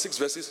 some of them are 6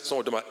 verses, some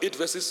of them are 8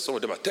 verses, some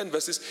of them are 10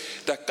 verses,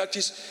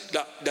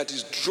 that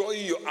is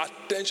drawing your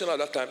attention at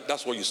that time,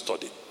 that's what you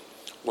study.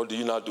 What do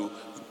you now do?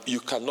 You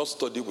cannot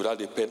study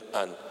without a pen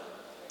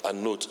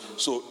and note.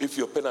 So if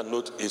your pen and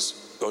note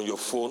is on your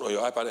phone or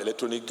your iPad,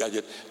 electronic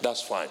gadget,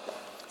 that's fine.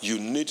 You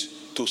need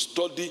to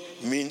study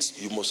means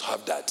you must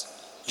have that.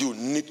 You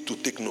need to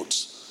take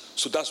notes.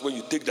 So that's when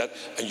you take that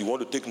and you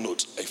want to take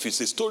notes. If it's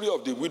a story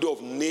of the widow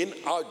of Nain,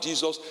 how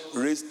Jesus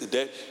raised the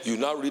dead, you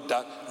now read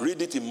that. Read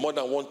it in more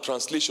than one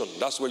translation.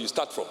 That's where you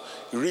start from.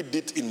 Read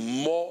it in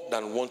more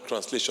than one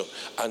translation.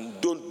 And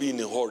don't be in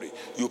a hurry.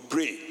 You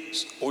pray,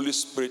 Holy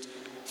Spirit,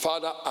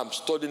 Father, I'm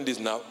studying this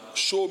now.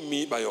 Show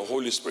me by your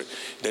Holy Spirit.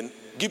 Then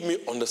give me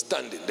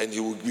understanding. Then he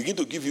will begin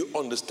to give you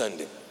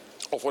understanding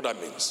of what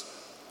that means.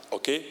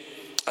 Okay?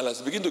 And as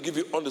you begin to give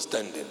you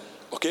understanding,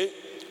 okay?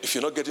 If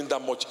you're not getting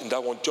that much in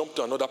that one, jump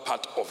to another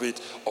part of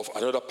it, of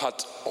another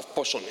part of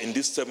portion in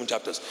these 7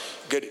 chapters.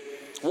 Get it?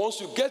 Once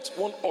you get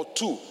 1 or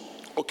 2,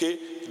 okay,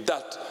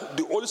 that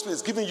the Holy Spirit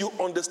is giving you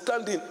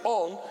understanding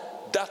on,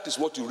 that is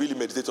what you really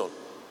meditate on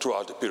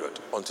throughout the period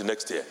until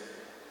next year.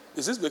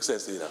 Does this make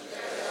sense to you now?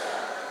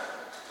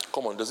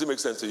 Come on, does it make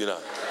sense to you now?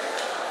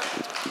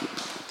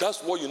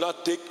 That's what you now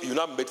take, you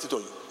now meditate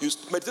on. You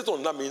meditate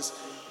on that means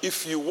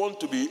if you want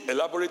to be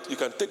elaborate, you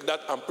can take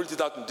that and print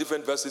it out in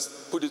different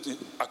verses, put it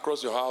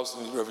across your house,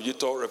 in the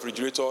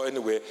refrigerator,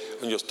 anywhere,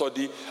 in your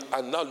study,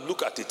 and now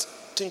look at it,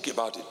 think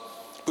about it.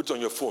 Put it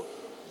on your phone,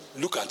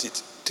 look at it,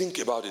 think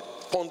about it,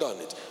 ponder on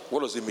it.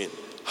 What does it mean?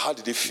 How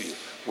did they feel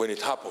when it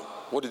happened?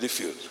 What did they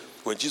feel?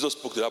 When Jesus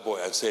spoke to that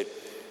boy and said,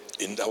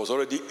 I was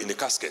already in the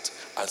casket,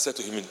 and said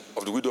to him,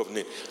 of the widow of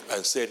Nain,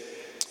 and said,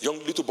 young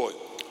little boy,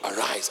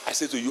 arise. I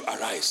say to you,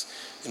 arise.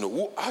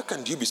 How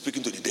can you be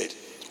speaking to the dead?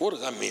 What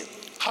does that mean?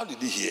 How did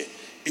he hear?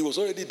 He was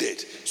already dead.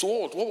 So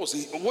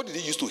what did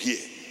he used to hear?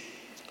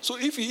 So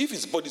if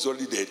his body is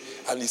already dead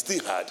and he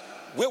still had,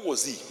 where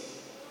was he?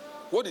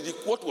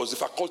 What was the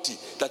faculty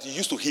that he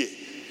used to hear?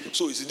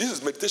 So you see, this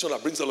is meditation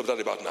that brings all of that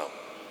about now.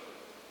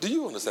 Do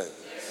you understand?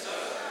 Yes,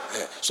 sir.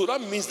 Yeah. So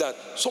that means that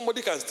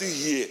somebody can still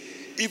hear,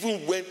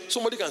 even when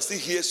somebody can still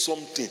hear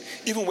something,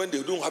 even when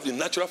they don't have the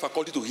natural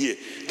faculty to hear.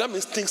 That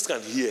means things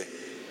can hear.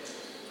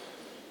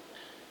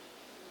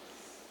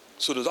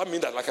 So does that mean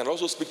that I can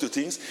also speak to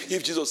things?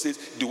 If Jesus says,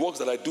 the works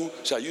that I do,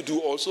 shall you do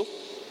also?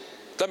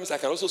 That means I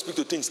can also speak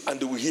to things and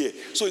they will hear.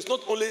 So it's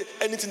not only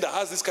anything that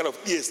has this kind of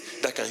ears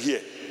that can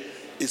hear.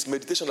 It's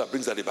meditation that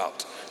brings that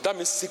about. That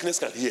means sickness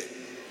can hear.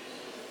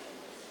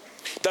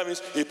 That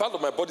means a part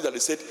of my body that they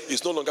said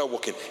is no longer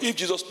working. If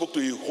Jesus spoke to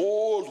a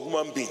whole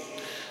human being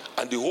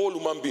and the whole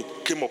human being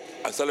came up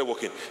and started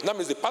working, that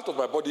means the part of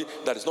my body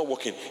that is not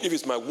working, if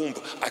it's my womb,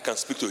 I can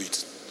speak to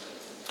it.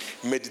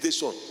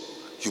 Meditation.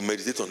 You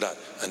meditate on that,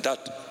 and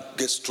that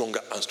gets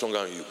stronger and stronger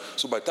on you.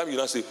 So by the time you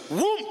now say,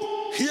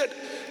 womb, hear,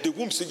 the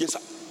womb says,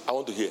 yes, I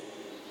want to hear.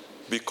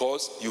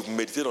 Because you've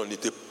meditated on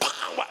it, the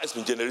power has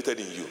been generated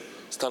in you.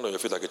 Stand on your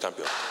feet like a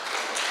champion.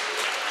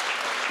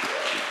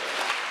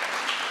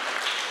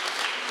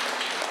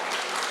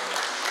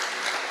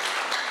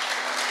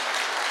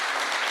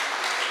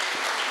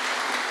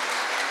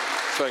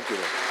 Thank you,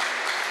 Lord.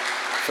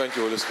 Thank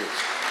you, Holy Spirit.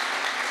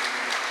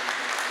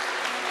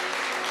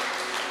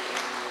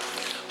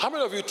 How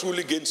many of you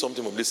truly gained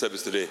something from this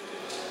service today?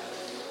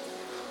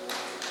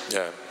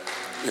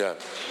 Yeah.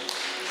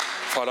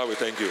 Father, we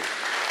thank you.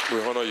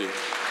 We honor you.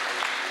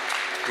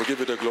 We give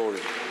you the glory.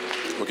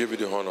 We give you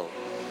the honor.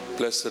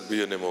 Blessed be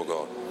your name, O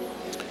God.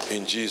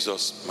 In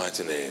Jesus'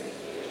 mighty name.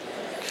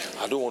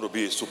 I don't want to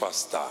be a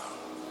superstar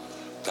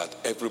that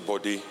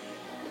everybody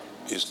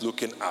is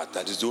looking at,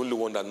 that is the only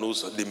one that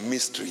knows the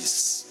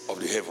mysteries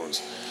of the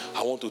heavens.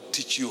 I want to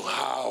teach you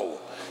how.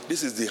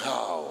 This is the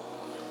how.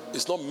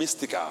 It's not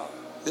mystical.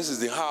 This is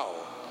the how.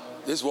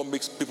 This is what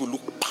makes people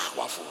look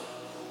powerful.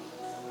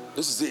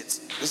 This is it.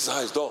 This is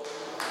how it's done.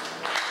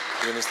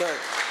 You understand?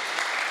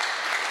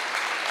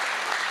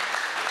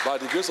 By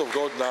the grace of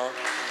God now,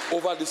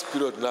 over this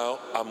period now,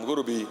 I'm going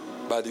to be,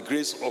 by the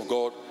grace of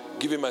God,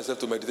 giving myself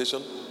to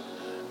meditation.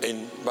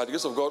 And by the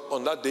grace of God,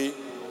 on that day,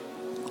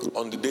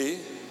 on the day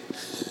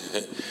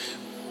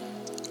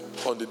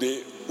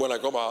when I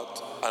come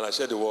out and I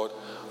share the word,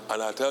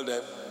 and I tell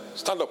them,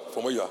 stand up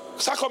from where you are.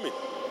 Start coming.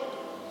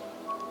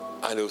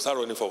 And they will start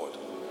running forward.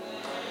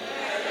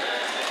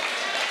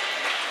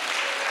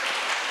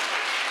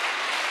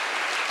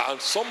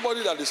 And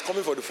somebody that is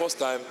coming for the first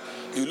time,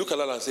 you look at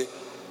that and say,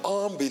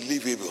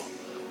 unbelievable.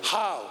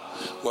 How?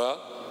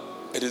 Well,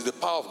 it is the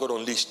power of God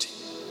unleashed.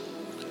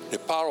 The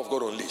power of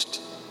God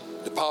unleashed.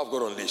 The power of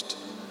God unleashed.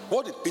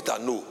 What did Peter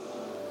know?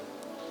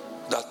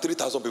 That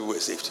 3,000 people were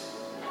saved.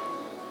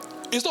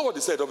 It's not what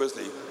he said,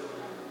 obviously.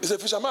 He's a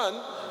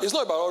fisherman. It's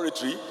not about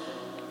oratory.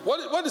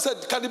 What he said,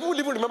 can the people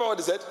even remember what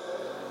he said?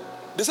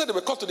 They said they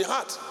were cut to the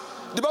heart.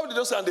 The Bible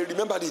didn't say, and they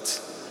remembered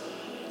it.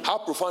 How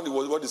profound it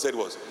was, what they said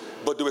was.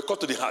 But they were cut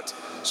to the heart.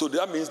 So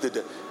that means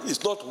that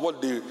it's not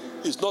what they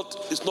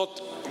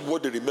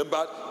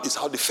remembered, it's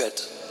how they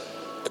felt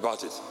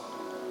about it.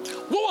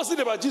 What was it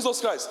about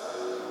Jesus Christ?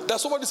 That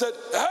somebody said,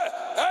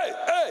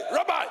 hey,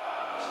 Rabbi,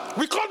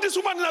 we caught this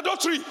woman in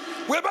adultery.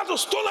 We're about to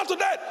stone her to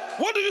death.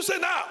 What do you say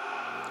now?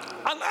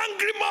 An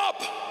angry mob.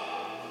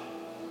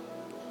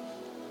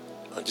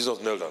 And Jesus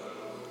knelt down.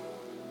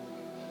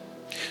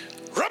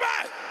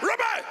 Rabbi,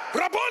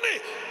 Rabboni,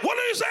 what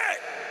do you say?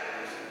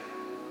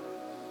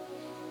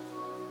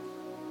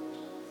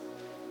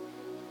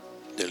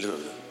 They looked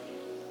at him.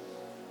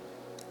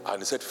 And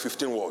he said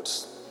 15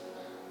 words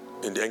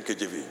in the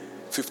NKJV.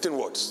 15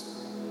 words.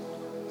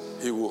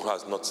 He who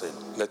has not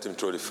sinned, let him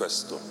throw the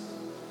first stone.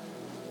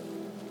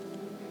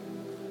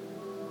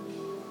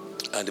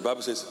 And the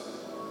Bible says,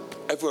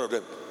 every one of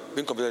them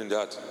being convicted in the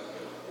heart,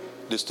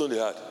 the stone they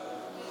had.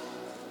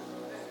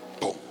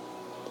 Boom.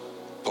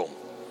 Boom.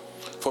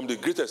 From the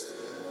greatest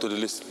to the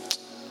least,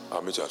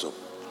 I'll meet you at home.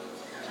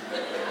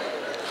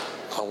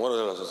 And one of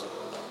them says,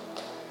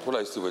 what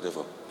are you still waiting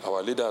for?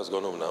 Our leader has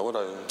gone home now.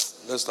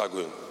 Let's start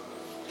going.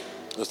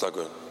 And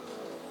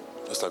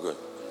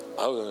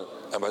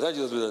by the time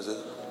Jesus said,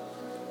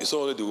 he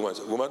saw only the woman. He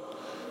said, woman,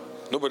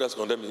 nobody has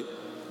condemned me.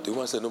 The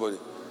woman said, nobody.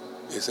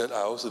 He said,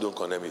 I also don't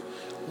condemn you.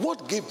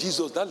 What gave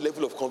Jesus that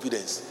level of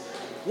confidence?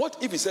 What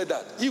if he said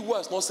that? He who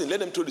has not sinned,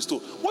 let them throw the stone.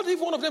 What if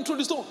one of them threw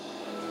the stone?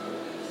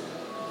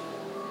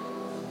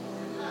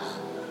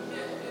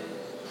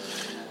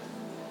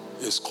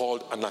 It's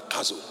called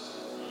anakazo.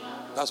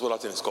 That's what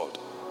that thing is called.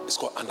 It's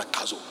called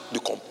anakazo. The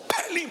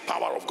compelling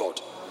power of God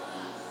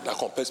that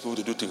compels people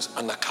to do things.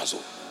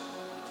 Anakazo.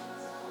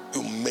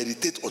 You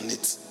meditate on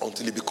it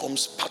until it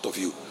becomes part of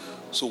you.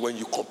 So when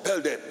you compel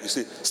them, you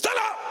say, stand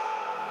up!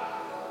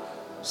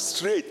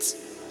 Straight.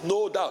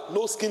 No doubt.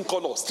 No skin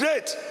color.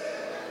 Straight.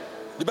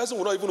 The person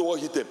will not even know what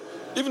hit them.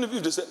 Even if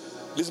they say,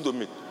 listen to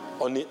me,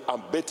 honey,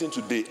 I'm betting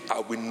today I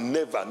will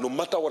never, no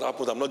matter what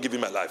happens, I'm not giving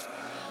my life.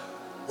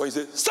 When you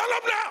say, stand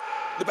up now!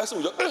 The person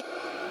will just,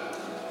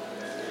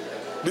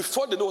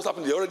 Before they know what's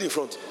happening, they're already in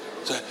front.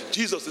 So,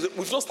 Jesus,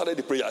 we've not started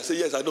the prayer. I say,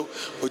 yes, I know.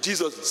 But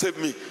Jesus, save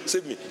me.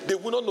 They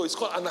will not know. It's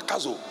called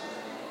anakazo.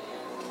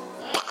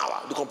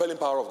 Power, the compelling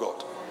power of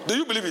God. Do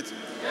you believe it?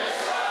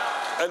 Yes, sir.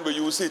 Anyway,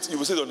 you will see it. You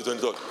will see it on the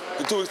 23rd.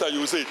 In 2 weeks' time, you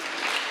will see it.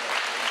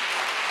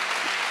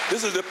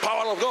 This is the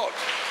power of God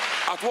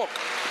at work.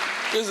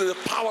 This is the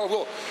power of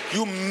God.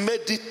 You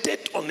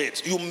meditate on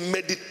it. You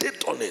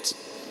meditate on it.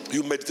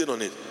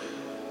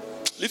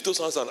 Lift those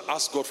hands and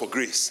ask God for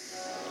grace.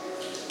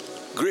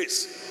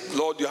 Grace.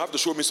 Lord, you have to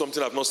show me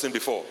something I've not seen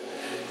before.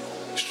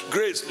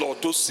 Grace,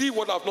 Lord, to see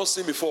what I've not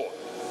seen before.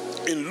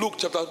 In Luke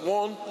chapter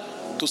 1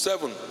 to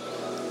 7.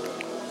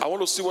 I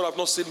want to see what I've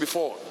not seen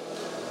before.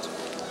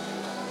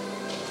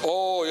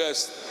 Oh,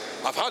 yes.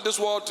 I've had this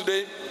word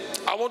today.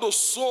 I want to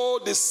sow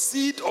the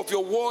seed of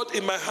your word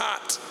in my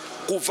heart.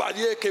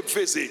 Kuvarie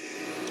kepfeze.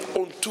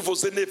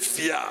 Ontuvozene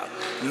fia.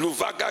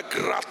 Luvaga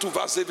gratu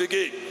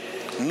vasevege.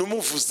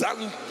 Numu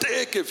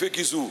vuzante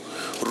kefekizu.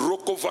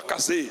 Roko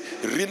vakase.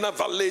 Rina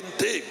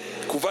valente.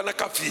 Kuvana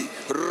kafi.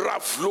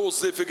 Ravlo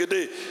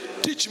zevegede.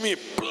 Teach me,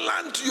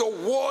 plant your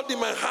word in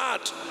my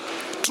heart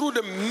through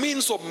the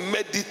means of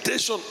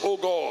meditation, oh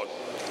God.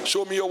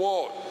 Show me your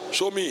word.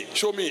 Show me,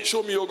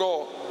 oh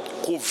God.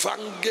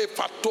 Kuvange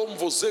fatom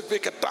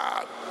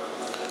vozeveketa.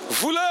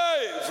 Vule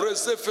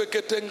vresefe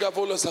ketenga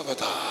vola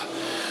savata.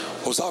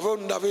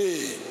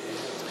 Osavondabe.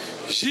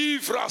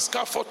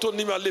 Jivraska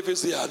fotonima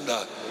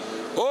levezianda.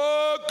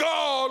 Oh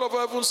God of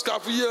heaven,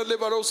 Scavia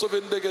Levaroso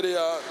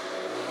Vendegeria.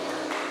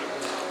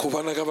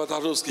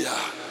 Kuvanagavataroskia.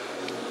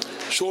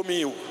 Show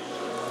me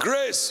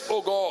grace,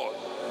 oh God.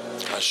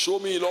 And show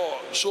me, Lord,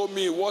 show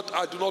me what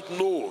I do not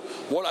know,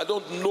 what I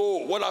don't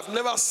know, what I've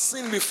never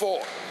seen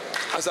before.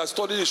 As I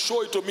study it,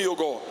 show it to me, oh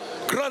God.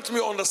 Grant me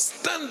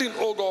understanding,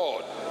 oh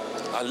God.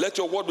 And let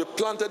your word be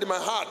planted in my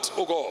heart,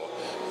 oh God.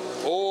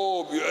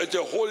 Oh,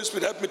 the Holy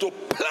Spirit, help me to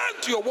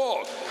plant your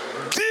word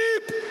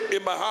deep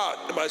in my heart,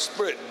 in my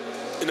spirit,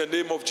 in the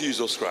name of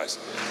Jesus Christ.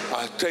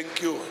 I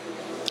thank you.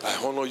 I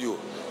honor you.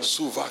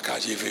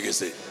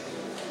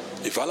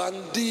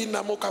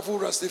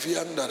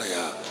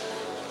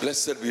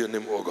 Blessed be your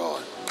name, oh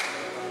God.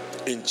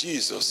 In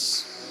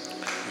Jesus'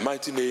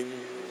 mighty name,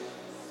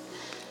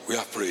 we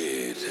have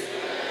prayed.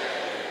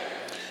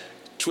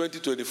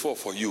 2024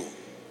 for you,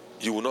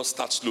 you will not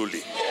start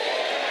slowly.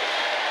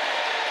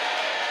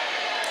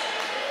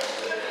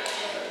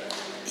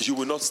 You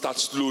will not start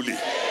slowly.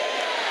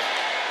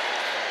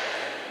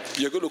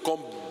 You're going to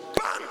come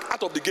bang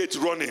out of the gate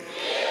running.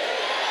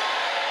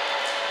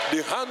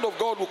 The hand of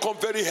God will come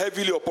very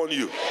heavily upon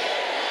you.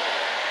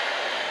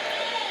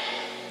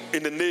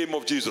 In the name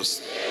of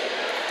Jesus.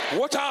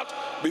 Watch out,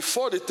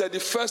 before the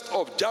 31st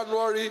of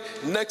January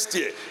next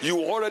year, you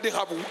will already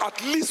have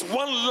at least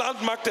one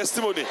landmark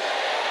testimony.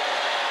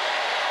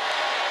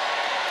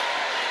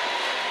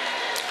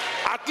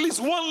 At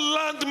least one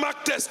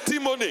landmark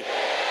testimony.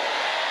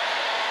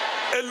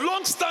 A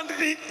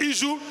long-standing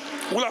issue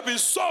will have been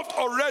solved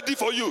already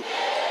for you.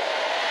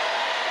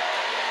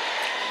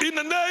 In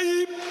the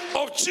name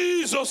of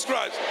Jesus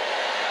Christ.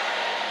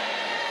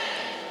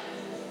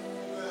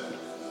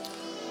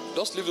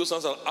 Just leave those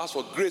hands and ask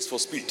for grace for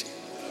speed.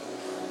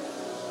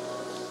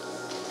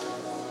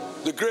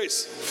 The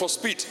grace for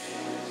speed.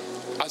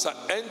 As I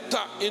enter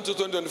into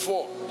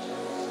 2024,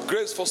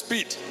 grace for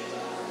speed.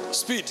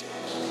 Speed.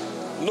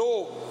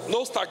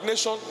 No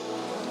stagnation,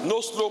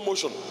 no slow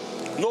motion,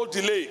 no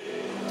delay.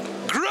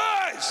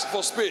 Grace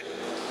for speed.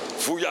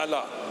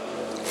 Fuyala,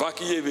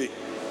 Vakiyeve,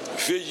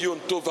 Veyon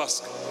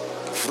Tovask,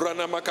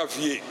 Franamaka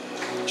Vie,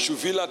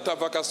 Shuvila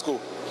Tavakasko,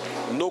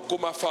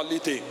 Nokoma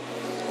Falite,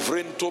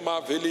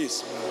 Vrentoma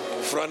Velis,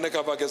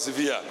 Franeka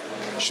Vagasivia,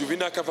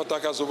 Shuvina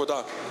Kafataka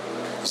Zovoda,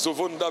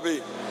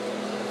 Zovondabe,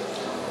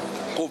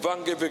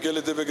 Kovange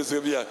Vegele de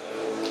Vegasivia,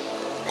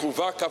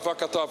 Kuvaka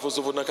Vakata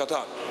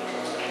Vozovonakata,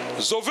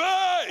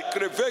 Zove,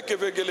 Kreveke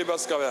Vegele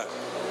Baskava,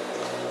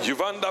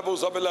 Juvanda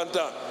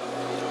Bozabelanta,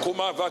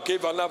 Kuma Vake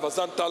Vala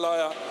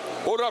Vazantalaya,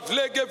 Ora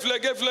Vlege,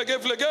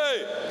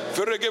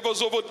 Verege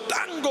Vozovo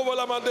Tango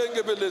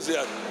Valamandenge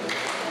Belezia.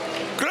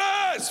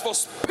 Grace for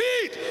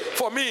speed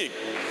for me,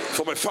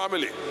 for my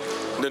family.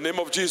 In the name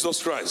of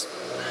Jesus Christ.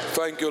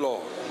 Thank you,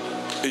 Lord.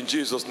 In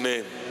Jesus'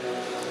 name,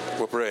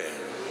 we pray.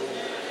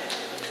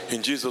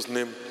 In Jesus'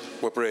 name,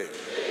 we pray.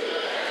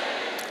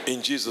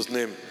 In Jesus'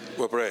 name,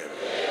 we pray.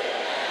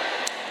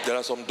 There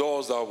are some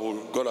doors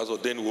that God has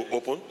ordained will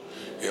open.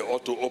 He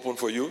ought to open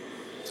for you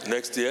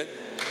next year.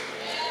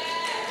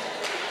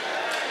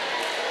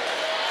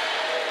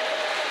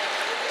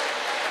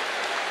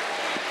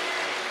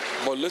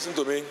 But listen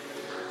to me.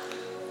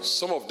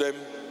 Some of them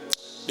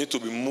need to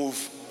be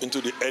moved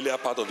into the earlier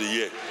part of the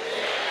year.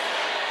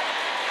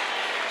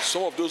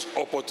 Some of those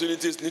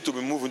opportunities need to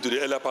be moved into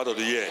the earlier part of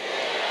the year.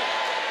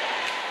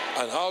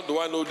 And how do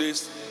I know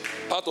this?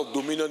 Part of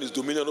dominion is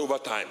dominion over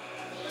time.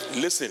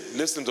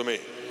 Listen to me.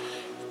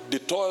 They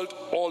toiled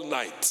all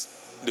night.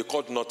 They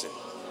caught nothing.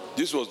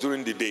 This was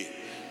during the day.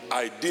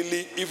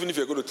 Ideally, even if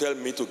you're going to tell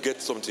me to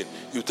get something,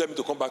 you tell me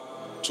to come back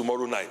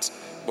tomorrow night.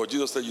 But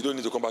Jesus said, you don't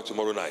need to come back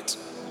tomorrow night.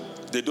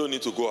 They don't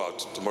need to go out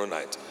tomorrow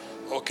night.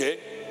 Okay?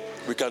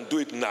 We can do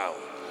it now.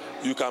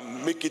 You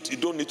can make it. You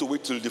don't need to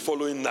wait till the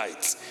following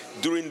night.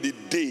 During the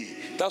day.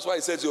 That's why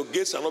it says your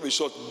gates shall not be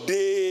shut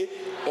day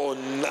or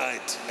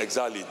night.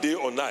 Exactly. Day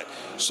or night.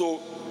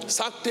 So,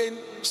 certain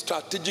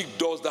strategic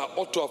doors that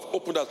ought to have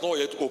opened that's not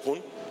yet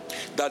open.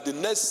 That the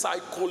next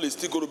cycle is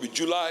still going to be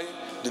July.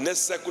 The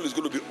next cycle is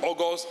going to be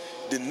August.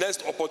 The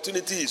next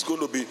opportunity is going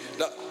to be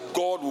that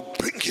God will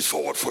bring it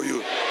forward for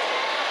you.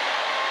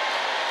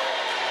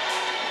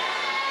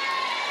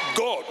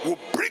 God will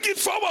bring it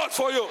forward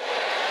for you.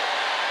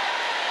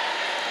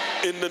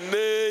 In the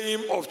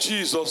name of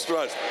Jesus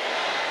Christ.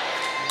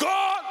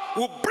 God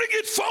will bring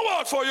it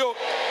forward for you.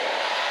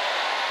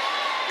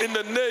 In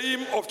the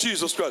name of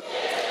Jesus Christ.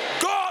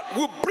 God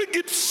will bring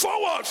it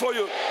forward for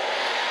you.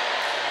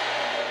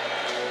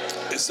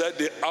 He said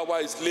the hour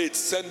is late,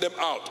 send them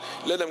out.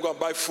 Let them go and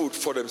buy food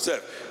for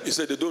themselves. He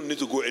said they don't need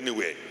to go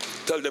anywhere.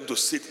 Tell them to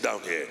sit down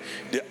here.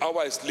 The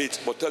hour is late,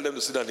 but tell them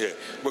to sit down here.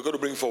 We're going to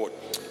bring forward.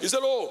 He said,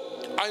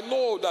 I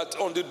know that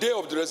on the day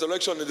of the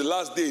resurrection in the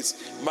last days,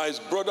 my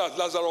brother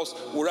Lazarus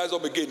will rise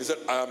up again. He said,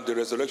 I am the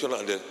resurrection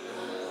and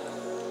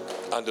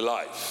the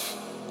life.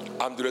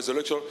 I'm the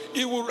resurrection.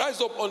 He will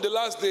rise up on the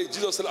last day.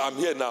 Jesus said, I'm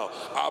here now.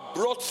 I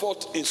brought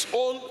forth his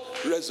own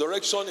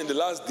resurrection in the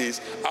last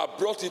days. I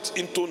brought it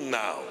into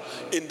now.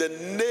 In the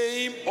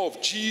name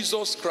of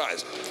Jesus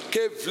Christ.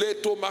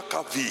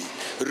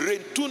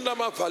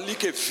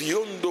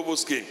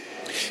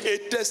 A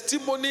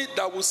testimony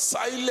that will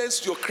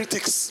silence your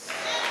critics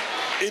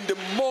in the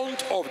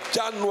month of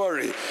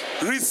January.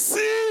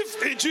 Receive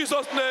in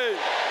Jesus' name.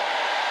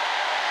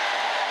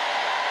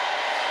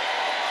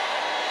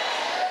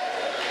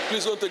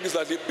 Please don't take this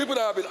lightly. People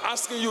that have been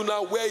asking you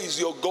now, where is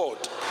your God?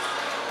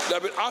 They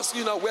have been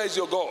asking you now, where is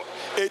your God?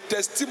 A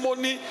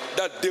testimony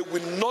that they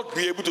will not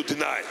be able to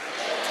deny.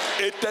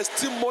 A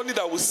testimony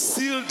that will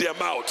seal their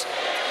mouth.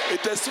 A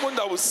testimony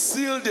that will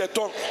seal their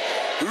tongue.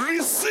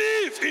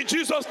 Receive in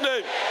Jesus'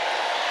 name.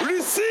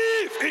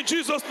 Receive in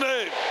Jesus'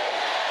 name.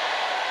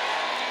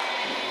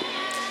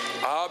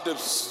 I have the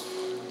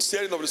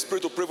sharing of the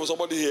Spirit to pray for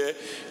somebody here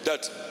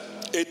that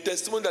a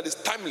testimony that is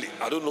timely.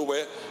 I don't know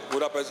where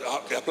would apply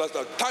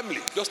that.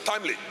 Timely, just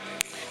timely.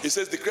 He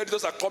says the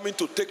creditors are coming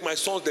to take my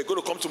sons. They're going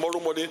to come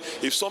tomorrow morning.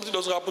 If something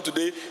doesn't happen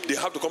today, they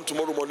have to come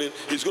tomorrow morning.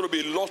 It's going to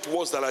be a lot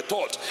worse than I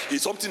thought.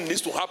 If something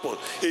needs to happen,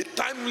 a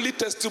timely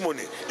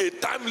testimony, a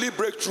timely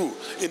breakthrough.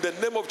 In the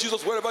name of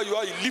Jesus, wherever you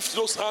are, you lift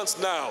those hands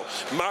now.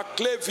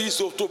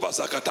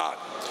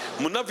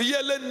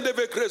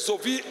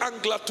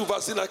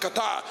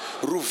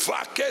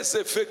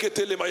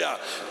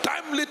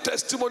 Timely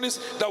testimonies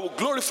that will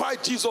glorify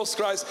Jesus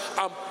Christ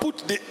and put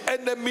the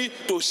enemy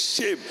to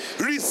shame.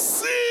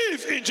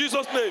 Receive in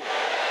Jesus' name.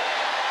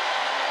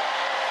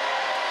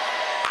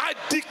 I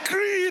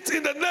decree it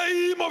in the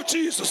name of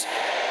Jesus.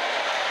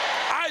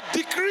 I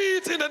decree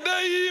it in the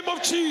name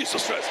of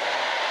Jesus Christ.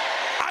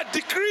 I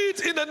decree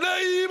it in the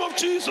name of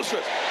Jesus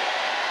Christ.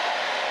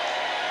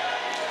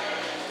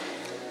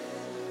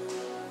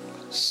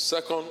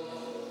 2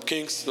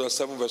 Kings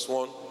 7 verse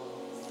 1,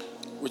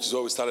 which is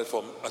where we started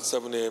from at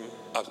 7 a.m.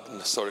 At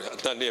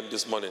 9 a.m.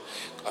 this morning,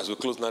 as we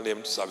close 9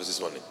 a.m. service this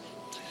morning.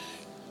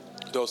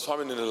 There was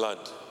famine in the land.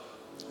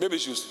 Maybe you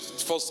should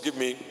first give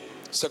me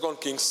 2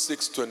 Kings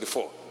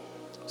 6:24.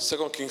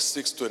 2 Kings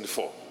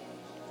 6:24.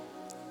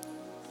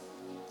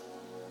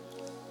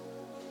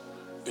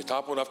 It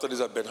happened after this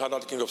that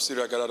Ben-Hadad, king of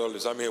Syria, gathered all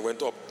his army and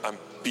went up and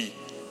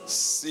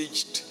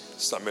besieged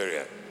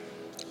Samaria.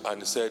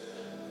 And he said,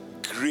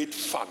 great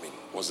famine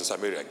was in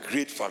Samaria.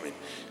 Great famine.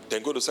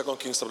 Then go to 2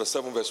 Kings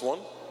 7 verse 1.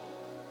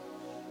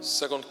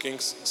 2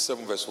 Kings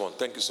 7 verse 1.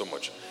 Thank you so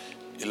much.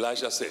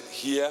 Elijah said,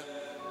 hear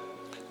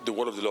the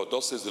word of the Lord.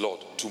 Thus says the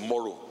Lord,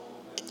 tomorrow,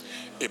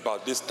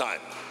 about this time,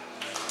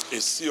 a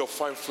seah of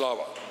fine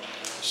flour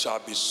shall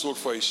be sold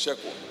for a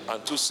shekel,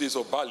 and 2 seahs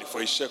of barley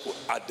for a shekel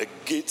at the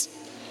gate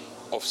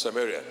of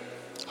Samaria.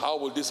 How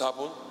will this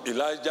happen?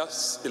 Elijah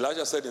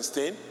said in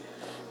staying.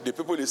 The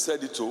people he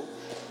said it to,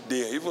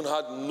 they even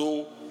had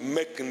no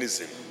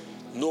mechanism,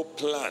 no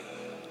plan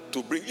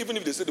to bring. Even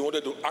if they said they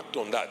wanted to act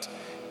on that,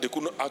 they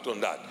could not act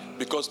on that.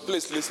 Because,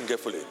 please listen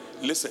carefully.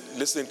 Listen.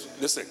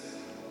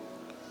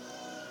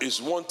 It's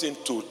one thing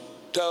to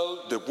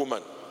tell the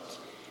woman,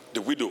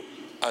 the widow,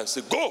 and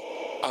say, go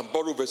and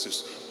borrow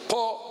vessels.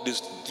 Pour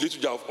this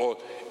little jar of oil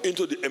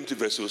into the empty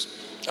vessels,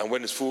 and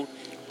when it's full,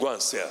 go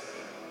and sell.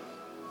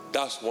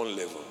 That's one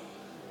level.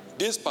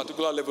 This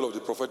particular level of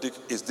the prophetic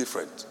is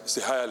different. It's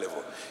a higher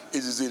level. It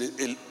is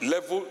a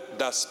level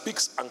that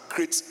speaks and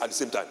creates at the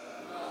same time.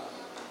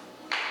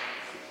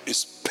 It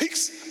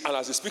speaks, and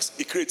as it speaks,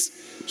 it creates.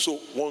 So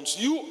once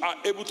you are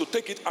able to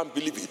take it and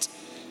believe it,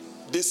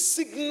 the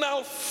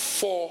signal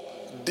for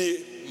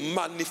the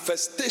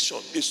manifestation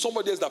is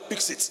somebody else that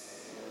picks it.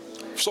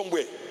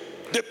 Somewhere.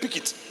 They pick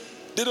it.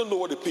 They don't know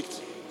what they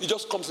picked. It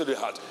just comes to their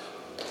heart.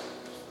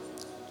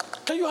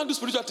 Can you handle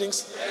spiritual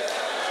things?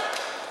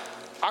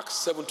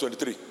 Acts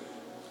 7:23.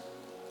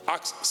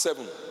 Acts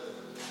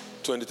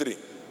 7:23.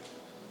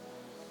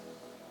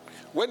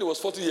 When he was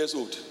 40 years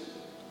old,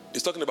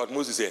 he's talking about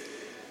Moses here.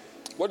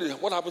 What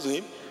happened to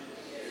him?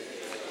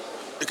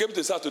 He came to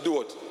his heart to do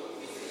what?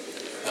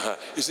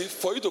 You see,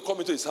 for you to come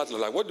into his heart,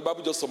 like what the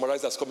Bible just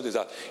summarized as coming to his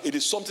heart, it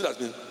is something that's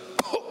been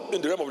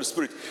in the realm of the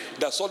spirit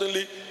that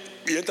suddenly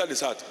he entered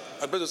his heart.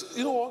 And Peter said,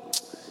 you know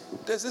what?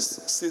 There's this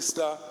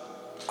sister.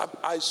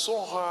 I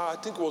saw her,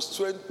 I think it was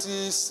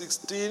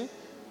 2016.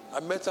 I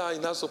met her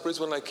in House of Praise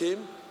when I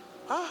came.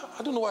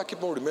 I don't know why I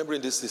keep on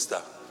remembering this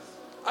sister.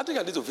 I think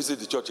I need to visit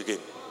the church again.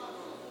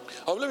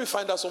 Let me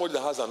find out somebody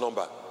that has a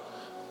number.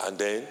 And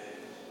then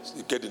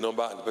you get the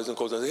number and the person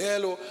calls and says, hey,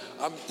 hello,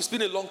 it's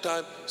been a long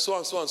time, so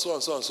and so and so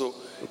and so and so.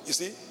 You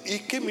see,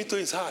 it came into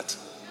his heart.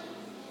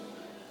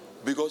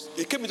 Because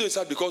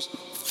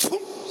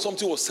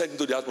something was said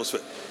into the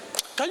atmosphere.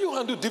 Can you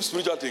handle deep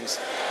spiritual things?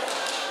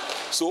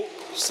 So,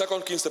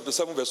 2 Kings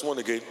 7 verse 1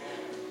 again.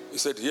 He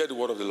said, hear the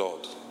word of the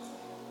Lord.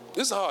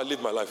 This is how I live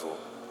my life.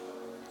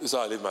 This is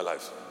how I live my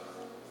life.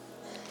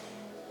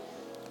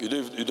 You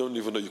don't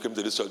even know you came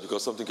to this church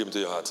because something came into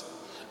your heart.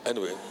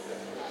 Anyway.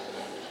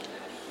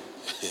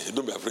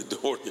 Don't be afraid,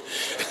 don't worry.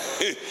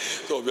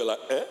 So we'll be like,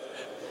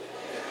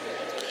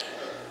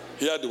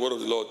 Hear the word of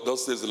the Lord.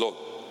 Thus says the Lord.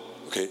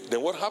 Okay,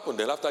 then what happened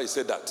then after he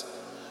said that?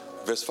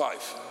 Verse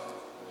 5.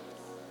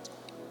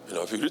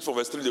 If you read from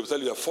verse 3, they will tell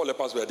you that 4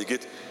 lepers were at the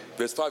gate.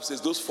 Verse 5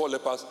 says those 4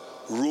 lepers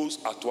rose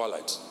at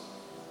twilight.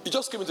 It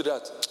just came into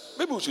that.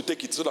 Maybe we should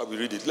take it so that we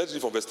read it. Let's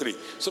read from verse 3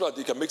 so that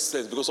it can make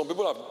sense. Because some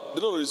people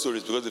they don't know these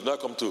stories because they've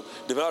not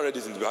read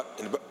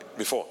it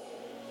before.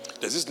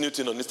 There's this new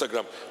thing on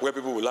Instagram where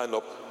people will line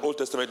up Old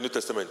Testament, New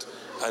Testament,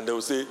 and they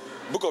will say,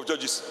 Book of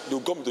Judges, they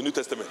will come to the New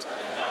Testament.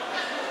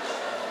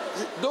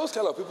 Those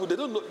kind of people, they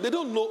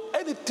don't know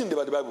anything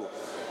about the Bible.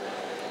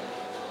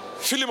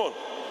 Philemon,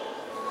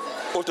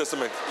 Old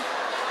Testament.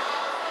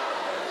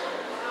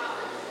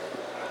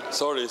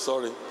 Sorry,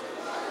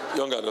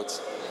 young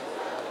adults.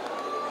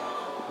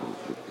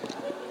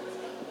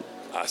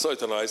 I saw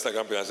it on our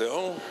Instagram page. I said,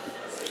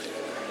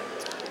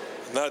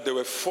 now there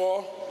were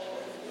 4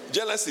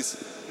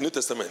 Genesis, New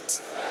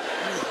Testament.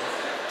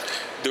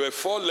 There were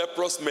 4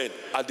 leprous men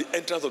at the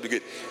entrance of the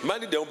gate,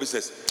 minding their own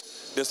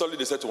business. Then suddenly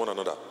they said to one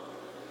another,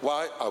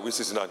 why are we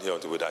sitting down here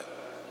until we die?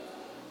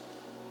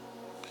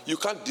 You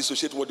can't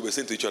dissociate what they were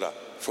saying to each other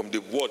from the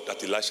word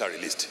that Elisha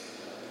released.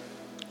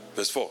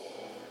 Verse 4.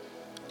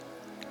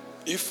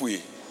 If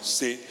we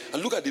say,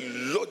 and look at the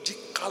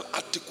logical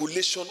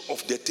articulation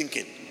of their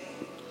thinking.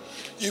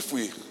 If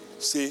we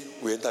say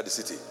we enter the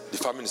city, the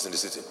famine is in the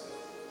city,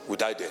 we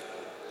die there.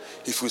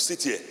 If we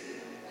sit here,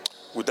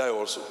 we die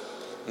also.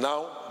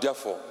 Now,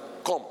 therefore,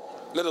 come,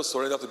 let us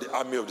surrender to the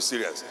army of the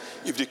Syrians.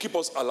 If they keep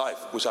us alive,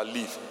 we shall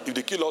live. If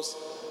they kill us,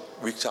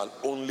 we shall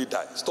only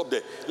die. Stop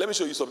there. Let me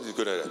show you something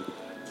going on.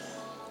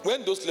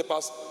 When those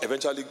lepers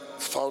eventually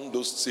found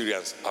those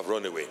Syrians have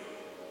run away,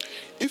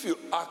 if you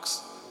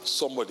ask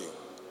somebody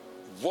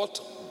what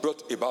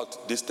brought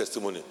about this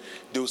testimony,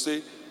 they will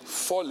say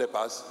 4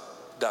 lepers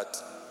that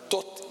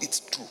thought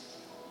it true.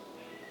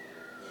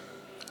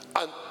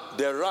 And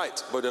they're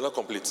right, but they're not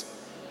complete.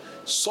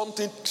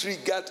 Something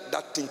triggered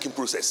that thinking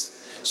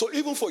process. So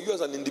even for you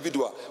as an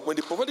individual, when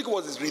the prophetic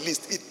word is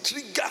released, it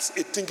triggers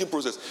a thinking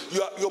process.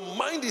 Your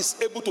mind is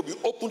able to be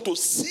open to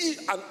see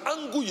an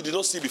angle you did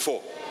not see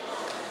before.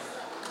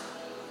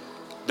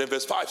 Then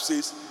verse 5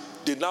 says,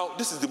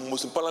 this is the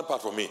most important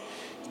part for me.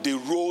 They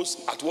rose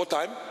at what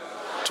time?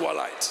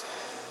 Twilight.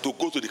 To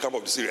go to the camp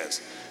of the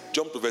Syrians.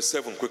 Jump to verse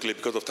 7 quickly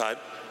because of time.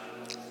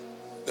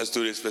 Let's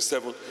do this. Verse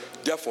 7.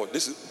 Therefore,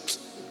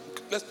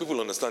 let people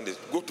understand it.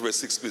 Go to verse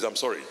 6, please. I'm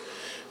sorry.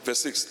 Verse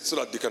 6, so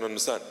that they can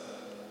understand.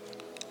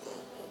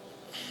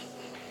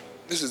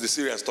 This is the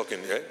Syrians talking,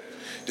 yeah?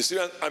 The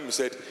Syrian army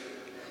said,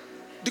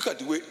 look at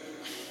the way.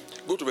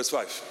 Go to verse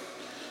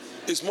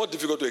 5. It's more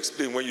difficult to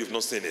explain when you've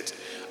not seen it.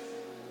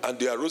 And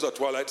they arose at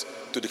twilight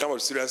to the camp of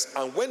the Syrians.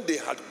 And when they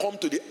had come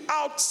to the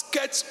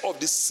outskirts of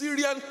the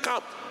Syrian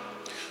camp,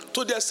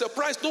 to their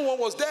surprise, no one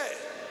was there.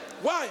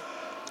 Why?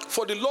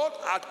 For the Lord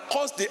had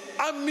caused the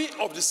army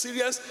of the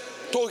Syrians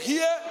to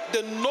hear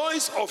the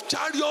noise of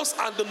chariots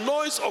and the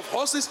noise of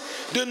horses,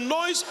 the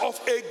noise of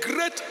a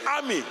great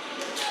army.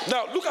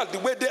 Now, look at the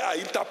way they are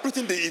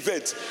interpreting the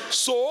event.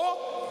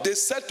 So, they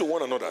said to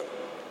one another,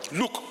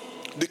 look,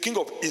 the king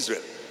of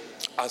Israel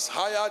has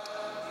hired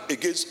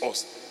against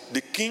us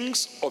the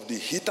kings of the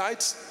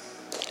Hittites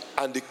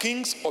and the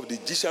kings of the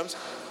Egyptians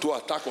to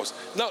attack us.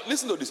 Now,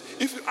 listen to this.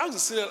 If you ask the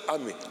Syrian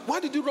army, why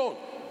did you run?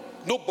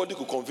 Nobody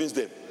could convince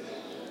them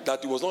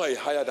that it was not a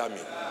hired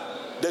army.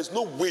 There's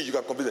no way you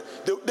can convince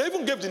them. They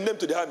even gave the name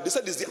to the army. They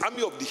said it's the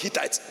army of the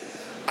Hittites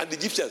and the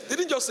Egyptians. They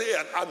didn't just say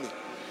an army.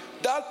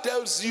 That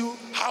tells you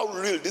how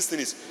real this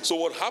thing is. So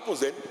what happens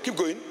then? Keep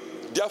going.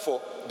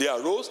 Therefore, they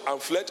arose and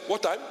fled.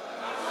 What time?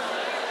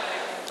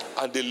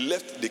 And they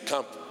left the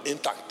camp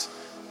intact.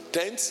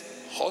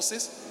 Tents,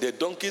 horses, their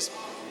donkeys,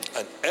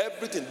 and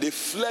everything. They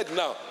fled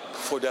now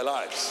for their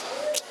lives.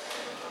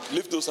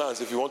 Lift those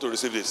hands if you want to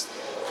receive this.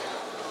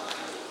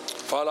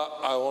 Father,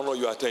 I honor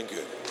you. I thank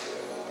you.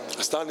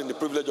 I stand in the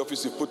privileged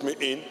office you put me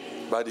in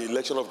by the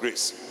election of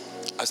grace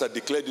as I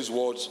declare these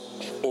words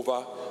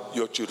over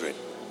your children.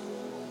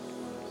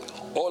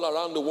 All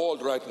around the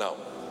world right now,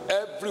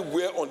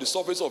 everywhere on the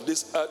surface of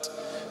this earth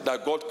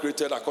that God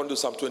created according to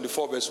Psalm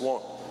 24 verse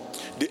 1.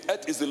 The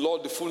earth is the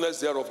Lord, the fullness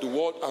thereof, the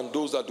world and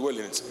those that dwell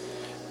in it.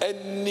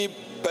 Any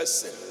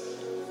person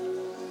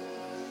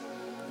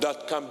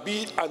that can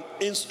be an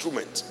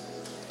instrument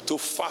to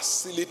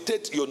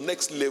facilitate your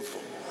next level,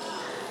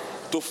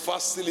 to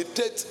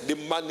facilitate the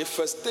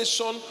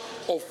manifestation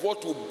of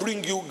what will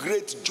bring you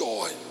great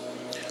joy.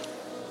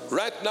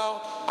 Right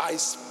now, I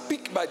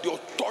speak by the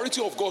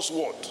authority of God's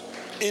word.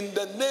 In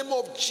the name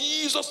of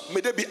Jesus,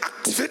 may they be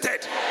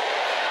activated.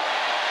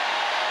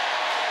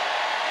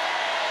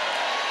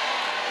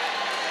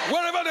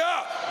 Wherever they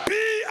are,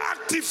 be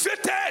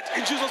activated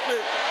in Jesus'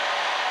 name.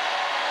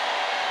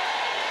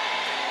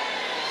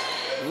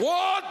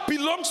 What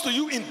belongs to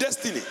you in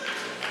destiny,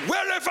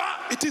 wherever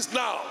it is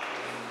now,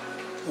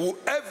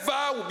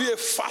 whoever will be a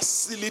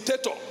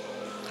facilitator,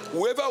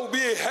 whoever will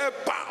be a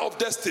helper of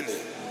destiny,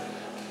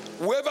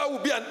 whoever will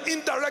be an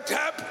indirect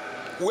help,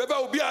 whoever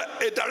will be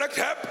a direct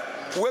help,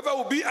 whoever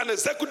will be an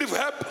executive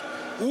help,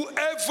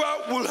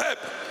 whoever will help,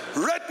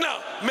 right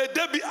now, may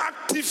they be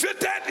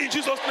activated in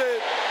Jesus'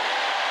 name.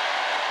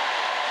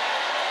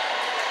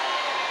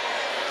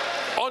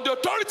 On the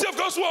authority of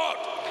God's word,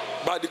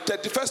 by the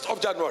 31st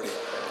of January,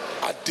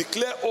 I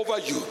declare over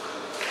you,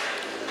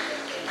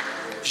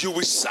 you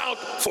will shout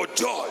for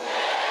joy.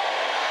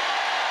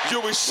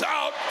 You will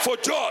shout for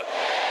joy.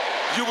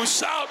 You will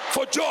shout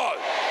for joy.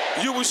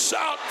 You will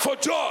shout for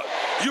joy.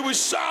 You will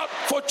shout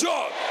for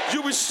joy.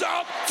 You will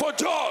shout for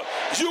joy.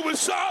 You will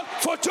shout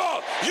for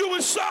joy. You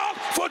will shout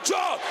for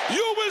joy.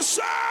 You will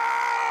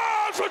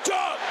shout for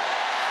joy.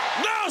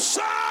 Now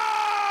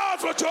shout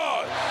for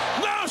joy.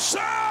 Now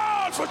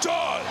shout for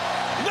joy.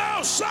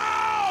 Now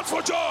shout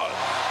for joy.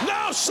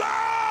 Now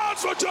shout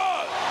for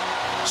joy.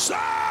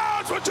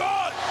 Shout for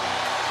joy.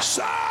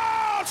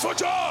 Shout for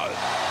joy.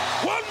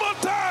 One more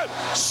time.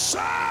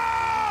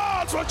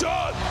 Shout for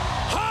joy.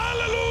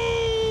 Hallelujah.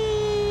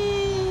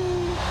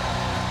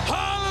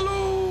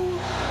 Hallelujah.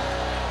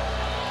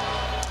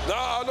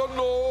 Now, I don't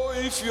know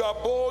if you are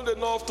bold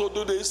enough to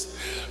do this,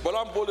 but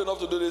I'm bold enough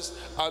to do this.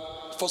 And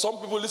for some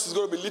people, this is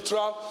going to be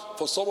literal.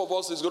 For some of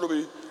us, it's going to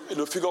be in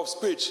a figure of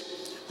speech.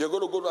 You're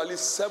going to go to at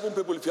least 7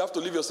 people. If you have to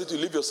leave your seat, you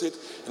leave your seat,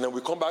 and then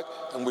we come back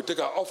and we take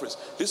our offerings.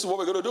 This is what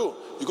we're going to do.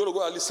 You're going to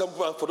go at least 7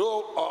 people. And for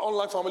our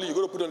online family, you're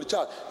going to put on the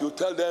chat. You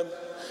tell them,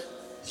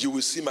 you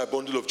will see my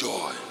bundle of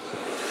joy.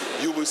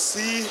 You will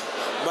see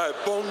my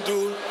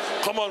bundle.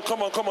 Come on.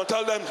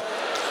 Tell them,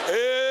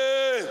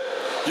 hey,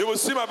 you will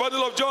see my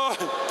bundle of joy.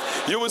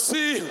 You will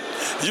see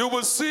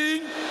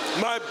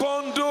my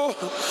bundle of joy.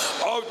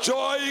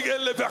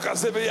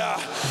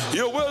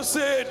 You will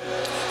see it.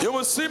 You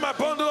will see my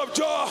bundle of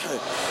joy.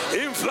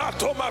 You will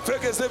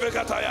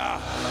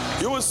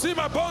see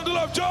my bundle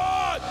of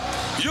joy.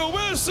 You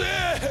will see.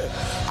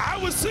 I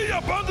will see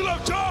your bundle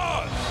of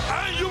joy.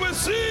 And you will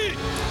see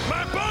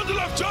my bundle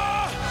of joy.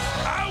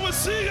 I will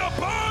see your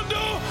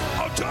bundle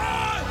of joy.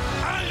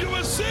 And you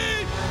will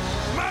see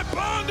my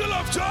bundle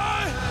of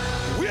joy.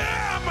 Where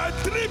are my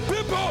 3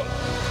 people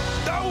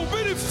that will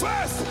be the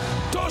first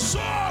to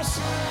show us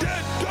the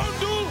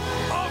bundle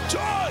of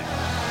joy?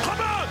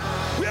 Come on.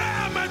 Where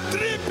are my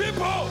 3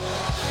 people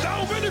that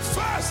will be the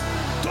first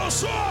to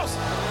show us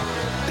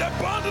the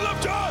bundle of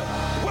joy?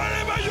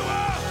 Wherever you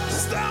are,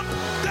 stamp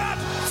that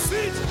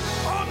feet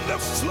on the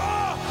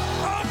floor,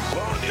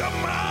 open your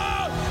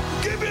mouth,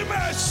 give him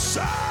a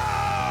shout.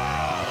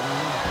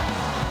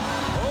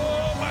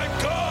 Oh my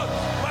God,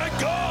 my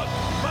God,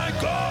 my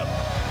God,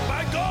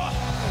 my God.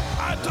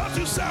 I thought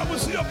you said I will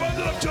see your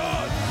bundle of joy.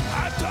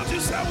 I thought you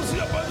said I will see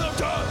your bundle of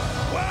joy.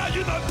 Why are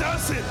you not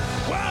dancing?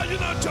 Why are you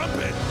not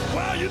jumping?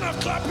 Why are you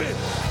not clapping?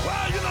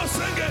 Why are you not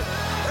singing?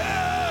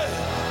 Hey,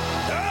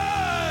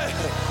 hey,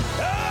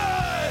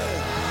 hey.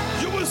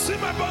 You will see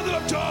my bundle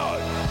of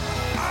joy.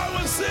 I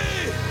will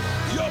see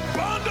your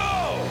bundle.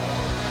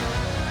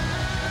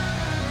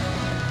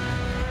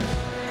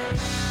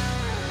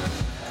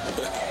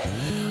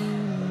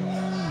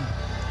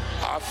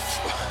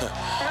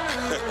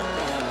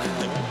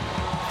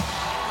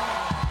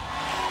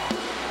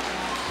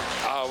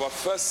 Our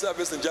first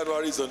service in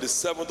January is on the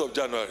 7th of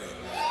January.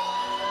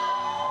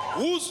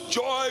 Whose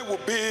joy will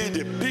be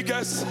the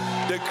biggest,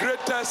 the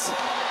greatest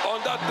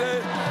on that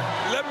day?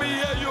 Let me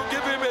hear you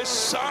give him a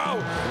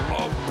shout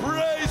of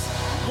praise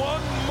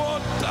one more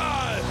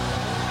time.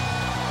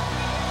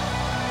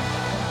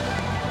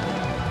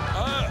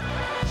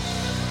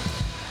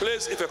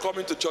 Please, if you're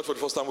coming to church for the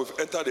first time, we've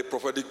entered a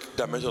prophetic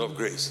dimension of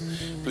grace.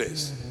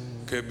 Please,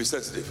 okay, be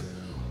sensitive.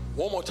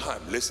 One more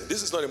time, listen.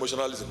 This is not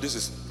emotionalism. This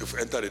is, you've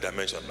entered a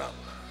dimension now.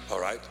 All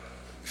right?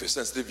 If you're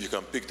sensitive, you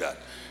can pick that.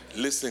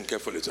 Listen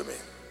carefully to me.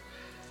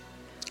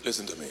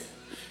 Listen to me.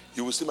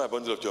 You will see my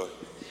bundle of joy.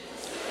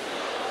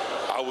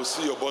 I will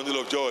see your bundle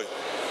of joy.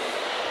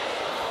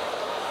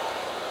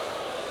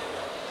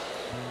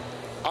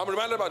 I'm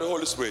reminded by the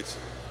Holy Spirit.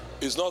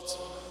 It's not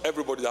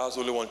everybody that has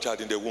only one child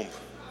in their womb.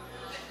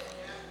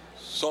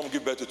 Some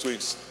give birth to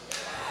twins.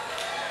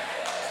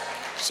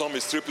 Some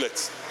is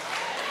triplets.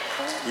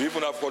 We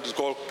even have what is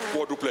called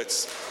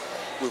quadruplets.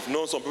 We've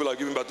known some people are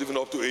giving birth even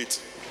up to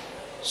 8.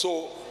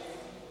 So,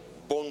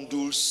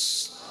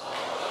 bundles.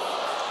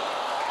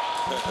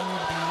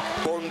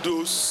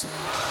 Bundles.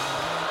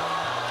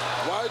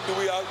 Why do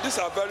we have, these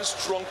are very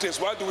strong things.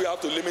 Why do we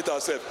have to limit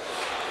ourselves?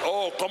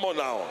 Oh, come on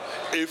now.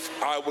 If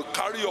I will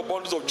carry your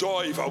bundles of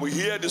joy, if I will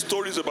hear the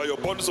stories about your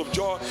bundles of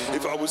joy,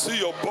 if I will see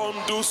your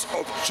bundles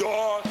of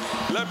joy,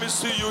 let me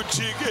see you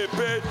jig a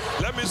bit,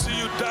 let me see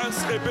you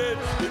dance a bit.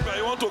 You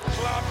might want to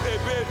clap a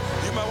bit,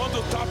 you might want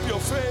to tap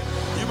your feet,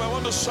 you might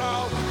want to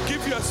shout,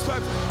 give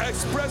yourself,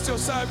 express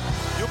yourself,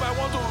 you might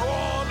want to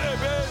run a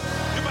bit,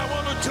 you might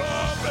want to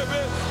jump a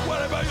bit.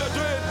 Whatever you're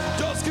doing,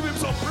 just give him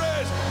some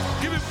praise.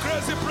 Give him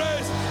crazy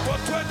praise for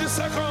 20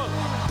 seconds.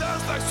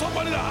 Dance like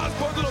somebody that has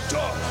bundles of joy.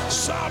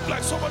 Shout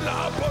like somebody that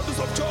has bundles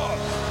of joy.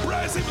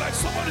 Praise him like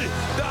somebody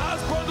that has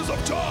bundles of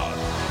joy.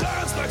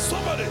 Dance like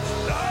somebody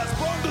that has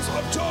bundles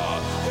of joy.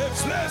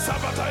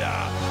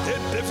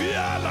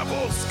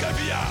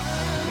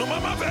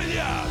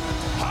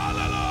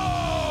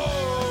 Hallelujah.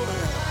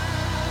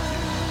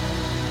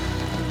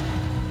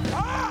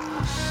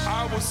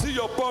 I will see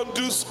your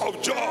bundles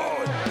of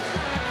joy.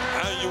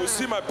 And you will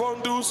see my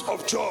bundles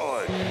of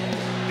joy.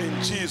 In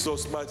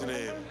Jesus' mighty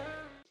name.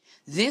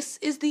 This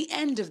is the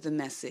end of the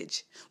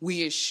message.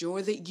 We are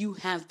sure that you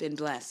have been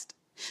blessed.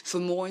 For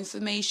more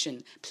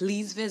information,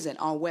 please visit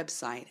our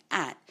website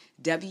at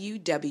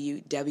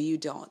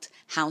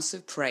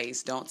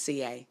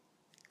www.houseofpraise.ca.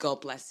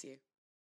 God bless you.